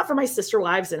 If not for my sister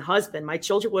wives and husband, my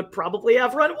children would probably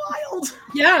have run wild.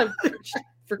 Yeah,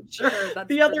 for sure.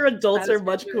 The other adults are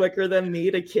much quicker than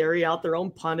me to carry out their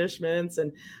own punishments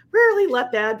and rarely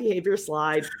let bad behavior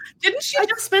slide. Didn't she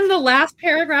just spend the last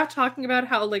paragraph talking about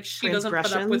how like she doesn't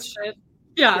put up with shit?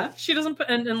 Yeah, she doesn't put,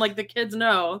 and like the kids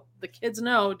know. The kids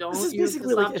know. Don't. This is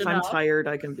basically like if I'm tired,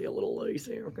 I can be a little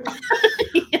lazy. Okay.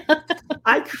 Yeah.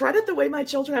 I credit the way my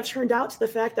children have turned out to the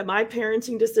fact that my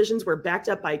parenting decisions were backed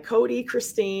up by Cody,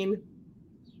 Christine,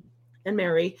 and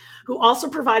Mary, who also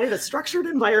provided a structured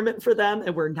environment for them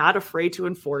and were not afraid to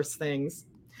enforce things.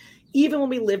 Even when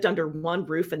we lived under one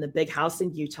roof in the big house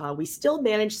in Utah, we still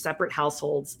managed separate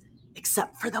households,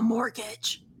 except for the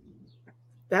mortgage.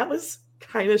 That was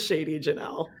kind of shady,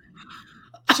 Janelle.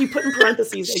 She put in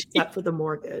parentheses, except for the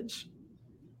mortgage.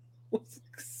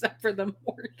 Except for the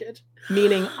mortgage.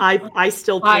 Meaning I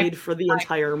still paid for the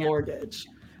entire mortgage.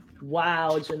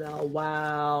 Wow, Janelle.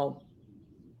 Wow.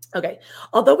 Okay.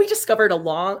 Although we discovered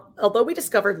long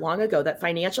ago that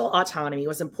financial autonomy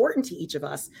was important to each of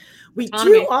us, we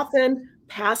do often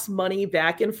pass money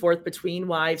back and forth between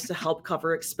wives to help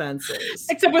cover expenses.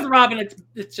 Except with Robin,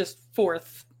 it's just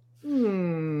fourth.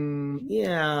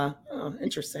 Yeah. Oh,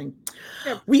 interesting.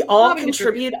 Yeah, we all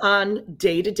contribute on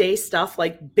day-to-day stuff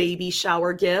like baby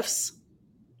shower gifts.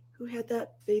 Who had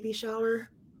that baby shower?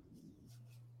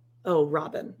 Oh,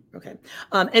 Robin. Okay.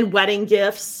 And wedding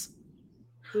gifts.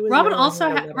 Robin also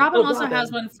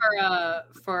has one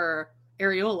for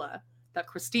Areola that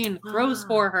Christine throws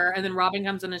for her, and then Robin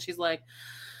comes in and she's like,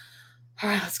 all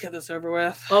right, let's get this over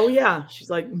with. Oh, yeah. She's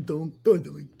like, don't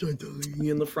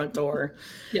in the front door.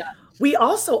 Yeah. We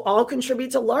also all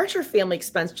contribute to larger family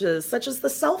expenses, such as the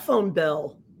cell phone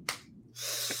bill.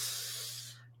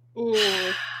 Ooh.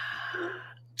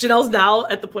 Janelle's now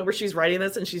at the point where she's writing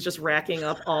this and she's just racking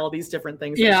up all these different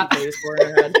things that she pays for in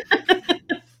her head.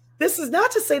 This is not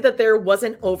to say that there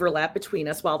wasn't overlap between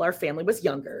us while our family was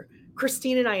younger.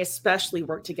 Christine and I especially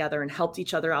worked together and helped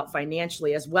each other out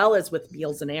financially, as well as with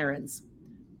meals and errands.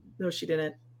 No, she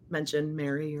didn't mention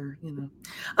Mary or,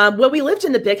 when we lived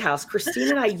in the big house, Christine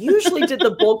and I usually did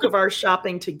the bulk of our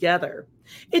shopping together.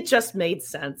 It just made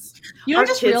sense. I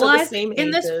just realized in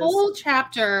this whole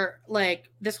chapter, like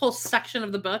this whole section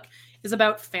of the book is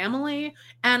about family.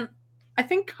 And I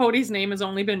think Cody's name has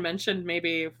only been mentioned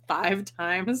maybe 5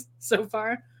 times so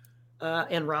far.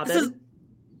 And Robin.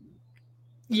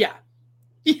 Yeah,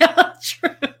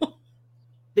 true.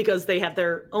 Because they have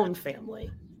their own family.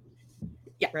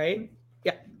 Yeah. Right?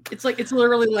 Yeah. It's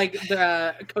literally like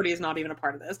Cody is not even a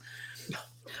part of this.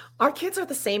 Our kids are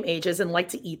the same ages and like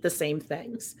to eat the same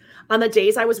things. On the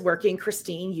days I was working,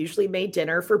 Christine usually made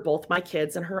dinner for both my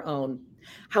kids and her own.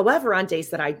 However, on days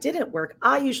that I didn't work,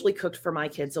 I usually cooked for my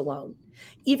kids alone.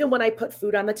 Even when I put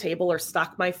food on the table or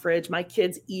stock my fridge, my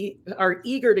kids are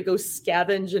eager to go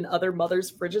scavenge in other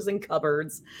mothers' fridges and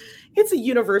cupboards. It's a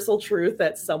universal truth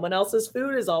that someone else's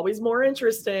food is always more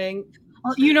interesting.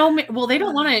 Well, they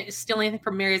don't want to steal anything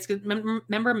from Mary's, because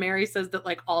remember Mary says that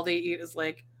like all they eat is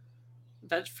like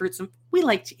fruits, and we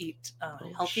like to eat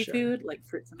healthy food like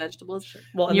fruits and vegetables. Sure.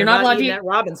 Well, and you're not allowed to eat at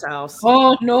Robin's house.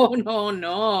 Oh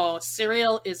no!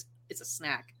 Cereal is a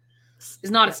snack. It's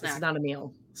not a snack. It's not a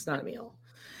meal. It's not a meal.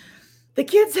 The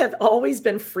kids have always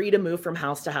been free to move from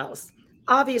house to house.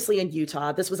 Obviously, in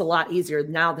Utah, this was a lot easier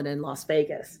now than in Las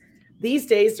Vegas. These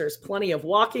days, there's plenty of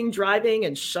walking, driving,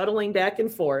 and shuttling back and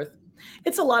forth.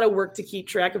 It's a lot of work to keep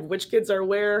track of which kids are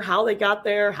where, how they got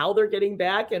there, how they're getting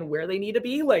back, and where they need to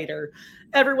be later.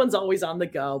 Everyone's always on the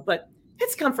go, but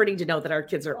it's comforting to know that our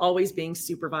kids are always being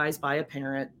supervised by a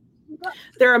parent.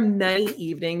 There are many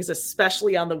evenings,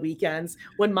 especially on the weekends,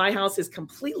 when my house is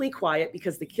completely quiet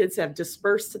because the kids have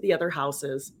dispersed to the other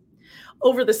houses.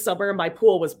 Over the summer, my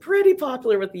pool was pretty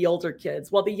popular with the older kids,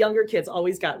 while the younger kids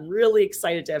always got really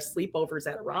excited to have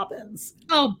sleepovers at Robin's.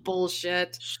 Oh,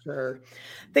 bullshit. Sure.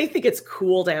 They think it's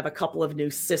cool to have a couple of new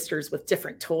sisters with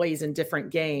different toys and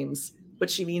different games. What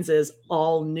she means is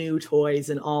all new toys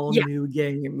and all new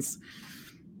games.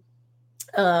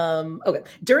 Okay.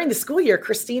 During the school year,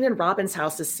 Christine and Robin's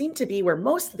houses seem to be where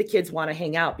most of the kids want to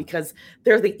hang out because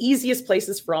they're the easiest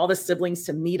places for all the siblings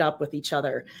to meet up with each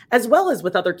other, as well as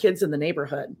with other kids in the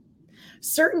neighborhood.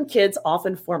 Certain kids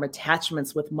often form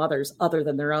attachments with mothers other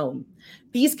than their own.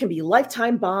 These can be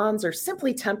lifetime bonds or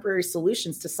simply temporary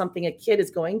solutions to something a kid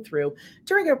is going through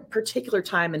during a particular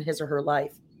time in his or her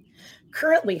life.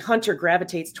 Currently, Hunter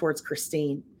gravitates towards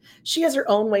Christine. She has her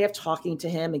own way of talking to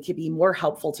him and can be more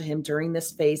helpful to him during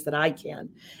this phase than I can.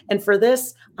 And for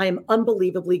this, I am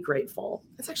unbelievably grateful.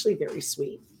 It's actually very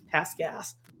sweet. Pass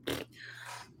gas. All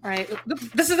right.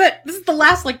 This is it. This is the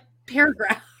last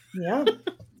paragraph. Yeah.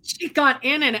 She got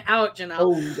in and out, Janelle.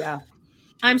 Oh, yeah.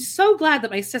 I'm so glad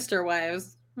that my sister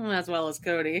wives, as well as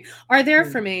Cody, are there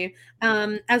for me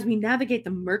as we navigate the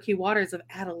murky waters of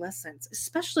adolescence,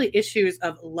 especially issues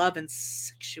of love and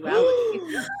sexuality.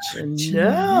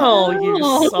 Janelle,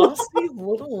 you saucy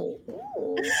little...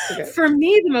 Okay. For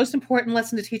me, the most important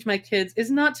lesson to teach my kids is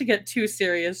not to get too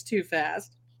serious too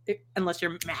fast, unless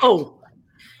you're mad.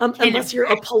 Unless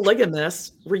you're a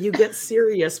polygamist where you get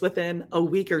serious within a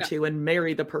week or two and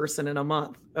marry the person in a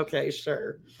month. Okay,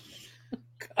 sure.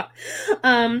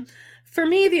 For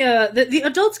me, the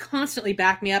adults constantly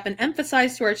back me up and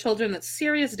emphasize to our children that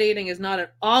serious dating is not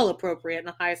at all appropriate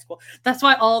in high school. That's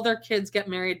why all their kids get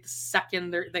married the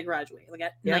second they graduate, like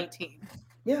at 19.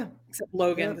 Yeah. Except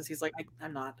Logan, because he's like,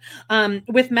 I'm not.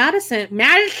 With Madison,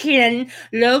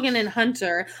 Logan, and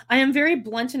Hunter, I am very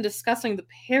blunt in discussing the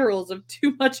perils of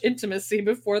too much intimacy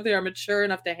before they are mature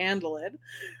enough to handle it.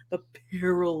 The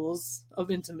perils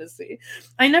of intimacy.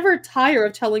 I never tire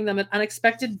of telling them that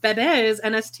unexpected bebés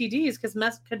and STDs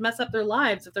could mess up their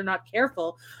lives if they're not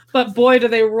careful. But boy, do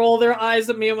they roll their eyes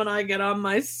at me when I get on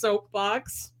my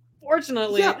soapbox.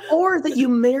 Fortunately. Yeah, or that you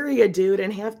marry a dude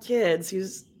and have kids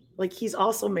who's he's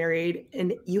also married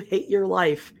and you hate your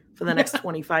life for the next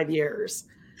 25 years.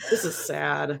 This is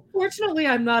sad. Fortunately,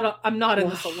 I'm not in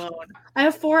this alone. I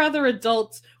have 4 other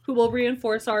adults who will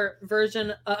reinforce our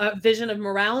vision of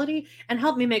morality and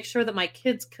help me make sure that my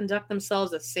kids conduct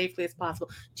themselves as safely as possible.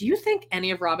 Do you think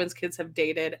any of Robin's kids have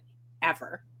dated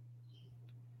ever?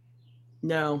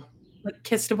 No.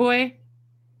 Kissed a boy?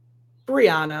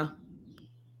 Brianna.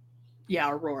 Yeah,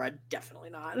 Aurora,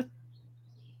 definitely not.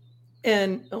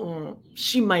 And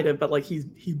she might have, but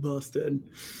he busted.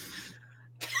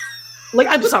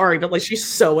 I'm sorry, but she's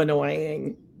so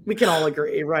annoying. We can all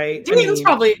agree, right? Dayton's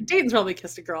probably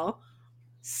kissed a girl.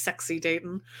 Sexy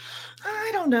Dayton. I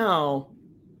don't know.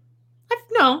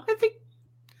 I think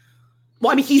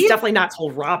Well, I mean, he's definitely not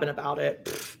told Robin about it.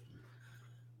 Pfft.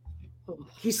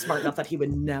 He's smart enough that he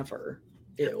would never.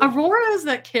 Ew. Aurora is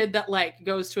that kid that like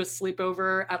goes to a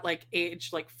sleepover at like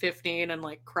age like 15 and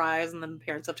like cries, and then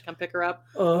parents have to come pick her up.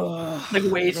 Like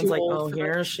way too like, old. Oh,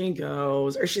 here she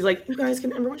goes. Or she's like, you guys,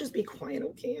 can everyone just be quiet,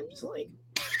 okay? I'm just like,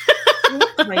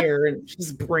 tired, and she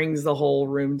just brings the whole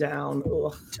room down.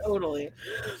 Ugh. Totally.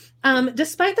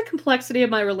 Despite the complexity of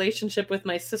my relationship with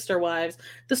my sister wives,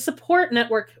 the support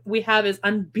network we have is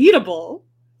unbeatable.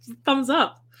 Thumbs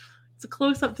up. It's a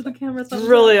close up to the camera. It's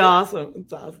really awesome.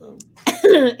 It's awesome.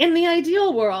 In the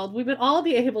ideal world, we would all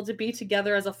be able to be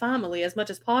together as a family as much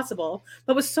as possible.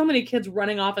 But with so many kids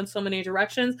running off in so many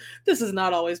directions, this is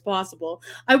not always possible.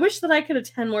 I wish that I could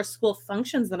attend more school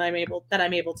functions than I'm able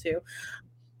to.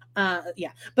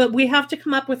 But we have to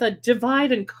come up with a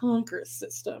divide and conquer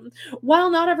system. While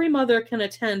not every mother can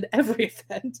attend every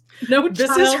event,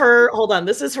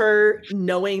 This is her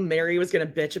knowing Mary was going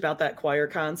to bitch about that choir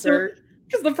concert.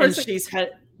 Because the first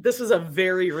this was a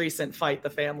very recent fight the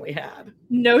family had.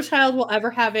 No child will ever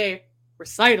have a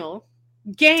recital,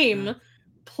 game,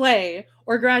 play,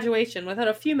 or graduation without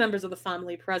a few members of the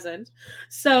family present.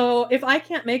 So if I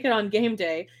can't make it on game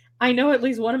day, I know at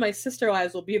least one of my sister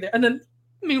wives will be there. And then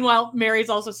meanwhile, Mary's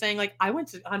also saying, like, I went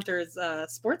to Hunter's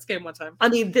sports game one time. I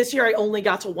mean, this year I only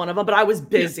got to one of them, but I was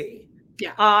busy.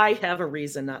 Yeah. I have a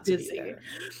reason not to be there.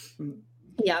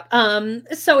 Yeah.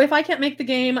 So if I can't make the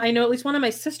game, I know at least one of my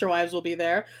sister wives will be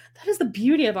there. That is the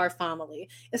beauty of our family,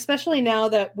 especially now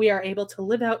that we are able to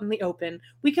live out in the open.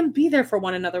 We can be there for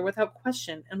one another without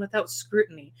question and without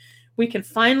scrutiny. We can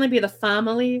finally be the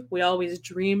family we always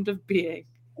dreamed of being.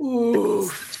 Ooh.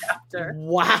 Chapter.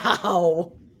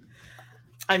 Wow.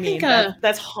 I mean,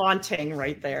 that's haunting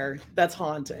right there. That's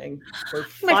haunting. We're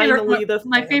finally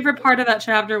my favorite part of that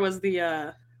chapter was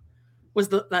that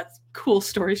cool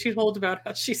story she told about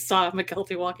how she saw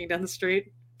McKelty walking down the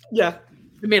street. Yeah.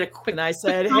 It made a quick. And I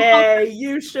said, hey,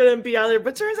 you shouldn't be out there.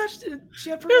 But turns out she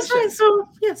had permission. That's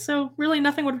right. So really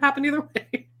nothing would have happened either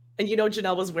way. And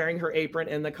Janelle was wearing her apron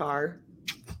in the car.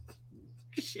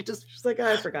 She's like,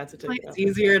 I forgot to take it off. It's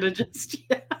easier to just,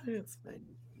 It's fine.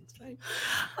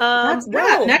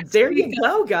 There you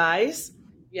go, guys.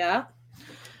 Yeah.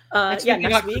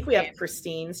 Next week we have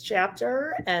Christine's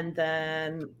chapter, and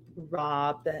then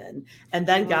Robin, and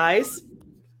then guys,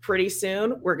 pretty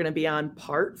soon we're going to be on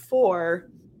part 4,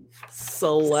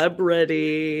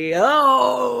 Celebrity.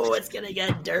 Oh, it's going to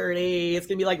get dirty. It's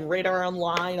going to be like Radar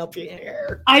Online up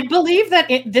here. I believe that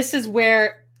this is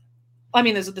where, I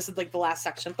mean, this is like the last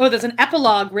section. Oh, there's an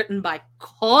epilogue written by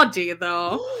Cody,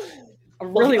 though. A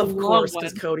really of long course, one.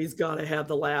 because Cody's got to have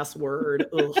the last word.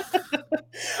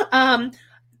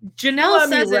 Janelle Let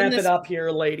me wrap it up here,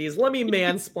 ladies. Let me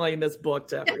mansplain this book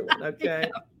to everyone, okay?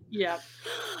 Yeah.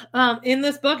 In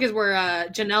this book is where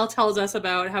Janelle tells us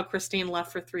about how Christine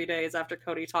left for 3 days after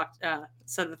Cody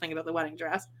said the thing about the wedding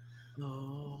dress.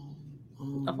 No,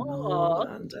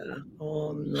 Amanda.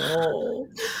 Oh, no.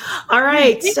 All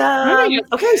right.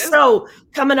 Okay, so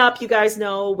coming up, you guys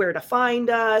know where to find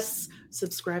us.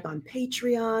 Subscribe on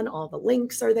Patreon. All the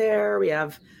links are there. We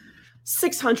have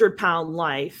 600-Pound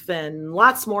Life and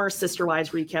lots more Sister Wives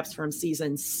recaps from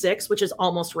season 6, which is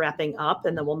almost wrapping up,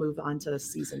 and then we'll move on to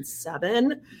season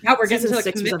 7. Now we're getting season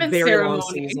to the 6 commitment was a very ceremony.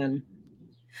 long season.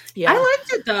 Yeah, I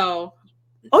liked it though.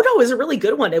 Oh no, it was a really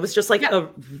good one. It was just like a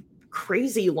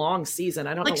crazy long season.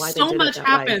 I don't know why they did much it that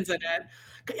happens way. in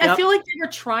it. I feel like they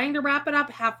were trying to wrap it up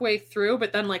halfway through,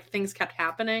 but then like things kept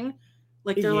happening.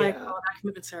 Like they're like, oh, that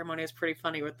commitment ceremony is pretty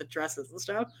funny with the dresses and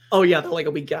stuff. Oh yeah, they're like,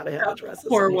 we gotta have the dresses.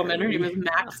 Poor woman, her name is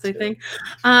Max, I think.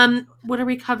 What are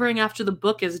we covering after the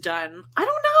book is done? I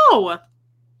don't know.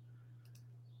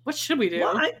 What should we do?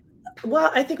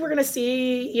 Well, I think we're gonna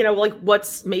see, like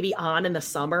what's maybe on in the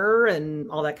summer and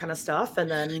all that kind of stuff, and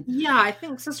then I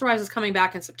think Sister Wives is coming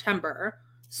back in September.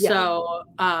 So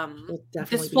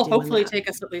this will hopefully take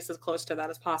us at least as close to that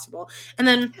as possible. And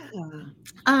then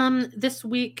this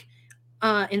week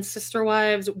in Sister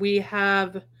Wives we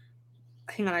have,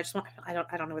 hang on, I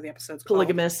don't know what the episode's called.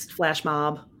 Polygamist Flash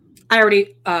Mob. I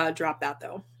already dropped that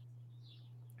though.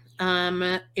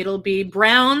 It'll be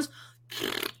Browns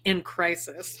in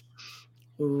Crisis.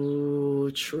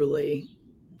 Ooh, Truly.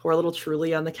 Poor little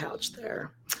Truly on the couch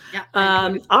there. Yeah.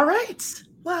 All right.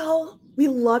 Well, we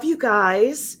love you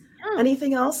guys. Yeah.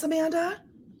 Anything else, Amanda?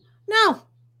 No.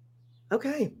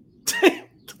 Okay.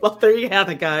 Well, there you have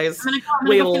it, guys.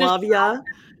 We love ya.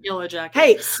 Yellowjackets.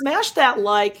 Hey, smash that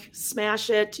like. Smash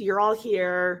it. You're all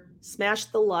here. Smash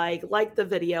the like the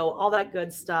video, all that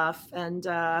good stuff. And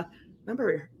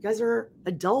remember, you guys are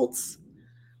adults.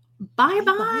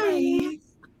 Bye-bye.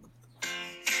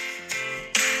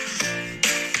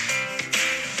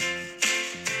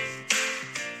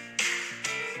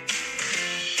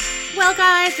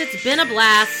 guys, it's been a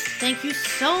blast. Thank you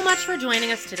so much for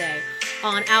joining us today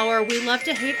on our We Love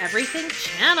to Hate Everything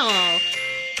channel.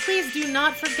 Please do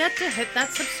not forget to hit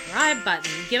that subscribe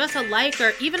button. Give us a like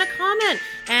or even a comment,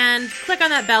 and click on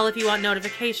that bell if you want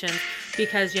notifications,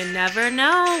 because you never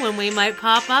know when we might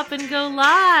pop up and go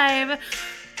live.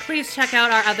 Please check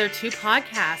out our other 2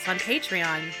 podcasts on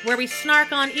Patreon, where we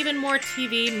snark on even more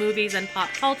TV, movies, and pop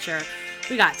culture.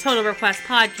 We got Total Request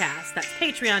Podcast, that's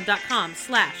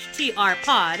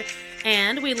patreon.com/trpod,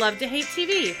 and We Love to Hate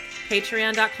TV,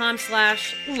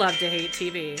 patreon.com/Love to Hate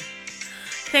TV.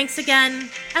 Thanks again,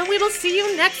 and we will see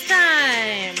you next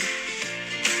time.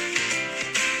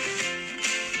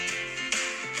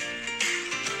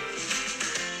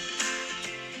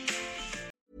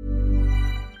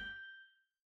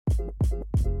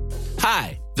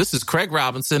 Hi, this is Craig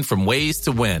Robinson from Ways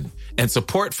to Win, and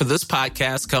support for this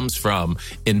podcast comes from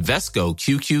Invesco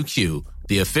QQQ,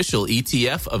 the official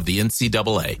ETF of the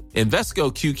NCAA.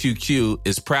 Invesco QQQ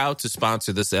is proud to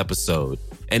sponsor this episode,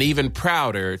 and even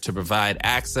prouder to provide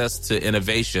access to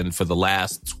innovation for the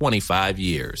last 25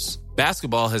 years.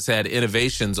 Basketball has had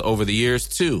innovations over the years,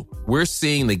 too. We're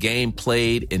seeing the game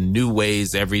played in new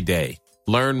ways every day.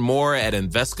 Learn more at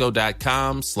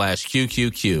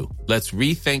Invesco.com/QQQ. Let's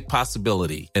rethink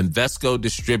possibility. Invesco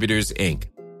Distributors, Inc.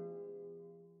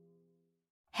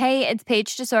 Hey, it's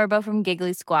Paige DeSorbo from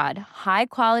Giggly Squad. High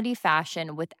quality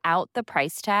fashion without the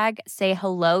price tag. Say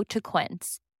hello to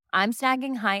Quince. I'm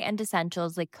snagging high-end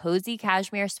essentials like cozy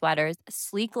cashmere sweaters,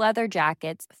 sleek leather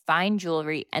jackets, fine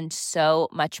jewelry, and so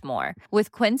much more.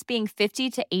 With Quince being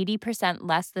 50 to 80%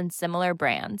 less than similar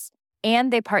brands.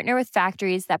 And they partner with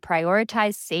factories that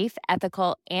prioritize safe,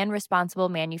 ethical, and responsible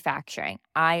manufacturing.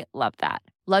 I love that.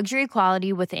 Luxury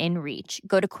quality within reach.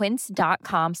 Go to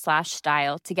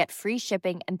quince.com/style to get free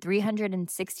shipping and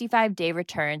 365-day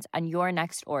returns on your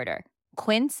next order.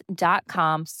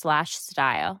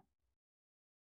 Quince.com/style.